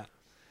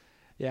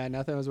 Yeah,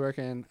 nothing was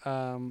working.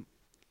 I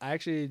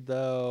actually,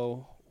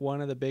 though, one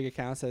of the big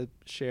accounts that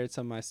shared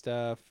some of my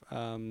stuff,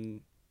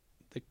 the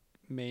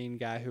main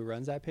guy who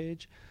runs that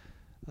page,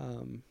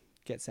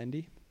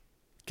 GetSendy.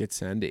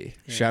 GetSendy.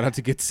 Yeah. Shout out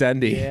to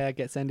GetSendy. Yeah,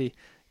 GetSendy.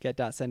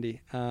 Get.Sendy.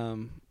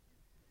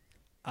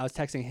 I was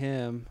texting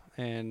him,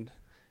 and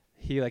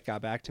he like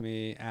got back to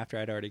me after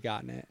I'd already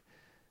gotten it.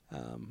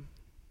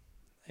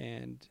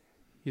 And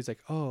he was like,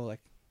 oh,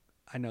 like,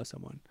 I know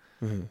someone.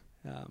 Mm-hmm.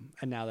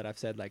 And now that I've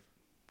said like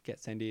Get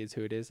Sendy is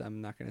who it is,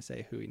 I'm not gonna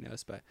say who he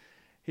knows, but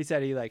he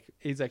said he's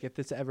like if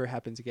this ever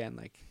happens again,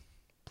 like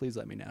please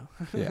let me know.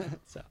 Yeah.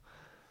 So,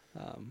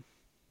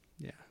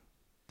 yeah,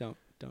 don't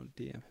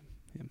DM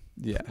him.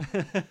 Yeah.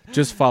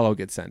 Just follow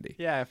Get Sendy.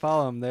 Yeah, I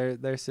follow them.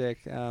 They're sick.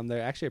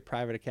 They're actually a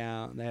private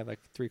account. They have like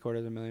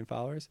 750,000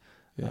 followers.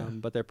 Yeah.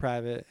 But they're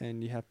private,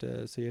 and you have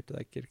to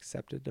like get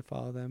accepted to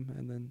follow them,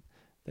 and then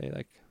they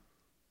like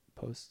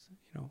post,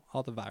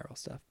 all the viral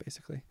stuff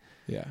basically.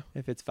 Yeah.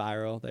 If it's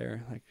viral,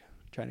 they're like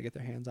trying to get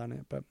their hands on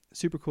it. But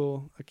super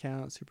cool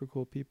account, super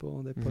cool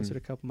people. They posted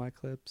a couple of my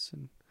clips,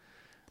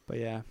 but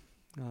yeah,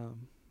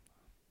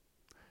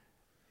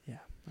 yeah,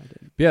 I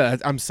did. Yeah,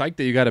 I'm psyched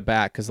that you got it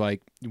back, because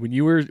like when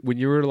you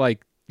were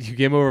like, you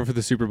came over for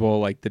the Super Bowl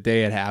like the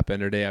day it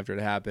happened or day after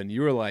it happened,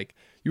 you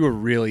were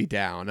really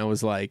down. I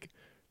was like,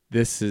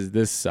 this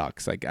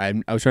sucks. Like I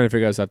was trying to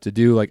figure out stuff to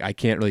do. Like I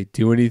can't really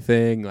do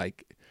anything.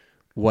 Like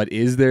what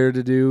is there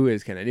to do?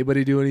 Can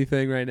anybody do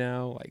anything right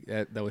now? Like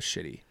that was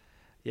shitty.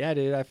 Yeah,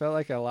 dude, I felt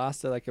like I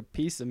lost like a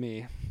piece of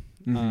me,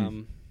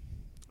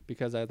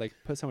 because I'd like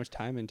put so much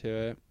time into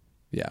it.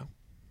 Yeah.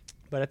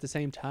 But at the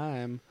same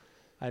time,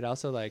 I'd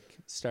also like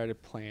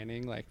started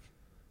planning like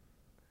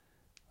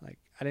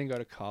I didn't go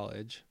to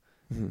college,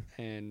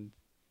 and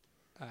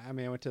I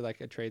mean I went to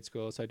like a trade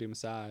school, so I do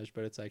massage,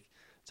 but it's like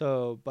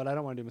but I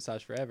don't want to do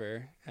massage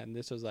forever. And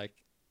this was like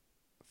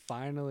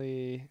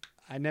finally,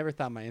 I never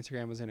thought my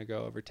Instagram was gonna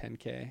go over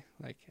 10K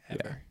like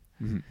ever.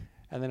 Yeah. Mm-hmm.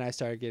 And then I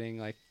started getting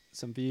like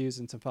some views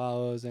and some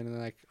follows, and then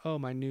like, oh,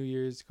 my New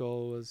Year's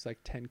goal was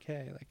like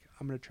 10K. Like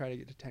I'm gonna try to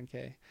get to 10K,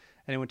 and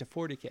it went to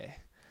 40K.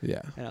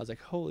 Yeah. And I was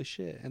like, holy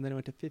shit. And then it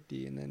went to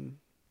 50, and then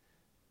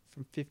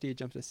from 50 it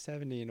jumped to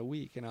 70 in a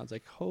week, and I was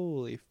like,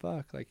 holy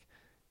fuck, like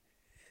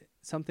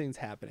something's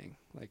happening.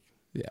 Like,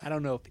 yeah, I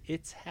don't know if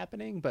it's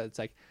happening, but it's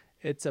like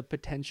it's a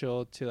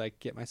potential to like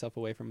get myself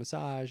away from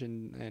massage.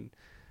 And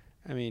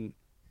I mean,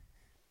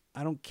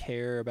 I don't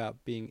care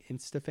about being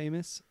insta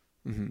famous.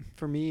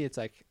 For me, it's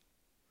like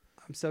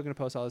I'm still gonna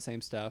post all the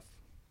same stuff.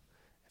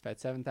 If I had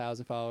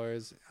 7,000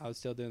 followers, I was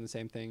still doing the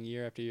same thing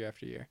year after year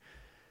after year.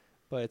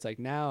 But it's like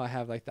now I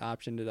have like the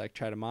option to like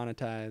try to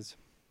monetize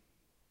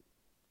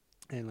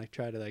and like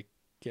try to like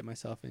get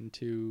myself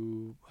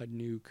into a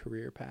new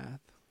career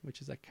path,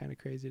 which is like kind of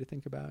crazy to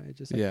think about. It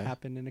just like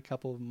happened in a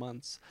couple of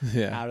months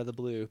out of the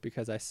blue,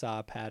 because I saw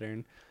a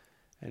pattern,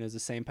 and it was the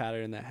same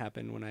pattern that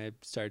happened when I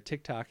started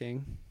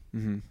TikToking.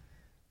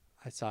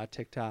 I saw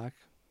TikTok.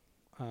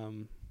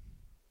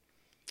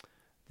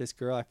 This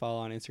girl I follow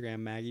on Instagram,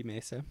 Maggie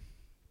Mesa,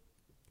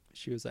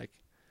 she was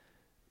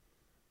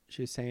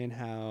saying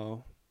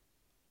how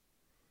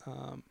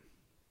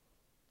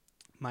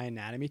my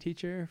anatomy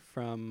teacher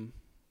from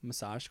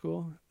massage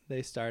school,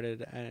 he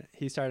started an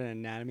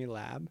anatomy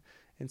lab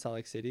in Salt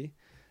Lake City,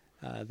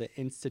 the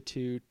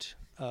Institute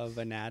of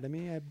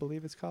Anatomy, I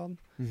believe it's called.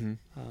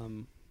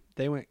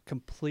 They went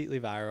completely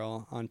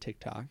viral on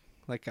TikTok,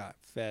 like got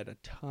fed a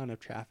ton of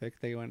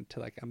traffic. They went to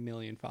like 1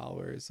 million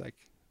followers like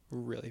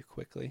really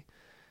quickly.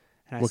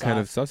 And what kind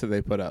of stuff did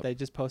they put up? They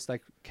just post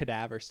like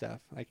cadaver stuff,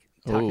 like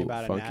talking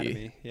about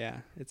anatomy. Yeah,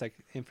 it's like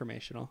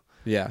informational.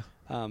 Yeah.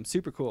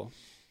 Super cool.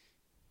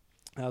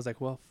 I was like,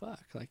 well,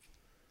 fuck, like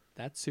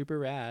that's super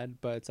rad.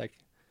 But it's like,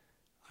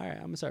 all right,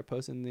 I'm gonna start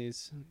posting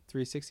these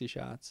 360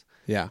 shots.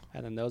 Yeah.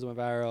 And then those went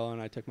viral,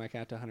 and I took my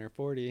account to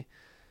 140.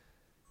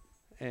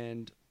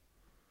 And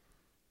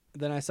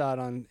then I saw it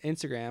on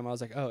Instagram. I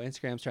was like, oh,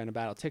 Instagram's trying to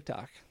battle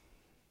TikTok,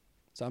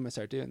 so I'm gonna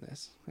start doing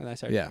this. And I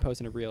started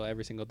posting a reel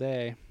every single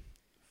day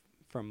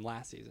from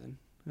last season.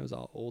 It was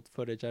all old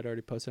footage I'd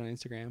already posted on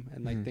Instagram,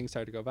 and like things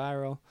started to go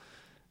viral.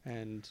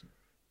 And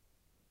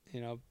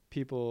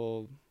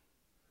people,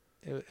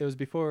 it was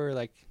before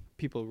like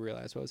people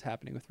realized what was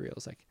happening with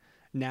reels. Like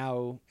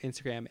now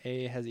Instagram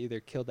has either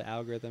killed the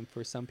algorithm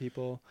for some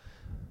people,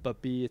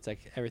 but B, it's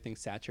like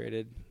everything's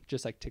saturated,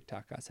 just like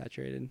TikTok got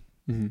saturated.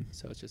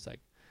 So it's just like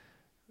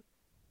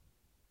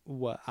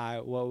what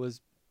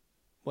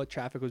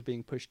traffic was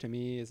being pushed to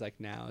me is like,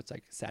 now it's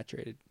like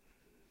saturated.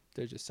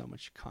 There's just so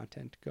much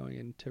content going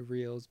into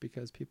reels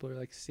because people are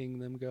like seeing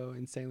them go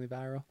insanely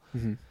viral.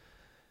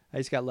 I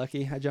just got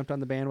lucky. I jumped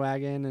on the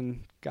bandwagon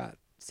and got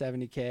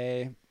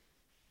 70K,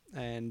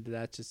 and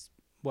that's just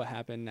what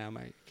happened. Now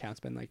my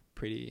account's been like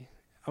pretty,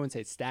 I wouldn't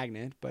say it's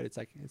stagnant, but it's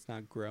like it's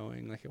not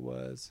growing like it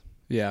was.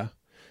 Yeah.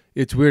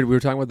 It's weird. We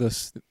were talking about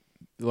this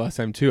last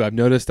time too. I've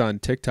noticed on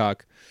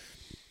TikTok,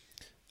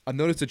 a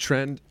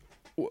trend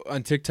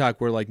on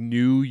TikTok where like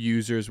new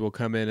users will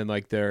come in and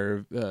like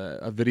their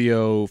a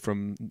video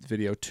from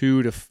video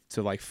 2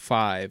 to like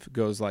 5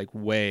 goes like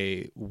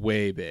way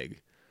big,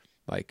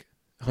 like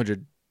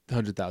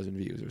 100,000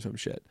 views or some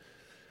shit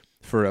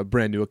for a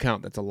brand new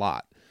account. That's a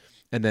lot.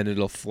 And then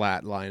it'll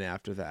flat line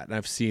after that. And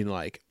I've seen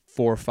like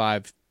 4 or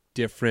 5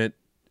 different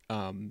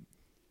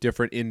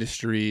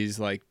industries,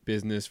 like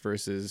business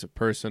versus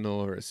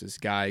personal versus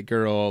guy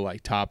girl,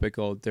 like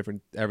topical,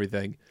 different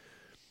everything,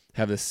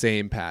 have the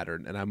same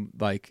pattern. And I'm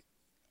like,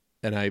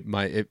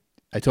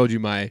 I told you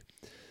my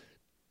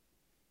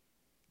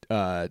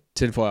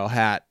tinfoil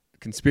hat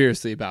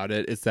conspiracy about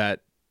it is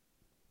that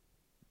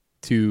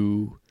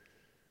to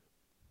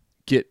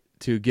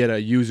get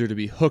a user to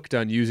be hooked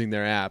on using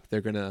their app,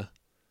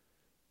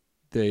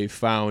 they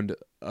found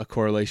a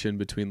correlation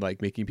between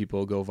like making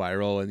people go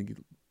viral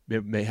and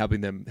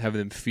having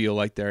them feel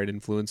like they're an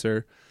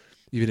influencer,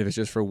 even if it's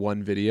just for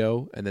one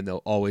video, and then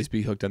they'll always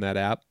be hooked on that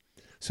app.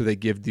 So they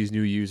give these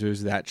new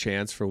users that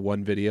chance for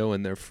one video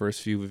in their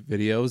first few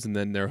videos, and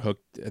then they're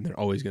hooked, and they're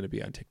always going to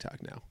be on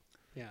TikTok now.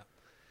 Yeah.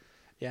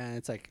 Yeah,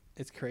 and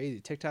it's crazy.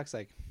 TikTok's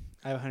like,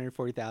 I have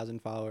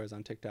 140,000 followers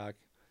on TikTok,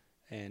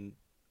 and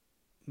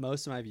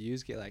most of my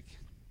views get like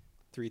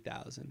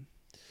 3,000.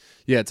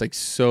 Yeah, it's like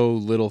so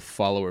little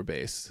follower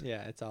base.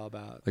 Yeah, it's all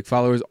about like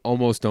followers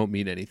almost don't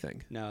mean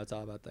anything. No, it's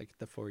all about like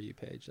the For You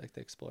page, like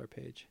the Explore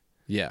page.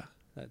 Yeah.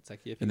 That's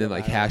like if and then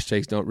like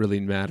hashtags don't really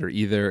matter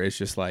either. It's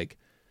just like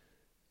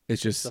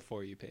it's just the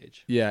For You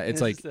page. Yeah,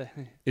 it's like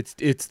it's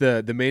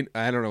the main.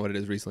 I don't know what it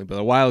is recently, but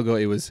a while ago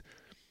it was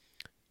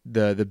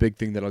the big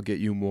thing that'll get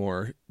you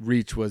more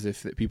reach was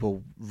if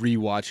people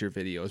rewatch your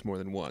videos more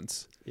than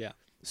once. Yeah.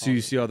 So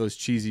you see all those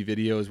cheesy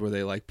videos where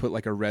they like put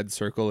like a red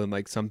circle in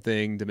like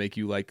something to make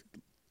you like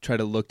try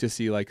to look to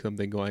see like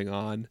something going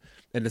on,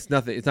 and it's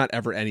nothing. It's not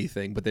ever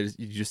anything, but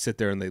you just sit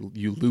there and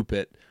you loop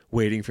it,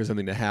 waiting for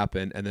something to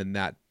happen, and then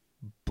that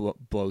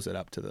blows it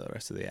up to the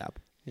rest of the app.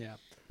 Yeah.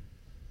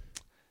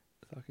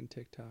 Fucking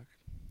TikTok.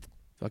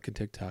 Fucking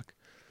TikTok.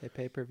 They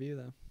pay per view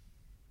though.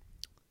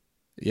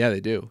 Yeah,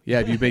 they do. Yeah,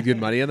 have you made good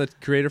money on the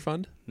creator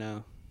fund?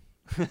 No.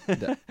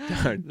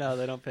 Darn. No,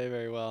 they don't pay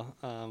very well.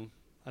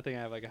 I think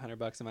I have like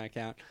 $100 in my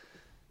account.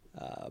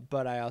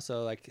 But I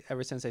also like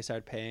ever since they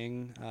started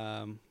paying,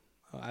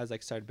 I was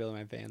like started building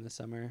my van this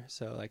summer.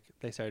 So like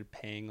they started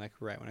paying like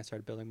right when I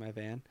started building my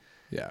van.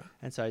 Yeah.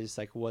 And so I just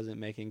like wasn't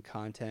making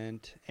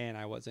content, and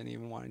I wasn't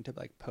even wanting to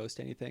like post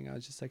anything. I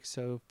was just like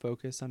so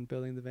focused on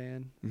building the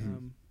van.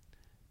 Mm-hmm.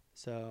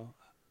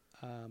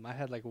 I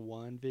had like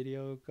one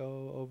video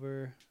go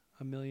over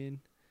 1 million.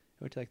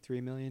 It went to like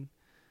 3 million.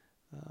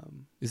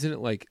 Isn't it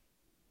like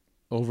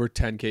over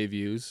 10K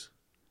views?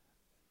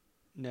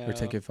 No. Or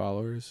 10K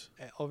followers?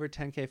 Over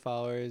 10K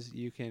followers,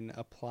 you can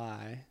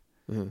apply.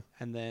 Mm-hmm.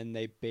 And then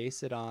they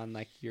base it on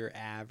like your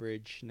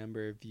average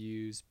number of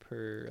views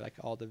per like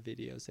all the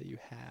videos that you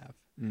have.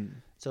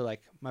 So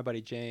like my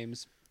buddy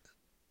James,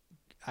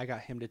 I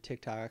got him to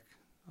TikTok.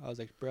 I was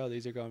like, bro,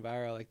 these are going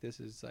viral. Like this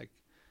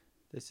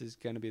is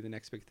going to be the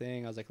next big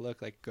thing. I was like,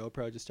 look, like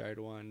GoPro just started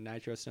one,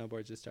 Nitro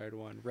Snowboards just started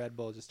one, Red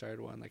Bull just started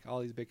one. Like all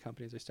these big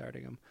companies are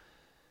starting them.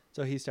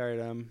 So he started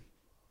them,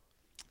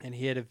 and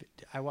he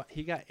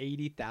got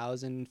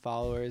 80,000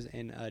 followers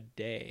in a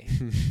day.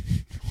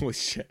 Holy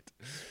shit.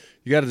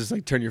 You got to just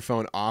like turn your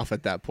phone off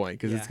at that point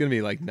because it's going to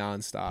be like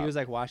nonstop. He was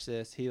like, watch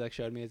this. He like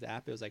showed me his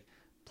app. It was like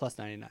plus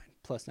 99,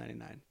 plus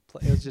 99.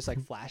 It was just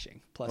like flashing.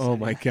 Plus oh 99.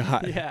 my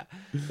God. Yeah.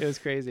 It was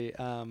crazy.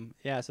 So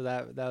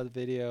that was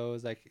video. It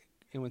was like,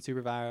 it went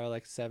super viral,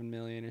 like 7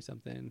 million or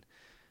something.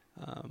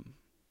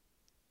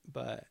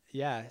 But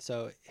yeah,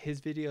 so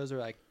his videos are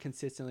like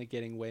consistently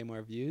getting way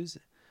more views.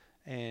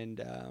 And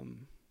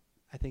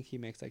I think he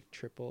makes like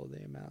triple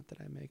the amount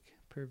that I make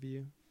per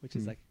view, which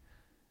is like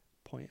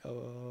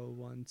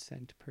 0.001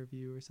 cent per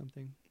view or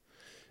something.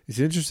 It's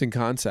an interesting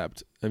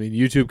concept. I mean,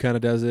 YouTube kind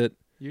of does it.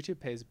 YouTube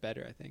pays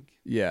better, I think.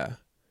 Yeah.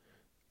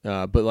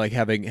 But like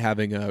having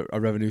a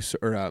revenue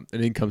or an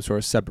income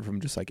source separate from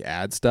just like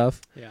ad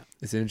stuff. Yeah.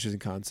 It's an interesting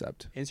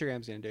concept.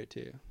 Instagram's going to do it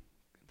too.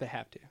 They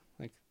have to.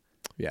 Like,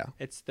 yeah.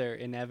 It's their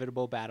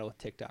inevitable battle with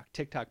TikTok.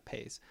 TikTok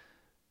pays.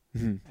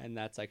 Mm-hmm. And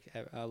that's like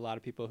a lot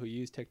of people who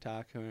use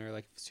TikTok who are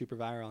like super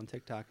viral on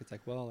TikTok. It's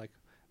like, well, like,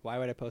 why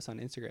would I post on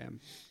Instagram?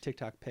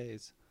 TikTok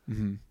pays.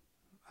 Mm-hmm.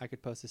 I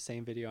could post the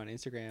same video on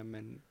Instagram,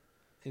 and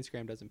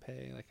Instagram doesn't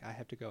pay. Like, I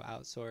have to go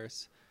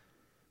outsource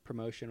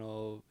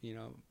promotional,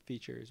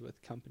 features with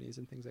companies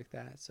and things like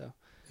that. So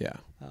yeah,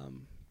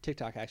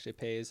 TikTok actually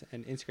pays,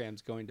 and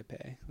Instagram's going to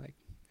pay. Like,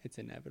 it's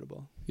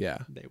inevitable. Yeah,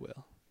 they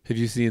will. Have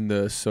you seen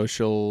The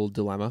Social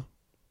Dilemma?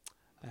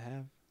 I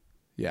have.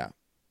 Yeah,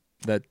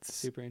 that's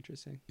super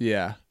interesting.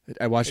 Yeah,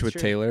 I watched it with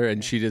Taylor,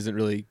 and yeah. she doesn't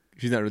really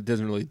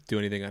do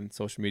anything on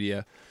social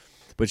media,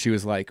 but she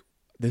was like,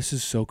 "This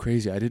is so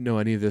crazy. I didn't know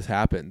any of this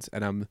happens."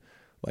 And I'm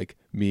like,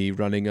 me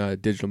running a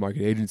digital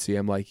marketing agency,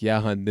 I'm like,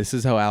 "Yeah, hun, this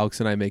is how Alex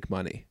and I make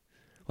money.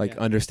 Like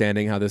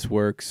understanding how this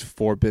works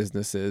for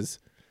businesses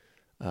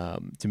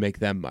to make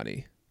them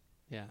money."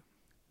 Yeah,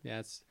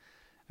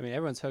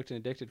 everyone's hooked and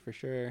addicted for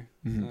sure.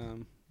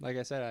 Mm-hmm. Like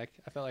I said,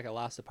 I felt like I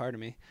lost a part of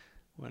me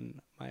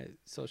when my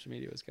social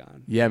media was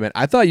gone. Yeah, man.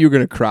 I thought you were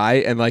going to cry,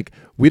 and like,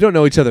 we don't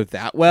know each other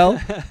that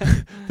well.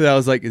 But I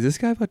was like, is this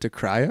guy about to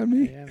cry on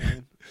me? Yeah,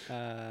 man.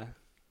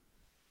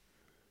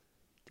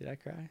 Did I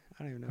cry?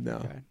 I don't even know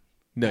if I cried.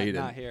 No, you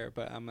didn't. Not here,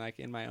 but I'm like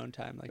in my own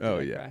time. Like, oh,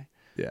 did I yeah. cry?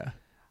 Yeah.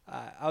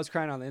 I was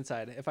crying on the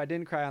inside. If I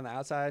didn't cry on the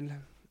outside,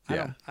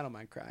 yeah. I don't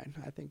mind crying.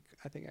 I think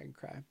I can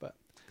cry, but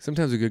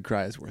sometimes a good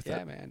cry is worth it.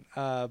 Yeah, man.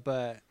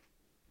 But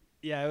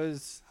yeah,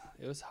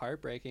 it was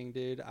heartbreaking,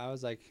 dude. I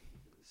was like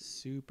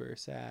super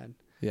sad.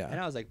 Yeah. And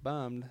I was like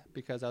bummed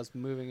because I was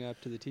moving up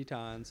to the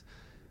Tetons,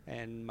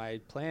 And my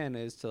plan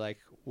is to like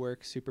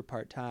work super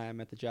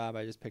part-time at the job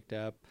I just picked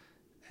up,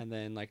 and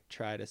then like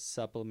try to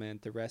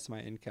supplement the rest of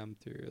my income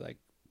through like,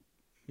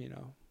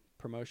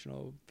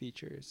 promotional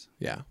features,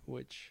 Yeah.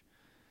 which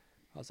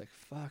I was like,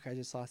 fuck, I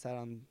just lost out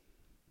on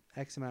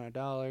X amount of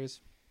dollars,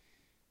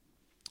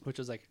 which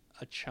was like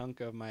a chunk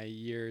of my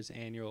year's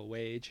annual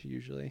wage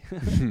usually.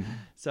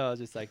 So I was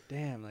just like,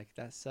 damn, like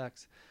that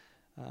sucks.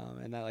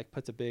 And that like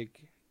puts a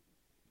big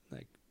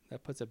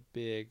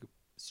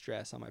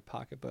stress on my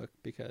pocketbook,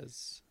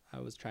 because I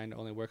was trying to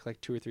only work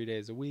like 2 or 3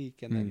 days a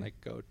week and then like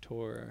go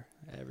tour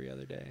every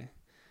other day.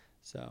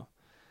 So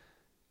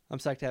I'm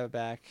psyched to have it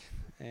back,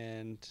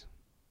 and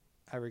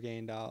I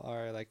regained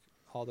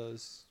all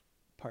those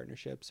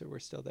partnerships that were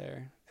still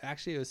there.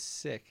 Actually, it was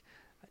sick.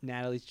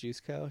 Natalie's Juice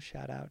Co.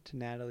 Shout out to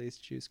Natalie's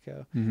Juice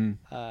Co.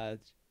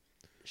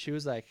 She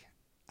was like,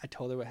 I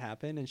told her what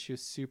happened, and she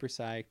was super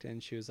psyched,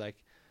 and she was like,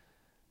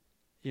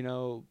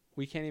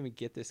 we can't even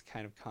get this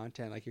kind of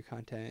content. Like, your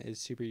content is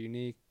super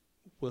unique.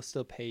 We'll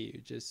still pay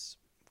you. Just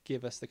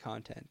give us the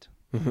content.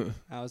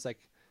 I was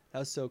like, that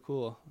was so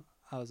cool.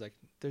 I was like,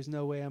 there's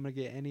no way I'm going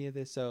to get any of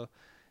this. So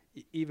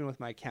even with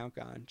my account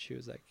gone, she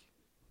was like,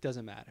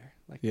 doesn't matter.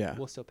 Like,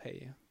 we'll still pay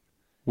you.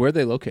 Where are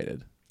they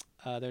located?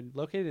 They're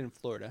located in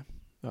Florida.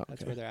 Oh, okay.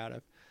 That's where they're out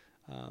of.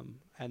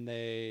 And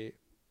they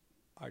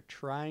are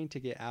trying to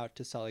get out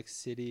to Salt Lake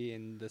City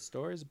in the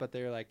stores, but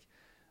they're like,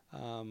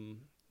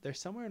 they're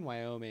somewhere in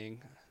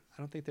Wyoming.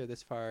 I don't think they're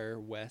this far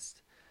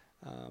west,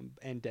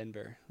 and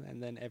Denver,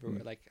 and then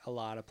everywhere, like a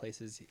lot of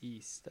places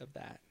east of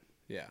that.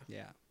 Yeah.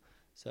 Yeah.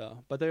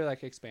 So, but they're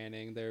like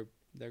expanding.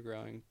 They're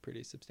growing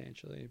pretty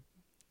substantially.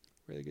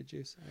 Really good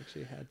juice. I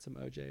actually had some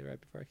OJ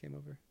right before I came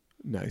over.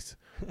 Nice.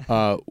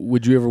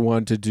 Would you ever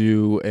want to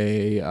do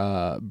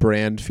a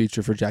brand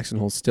feature for Jackson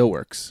Hole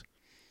Stillworks?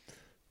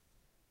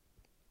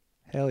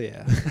 Hell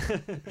yeah.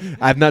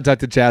 I've not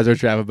talked to Chaz or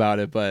Trav about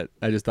it, but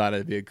I just thought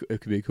it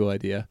could be a cool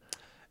idea.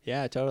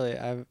 Yeah, totally.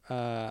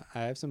 I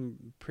have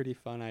some pretty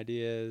fun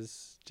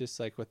ideas, just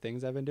like with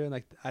things I've been doing.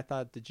 Like, I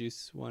thought the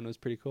juice one was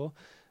pretty cool.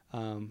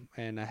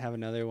 And I have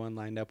another one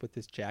lined up with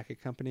this jacket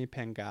company,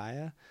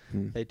 Pangaea.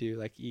 They do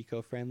like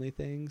eco-friendly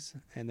things,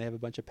 and they have a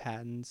bunch of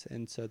patents.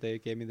 And so they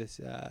gave me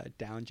this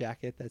down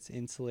jacket that's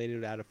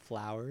insulated out of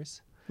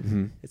flowers.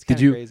 It's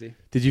kind of crazy.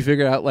 Did you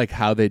figure out like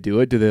how they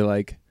do it? Do they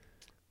like?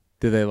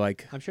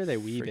 I'm sure they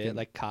weave it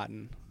like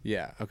cotton.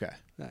 Yeah. Okay.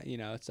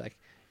 It's like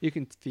you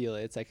can feel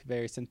it. It's like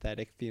very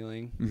synthetic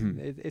feeling.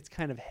 It's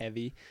kind of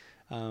heavy.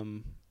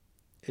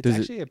 It's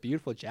actually a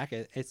beautiful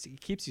jacket. It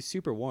keeps you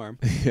super warm.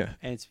 Yeah.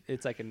 And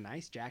it's like a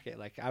nice jacket.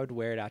 Like, I would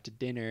wear it out to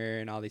dinner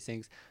and all these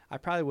things. I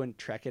probably wouldn't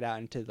trek it out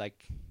into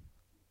like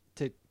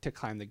to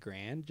climb the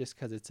Grand, just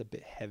because it's a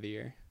bit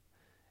heavier.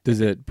 Does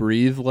it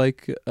breathe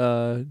like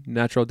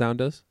natural down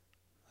does?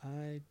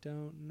 I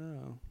don't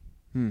know.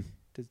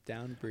 Does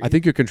down breathe? I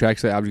think you're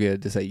contractually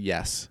obligated to say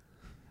yes.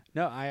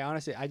 No, I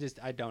honestly, I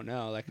don't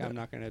know. Like, I'm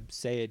not gonna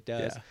say it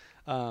does.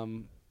 Yeah.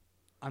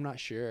 I'm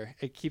not sure.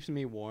 It keeps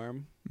me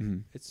warm.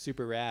 It's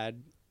super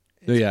rad.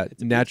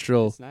 It's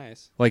natural. It's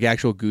nice. Like,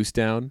 actual goose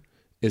down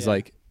is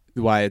like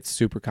why it's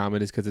super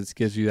common, is because it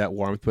gives you that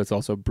warmth, but it's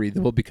also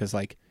breathable, because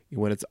like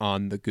when it's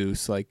on the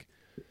goose, like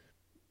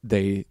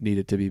they need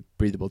it to be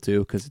breathable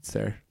too, because it's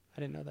there.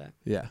 I didn't know that.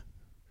 Yeah,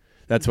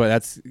 that's why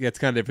that's kind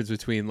of the difference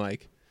between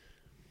like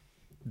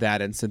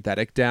that and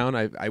synthetic down.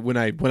 When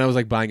I was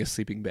like buying a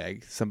sleeping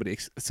bag, some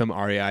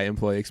REI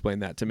employee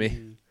explained that to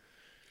me.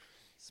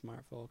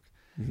 Smart folk.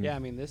 Yeah, I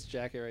mean, this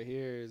jacket right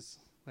here is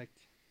like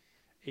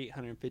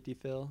 850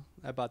 fill.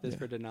 I bought this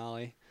for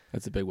Denali.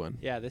 That's a big one.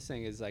 Yeah, this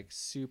thing is like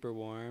super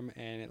warm,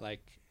 and it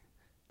like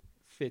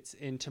fits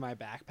into my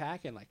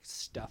backpack and like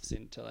stuffs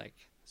into like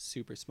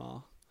super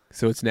small.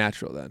 So it's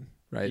natural then,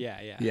 right?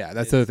 Yeah. Yeah,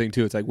 that's the other thing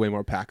too. It's like way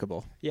more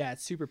packable. Yeah,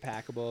 it's super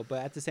packable,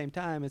 but at the same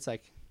time, it's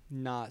like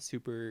not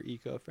super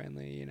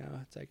eco-friendly.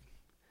 It's like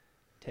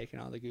taking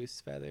all the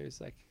goose feathers.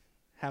 Like,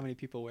 how many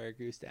people wear a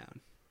goose down?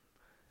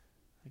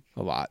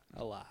 Like,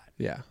 a lot.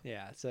 Yeah.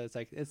 So it's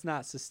like, it's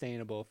not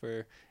sustainable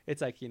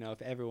it's like,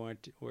 if everyone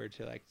were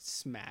to like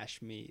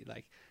smash meat,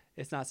 like,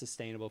 it's not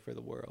sustainable for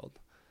the world.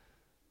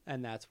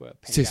 And that's what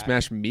Say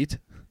smash meat?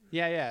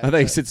 Yeah. I thought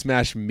you said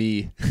smash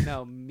me.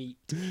 No, meat.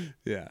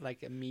 Yeah.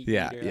 Like a meat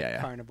eater,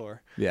 like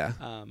carnivore. Yeah.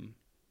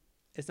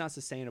 It's not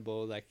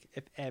sustainable. Like,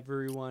 if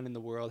everyone in the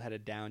world had a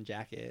down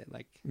jacket,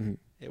 like,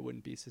 it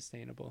wouldn't be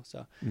sustainable.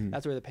 So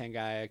that's where the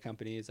Pangaea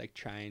company is like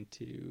trying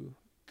to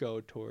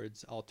go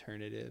towards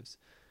alternatives.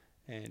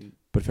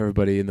 But if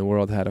everybody in the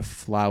world had a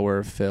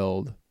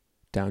flower-filled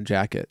down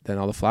jacket, then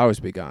all the flowers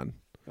would be gone.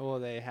 Well,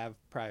 they have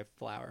probably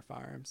flower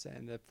farms,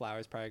 and the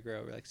flowers probably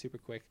grow like super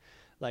quick.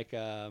 Like,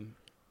 the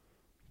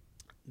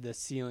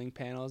ceiling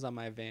panels on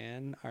my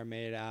van are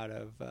made out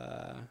of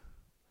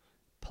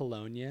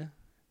Paulownia.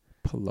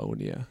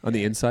 Paulownia on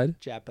the inside?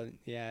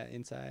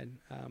 Inside.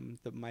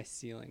 My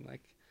ceiling,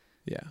 like,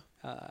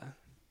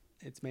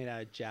 it's made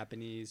out of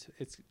Japanese.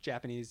 It's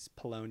Japanese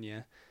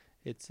Paulownia.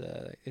 It's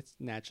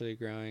naturally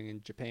growing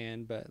in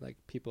Japan, but like,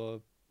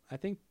 people, I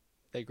think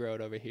they grow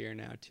it over here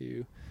now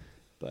too.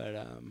 But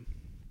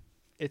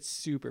it's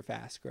super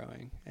fast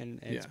growing, and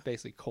it's Yeah.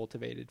 basically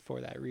cultivated for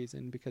that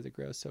reason because it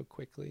grows so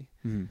quickly.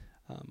 Mm-hmm.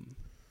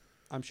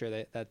 I'm sure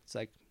that's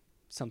like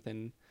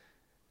something.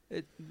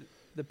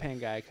 The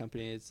Pangai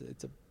company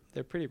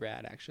they're pretty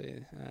rad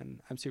actually,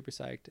 and I'm super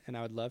psyched. And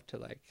I would love to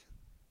like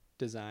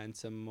design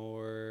some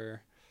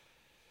more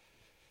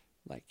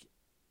like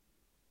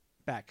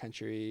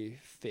backcountry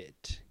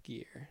fit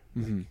gear,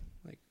 Mm-hmm.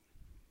 like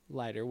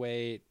lighter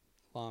weight,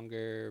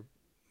 longer,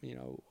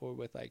 or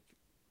with like,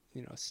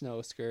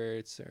 snow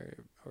skirts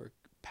or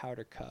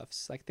powder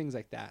cuffs, like things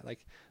like that.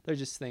 Like they're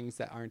just things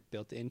that aren't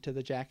built into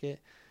the jacket,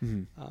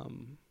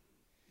 Mm-hmm.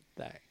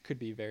 that could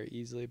be very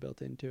easily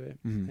built into it,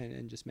 Mm-hmm.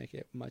 and just make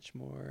it much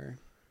more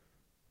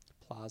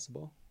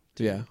plausible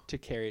Yeah. to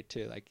carry it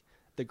to like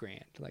the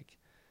Grand. Like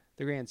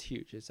the Grand's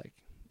huge. It's like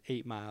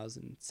 8 miles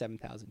and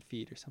 7,000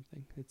 feet or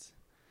something.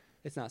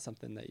 It's not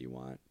something that you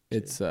want.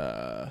 It's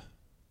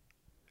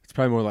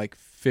probably more like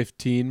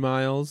 15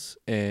 miles,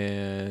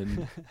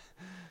 and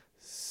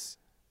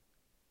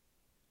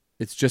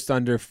it's just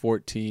under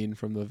 14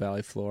 from the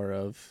valley floor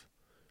of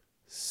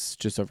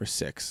just over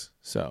 6,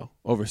 so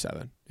over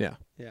 7. Yeah.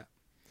 Yeah.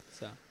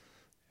 So,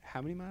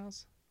 how many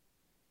miles?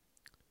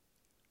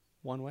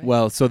 One way?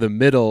 Well, so the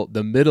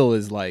middle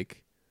is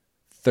like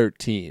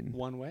 13.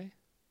 One way?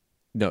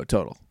 No,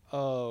 total.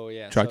 Oh,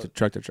 yeah. Truck so,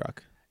 to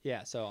truck.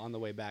 Yeah, so on the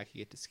way back you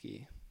get to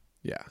ski.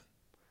 Yeah.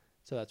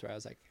 So that's where I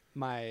was like,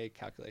 my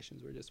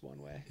calculations were just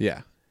one way.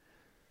 Yeah.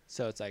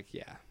 So it's like,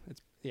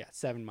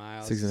 7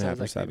 miles. 6.5 so or it's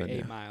like 7, maybe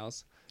 8 yeah.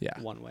 miles Yeah.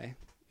 one way,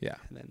 Yeah.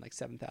 and then like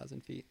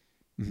 7,000 feet.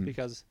 Mhm.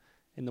 Because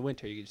in the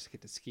winter you just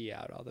get to ski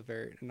out all the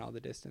vert and all the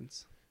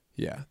distance.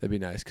 Yeah, that'd be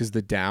nice, because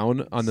the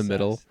down on the Sucks.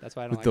 middle That's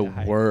why I don't with like the to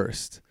hike.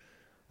 worst.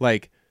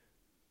 Like,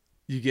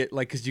 you get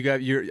like, because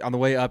you're on the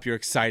way up, you're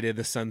excited,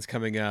 the sun's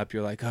coming up,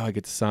 you're like, oh, I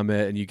get to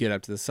summit, and you get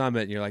up to the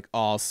summit and you're like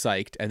all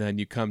psyched, and then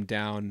you come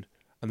down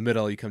on the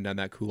middle, you come down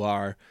that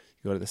couloir,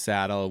 you go to the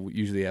saddle,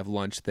 usually you have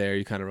lunch there,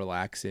 you're kind of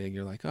relaxing,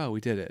 you're like, oh,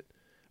 we did it,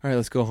 all right,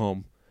 let's go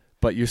home.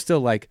 But you're still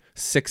like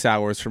 6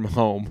 hours from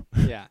home.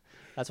 Yeah,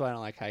 that's why I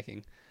don't like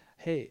hiking.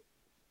 Hey,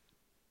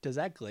 does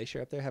that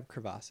glacier up there have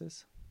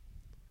crevasses?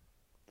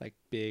 Like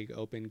big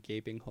open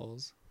gaping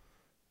holes?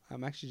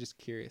 I'm actually just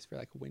curious for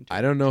like winter.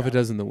 I don't know if it travel.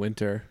 does in the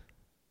winter.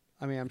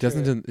 I mean, I'm It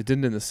doesn't. sure. It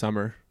didn't in the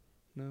summer.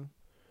 No.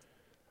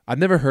 I've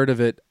never heard of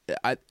it.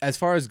 As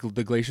far as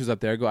the glaciers up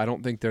there go, I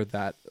don't think they're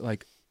that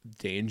like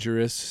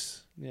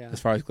dangerous Yeah. as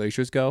far as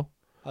glaciers go.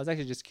 I was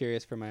actually just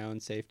curious for my own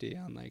safety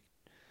on like,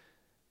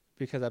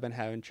 because I've been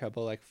having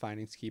trouble like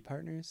finding ski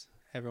partners.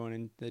 Everyone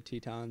in the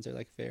Tetons are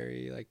like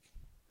very like,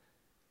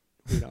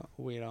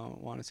 we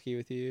don't want to ski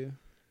with you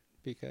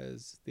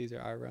because these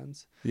are our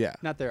runs. Yeah.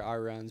 Not they're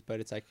our runs,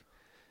 but it's like,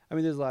 I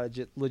mean, there's a lot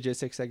of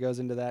logistics that goes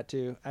into that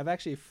too. I've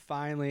actually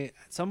finally,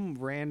 some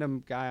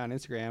random guy on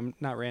Instagram,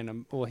 not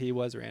random, well, he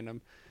was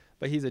random,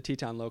 but he's a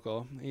Teton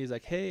local. He's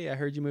like, hey, I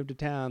heard you moved to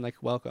town. Like,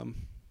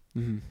 welcome.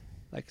 Mm-hmm.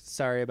 Like,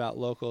 sorry about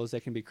locals. They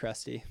can be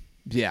crusty.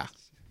 Yeah.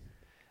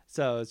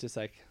 So it's just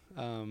like,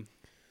 I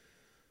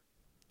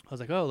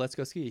was like, oh, let's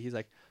go ski. He's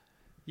like,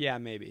 yeah,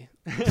 maybe.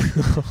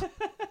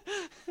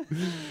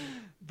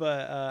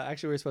 But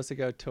actually, we're supposed to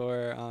go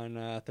tour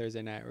on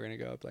Thursday night. We're going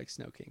to go up like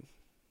Snow King.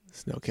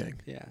 Snow King.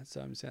 Yeah.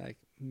 So I'm just going to like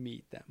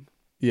meet them.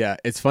 Yeah,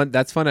 it's fun.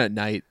 That's fun at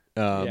night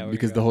we're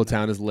because gonna the go whole at night.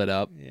 town is lit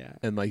up, Yeah.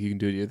 and like you can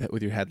do it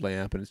with your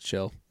headlamp, and it's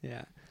chill.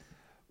 Yeah.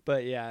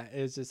 But yeah,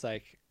 it's just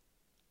like,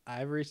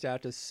 I've reached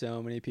out to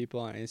so many people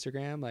on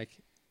Instagram, like,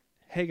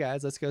 hey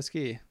guys, let's go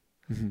ski.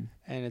 Mm-hmm.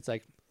 And it's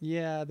like,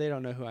 yeah, they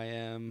don't know who I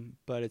am,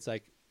 but it's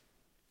like,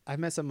 I've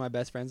met some of my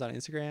best friends on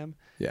Instagram,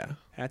 Yeah.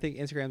 and I think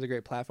Instagram's a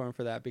great platform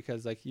for that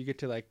because like you get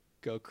to like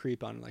go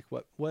creep on like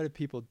what have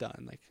people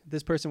done? Like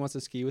this person wants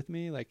to ski with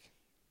me, like,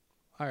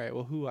 all right,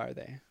 well, who are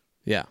they?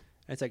 Yeah.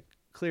 And it's like,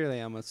 clearly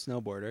I'm a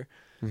snowboarder.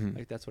 Mm-hmm.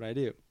 Like that's what I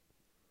do.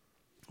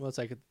 Well, it's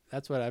like,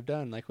 that's what I've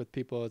done. Like with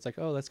people, it's like,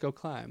 oh, let's go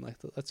climb. Like,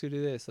 let's go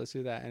do this. Let's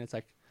do that. And it's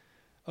like,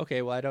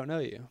 okay, well, I don't know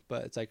you,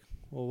 but it's like,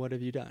 well, what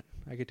have you done?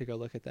 I get to go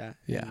look at that.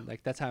 Yeah. And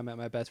like, that's how I met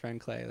my best friend,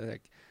 Clay.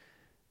 Like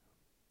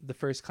the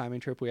first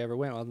climbing trip we ever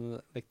went was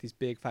on like these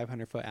big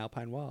 500-foot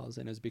alpine walls.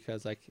 And it was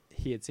because like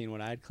he had seen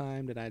what I'd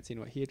climbed and I'd seen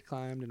what he had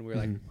climbed. And we were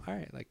like, all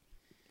right, like,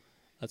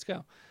 let's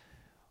go.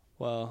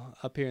 Well,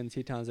 up here in the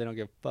Tetons, they don't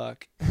give a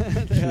fuck.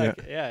 They're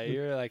like, yeah,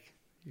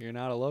 you're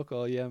not a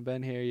local. You haven't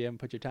been here. You haven't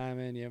put your time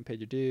in. You haven't paid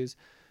your dues.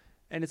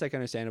 And it's like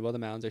understandable. The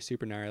mountains are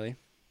super gnarly.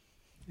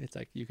 It's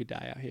like you could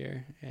die out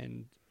here,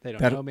 and they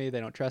don't know me.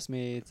 They don't trust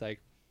me. It's like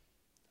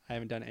I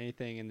haven't done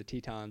anything in the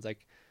Tetons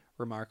like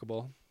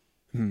remarkable.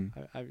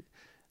 I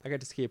got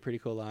to ski a pretty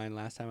cool line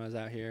last time I was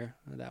out here.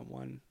 That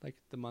one, like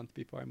the month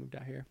before I moved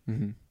out here.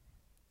 Mm-hmm.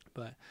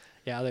 But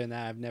yeah, other than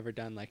that, I've never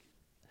done like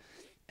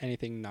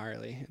anything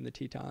gnarly in the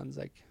Tetons,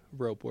 like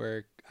rope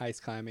work, ice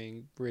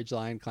climbing, ridge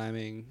line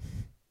climbing,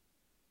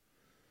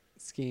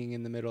 skiing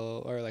in the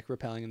middle, or like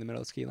rappelling in the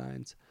middle of ski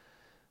lines.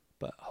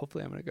 But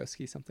hopefully I'm going to go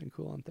ski something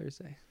cool on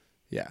Thursday.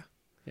 Yeah.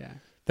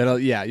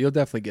 Yeah. You'll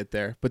definitely get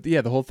there. But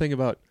yeah, the whole thing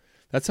about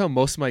That's how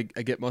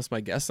I get most of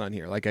my guests on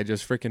here. Like I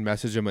just freaking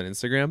message them on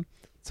Instagram.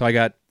 So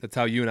that's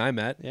how you and I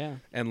met. Yeah.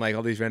 And like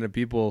all these random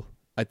people,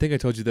 I think I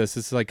told you this.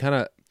 This is like kind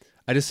of,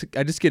 I just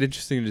get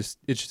interested in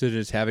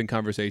just having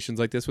conversations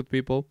like this with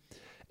people,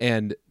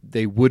 and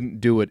they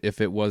wouldn't do it if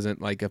it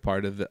wasn't like a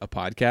part of a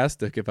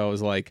podcast. Like if I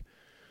was like,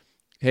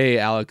 hey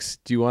Alex,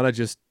 do you want to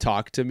just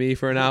talk to me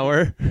for an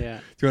hour? Yeah.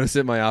 Do you want to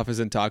sit in my office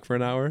and talk for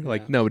an hour?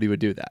 Like Yeah. nobody would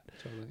do that.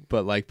 Totally.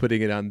 But like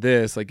putting it on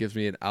this like gives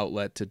me an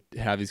outlet to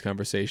have these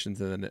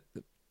conversations, and then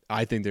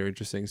I think they're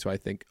interesting, so I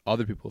think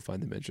other people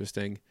find them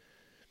interesting.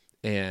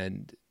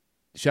 And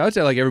shout out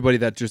to like everybody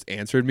that just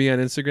answered me on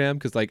Instagram,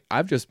 because like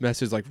I've just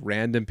messaged like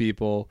random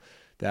people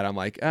that I'm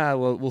like,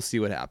 well, we'll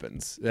see what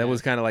happens. That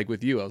was kind of like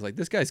with you. I was like,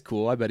 this guy's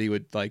cool. I bet he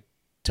would like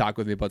talk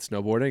with me about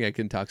snowboarding. I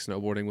can talk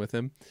snowboarding with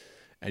him,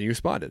 and you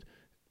responded.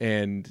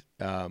 And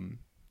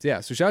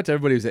yeah, so shout out to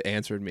everybody who's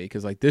answered me,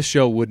 because like this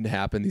show wouldn't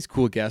happen, these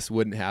cool guests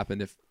wouldn't happen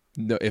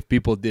if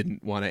people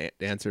didn't want to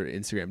answer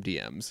Instagram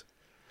DMs.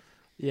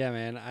 Yeah,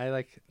 man. I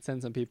like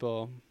send some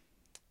people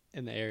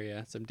in the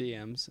area some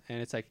DMs,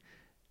 and it's like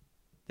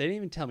they didn't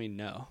even tell me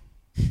no.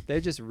 They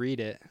just read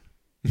it.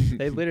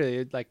 They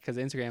literally like, because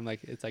Instagram,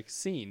 like it's like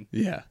seen.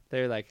 Yeah.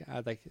 They're like,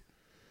 I'd like,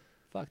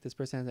 fuck, this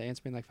person hasn't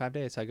answered me in like 5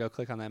 days. So I go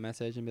click on that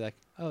message and be like,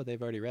 oh,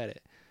 they've already read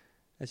it.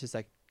 It's just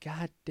like,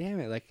 God damn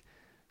it. Like,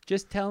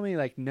 just tell me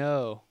like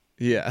no.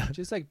 Yeah.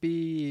 Just like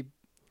be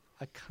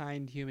a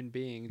kind human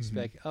being. Just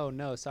be like, oh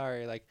no,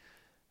 sorry. Like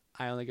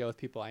I only go with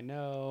people I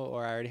know,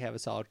 or I already have a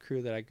solid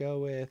crew that I go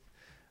with.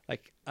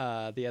 Like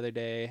the other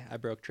day I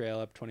broke trail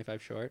up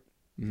 25 short.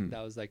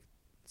 That was like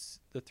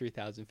the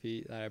 3,000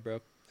 feet that I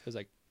broke. It was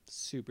like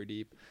super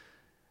deep.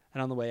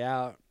 And on the way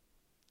out,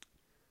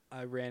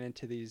 I ran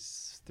into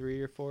these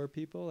 3 or 4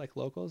 people, like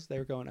locals. They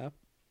were going up.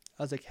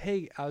 I was like,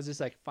 hey, I was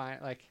just like, fine.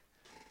 Like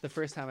the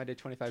first time I did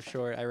 25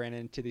 short, I ran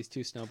into these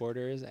 2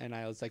 snowboarders, and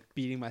I was like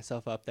beating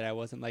myself up that I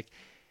wasn't like,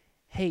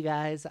 hey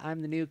guys,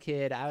 I'm the new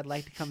kid. I would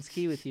like to come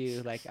ski with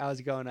you. Like I was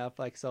going up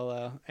like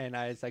solo, and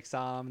I just like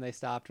saw them, and they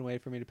stopped and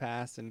waited for me to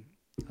pass. And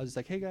I was just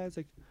like, hey guys,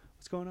 like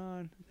what's going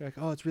on? They're like,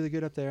 oh, it's really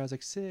good up there. I was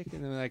like, sick.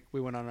 And then like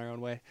we went on our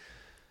own way.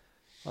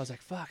 I was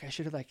like, fuck, I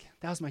should have like,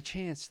 that was my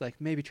chance to like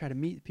maybe try to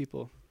meet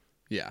people.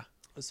 Yeah.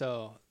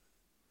 So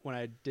when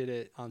I did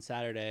it on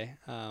Saturday,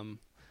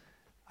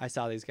 I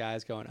saw these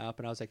guys going up,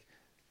 and I was like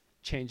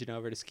changing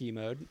over to ski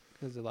mode,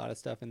 because a lot of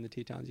stuff in the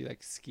Tetons you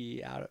like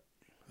ski out,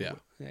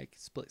 like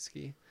split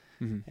ski.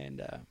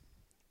 And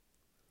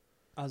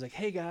I was like,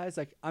 hey guys,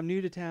 like I'm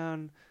new to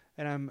town,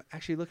 and I'm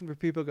actually looking for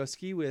people to go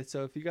ski with.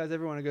 So if you guys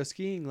ever want to go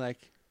skiing,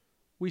 like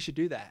we should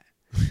do that.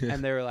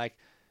 And they were like,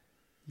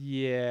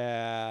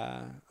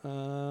 yeah,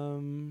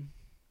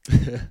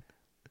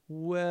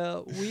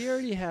 well, we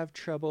already have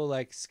trouble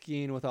like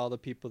skiing with all the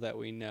people that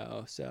we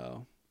know.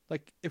 So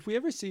like if we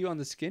ever see you on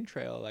the skin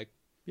trail, like,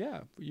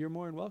 yeah, you're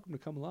more than welcome to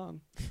come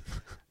along.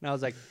 And I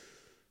was like,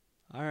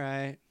 all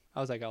right. I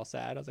was like all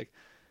sad. I was like,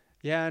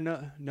 yeah,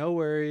 no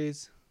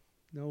worries.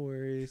 No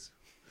worries.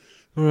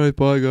 All right,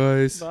 bye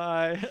guys.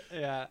 Bye.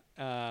 Yeah.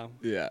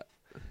 Yeah.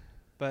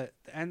 But,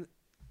 and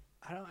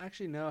I don't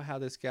actually know how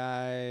this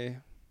guy,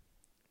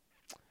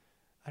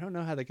 I don't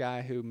know how the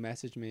guy who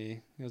messaged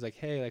me, he was like,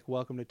 hey, like,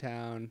 welcome to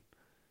town.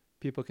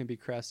 People can be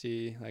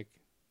crusty. Like,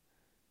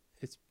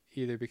 it's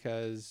either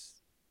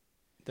because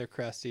they're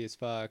crusty as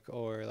fuck,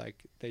 or like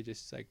they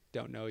just like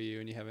don't know you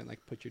and you haven't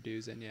like put your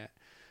dues in yet.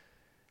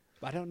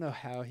 But I don't know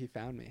how he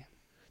found me.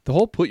 The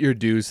whole put your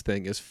dues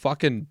thing is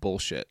fucking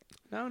bullshit.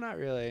 No, not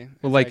really.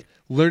 Well, like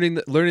learning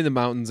the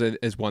mountains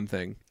is one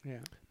thing. Yeah.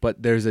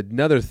 But there's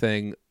another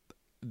thing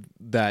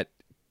that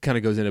kind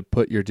of goes into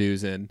put your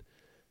dues in,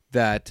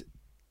 that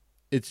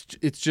it's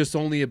just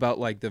only about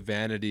like the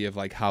vanity of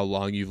like how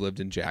long you've lived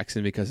in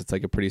Jackson, because it's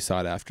like a pretty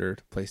sought after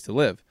place to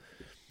live.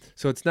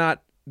 So it's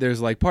not,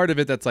 there's like part of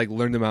it that's like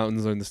learn the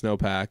mountains, learn the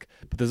snowpack,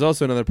 but there's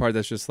also another part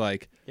that's just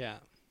like, yeah,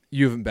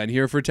 you haven't been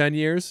here for 10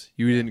 years.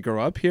 You didn't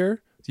grow up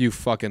here. You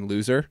fucking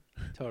loser.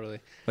 Totally.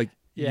 Like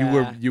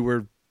yeah. you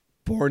were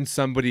born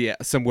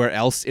somewhere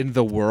else in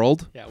the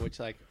world. Yeah, which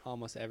like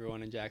almost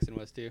everyone in Jackson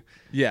was too.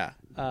 Yeah.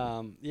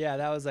 Yeah,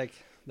 that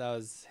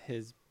was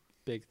his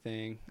big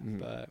thing.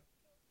 But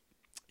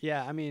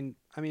yeah, I mean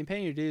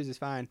paying your dues is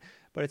fine,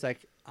 but it's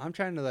like I'm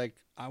trying to like,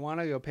 I want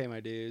to go pay my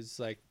dues.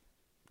 Like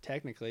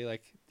technically,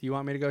 like, do you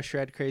want me to go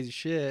shred crazy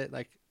shit?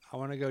 Like I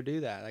want to go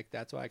do that. Like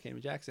that's why I came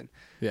to Jackson.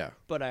 Yeah.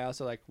 But I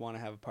also like want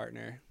to have a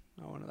partner.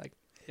 I want to like,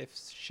 if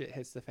shit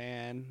hits the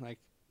fan, like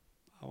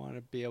I want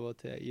to be able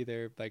to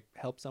either like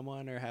help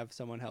someone or have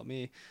someone help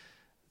me.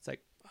 It's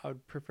like I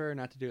would prefer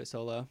not to do it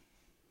solo,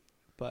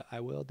 but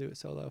I will do it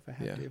solo if I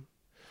have to.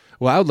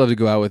 Well, I would love to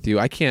go out with you.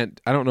 I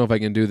don't know if I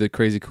can do the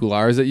crazy cool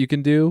hours that you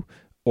can do,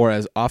 or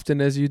as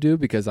often as you do,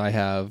 because I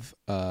have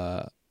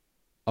a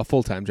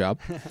full-time job.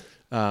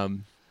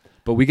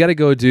 But we got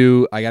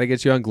to I got to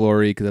get you on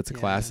Glory, because that's a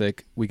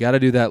classic. We got to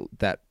do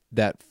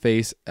that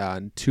face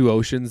on Two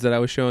Oceans that I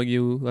was showing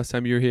you last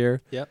time you were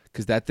here. Yep.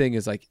 Because that thing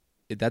is like,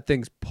 that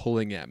thing's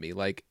pulling at me.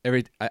 Like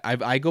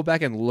I go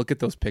back and look at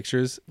those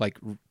pictures like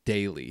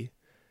daily,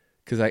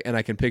 because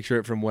I can picture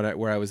it from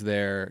where I was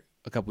there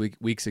a couple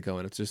weeks ago,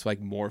 and it's just like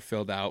more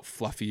filled out,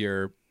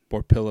 fluffier,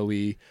 more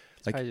pillowy.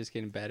 It's Like, probably just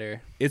getting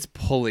better. it's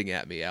pulling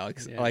at me,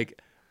 Alex. Yeah. Like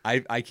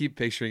I keep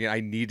picturing it. I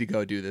need to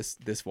go do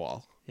this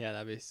wall.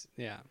 Yeah,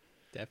 yeah,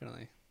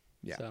 definitely.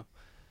 Yeah. So,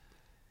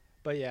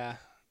 but yeah,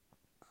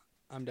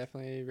 I'm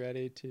definitely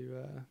ready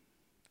to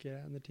get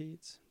out in the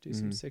teats, do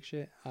some Mhm. sick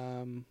shit.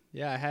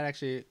 Yeah, I had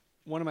actually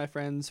one of my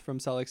friends from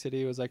Salt Lake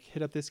City was like,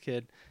 hit up this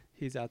kid.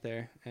 He's out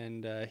there,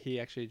 and he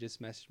actually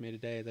just messaged me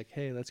today, like,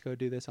 hey, let's go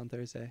do this on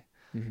Thursday.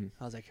 Mm-hmm.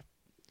 I was like,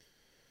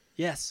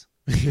 yes,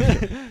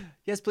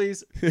 yes,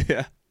 please.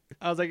 Yeah.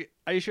 I was like,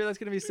 are you sure that's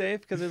gonna be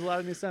safe? Because there's a lot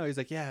of new snow. He's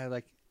like, yeah,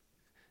 like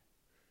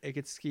it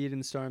gets skied in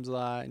the storms a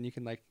lot, and you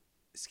can like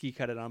ski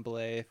cut it on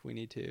belay if we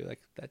need to,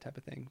 like that type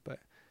of thing. But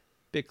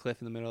big cliff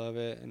in the middle of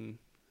it, and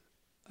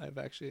I've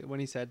actually,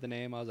 when he said the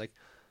name, I was like,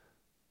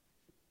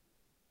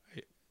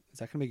 is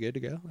that gonna be good to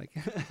go? Like,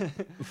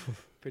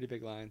 pretty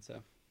big line,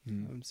 so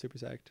I'm super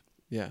psyched.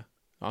 Yeah.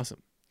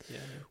 Awesome. Yeah,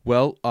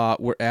 Well,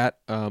 we're at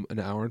an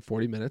hour and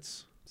 40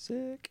 minutes,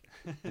 sick.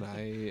 and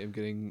I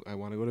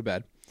want to go to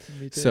bed.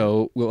 Me too.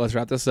 So let's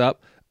wrap this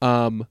up.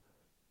 Tell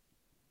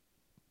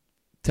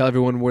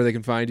everyone where they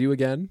can find you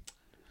again.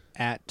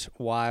 At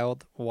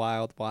Wild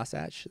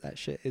Wasatch, that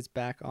shit is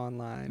back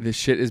online. This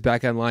shit is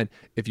back online.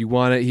 If you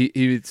want it,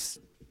 he's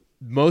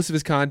most of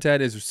his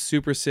content is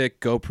super sick.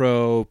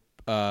 GoPro,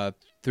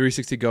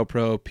 360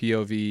 GoPro,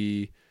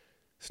 POV,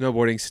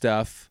 snowboarding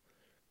stuff.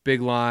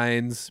 Big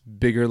lines,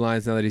 bigger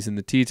lines now that he's in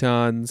the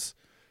Tetons.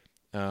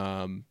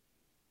 Yeah.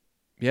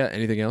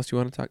 Anything else you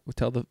want to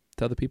tell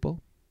the people?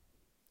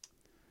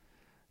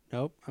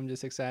 Nope. I'm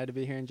just excited to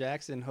be here in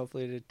Jackson.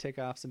 Hopefully to tick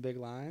off some big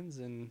lines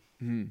and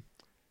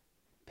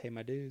pay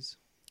my dues.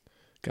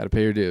 Got to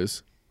pay your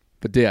dues.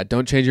 But yeah,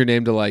 don't change your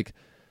name to like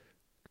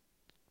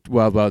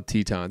Wild Wild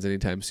Tetons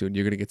anytime soon.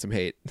 You're gonna get some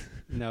hate.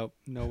 Nope.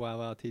 No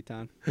Wild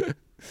Teton.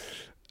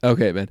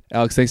 Okay, man.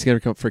 Alex, thanks again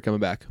for coming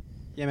back.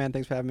 Yeah, man.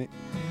 Thanks for having me.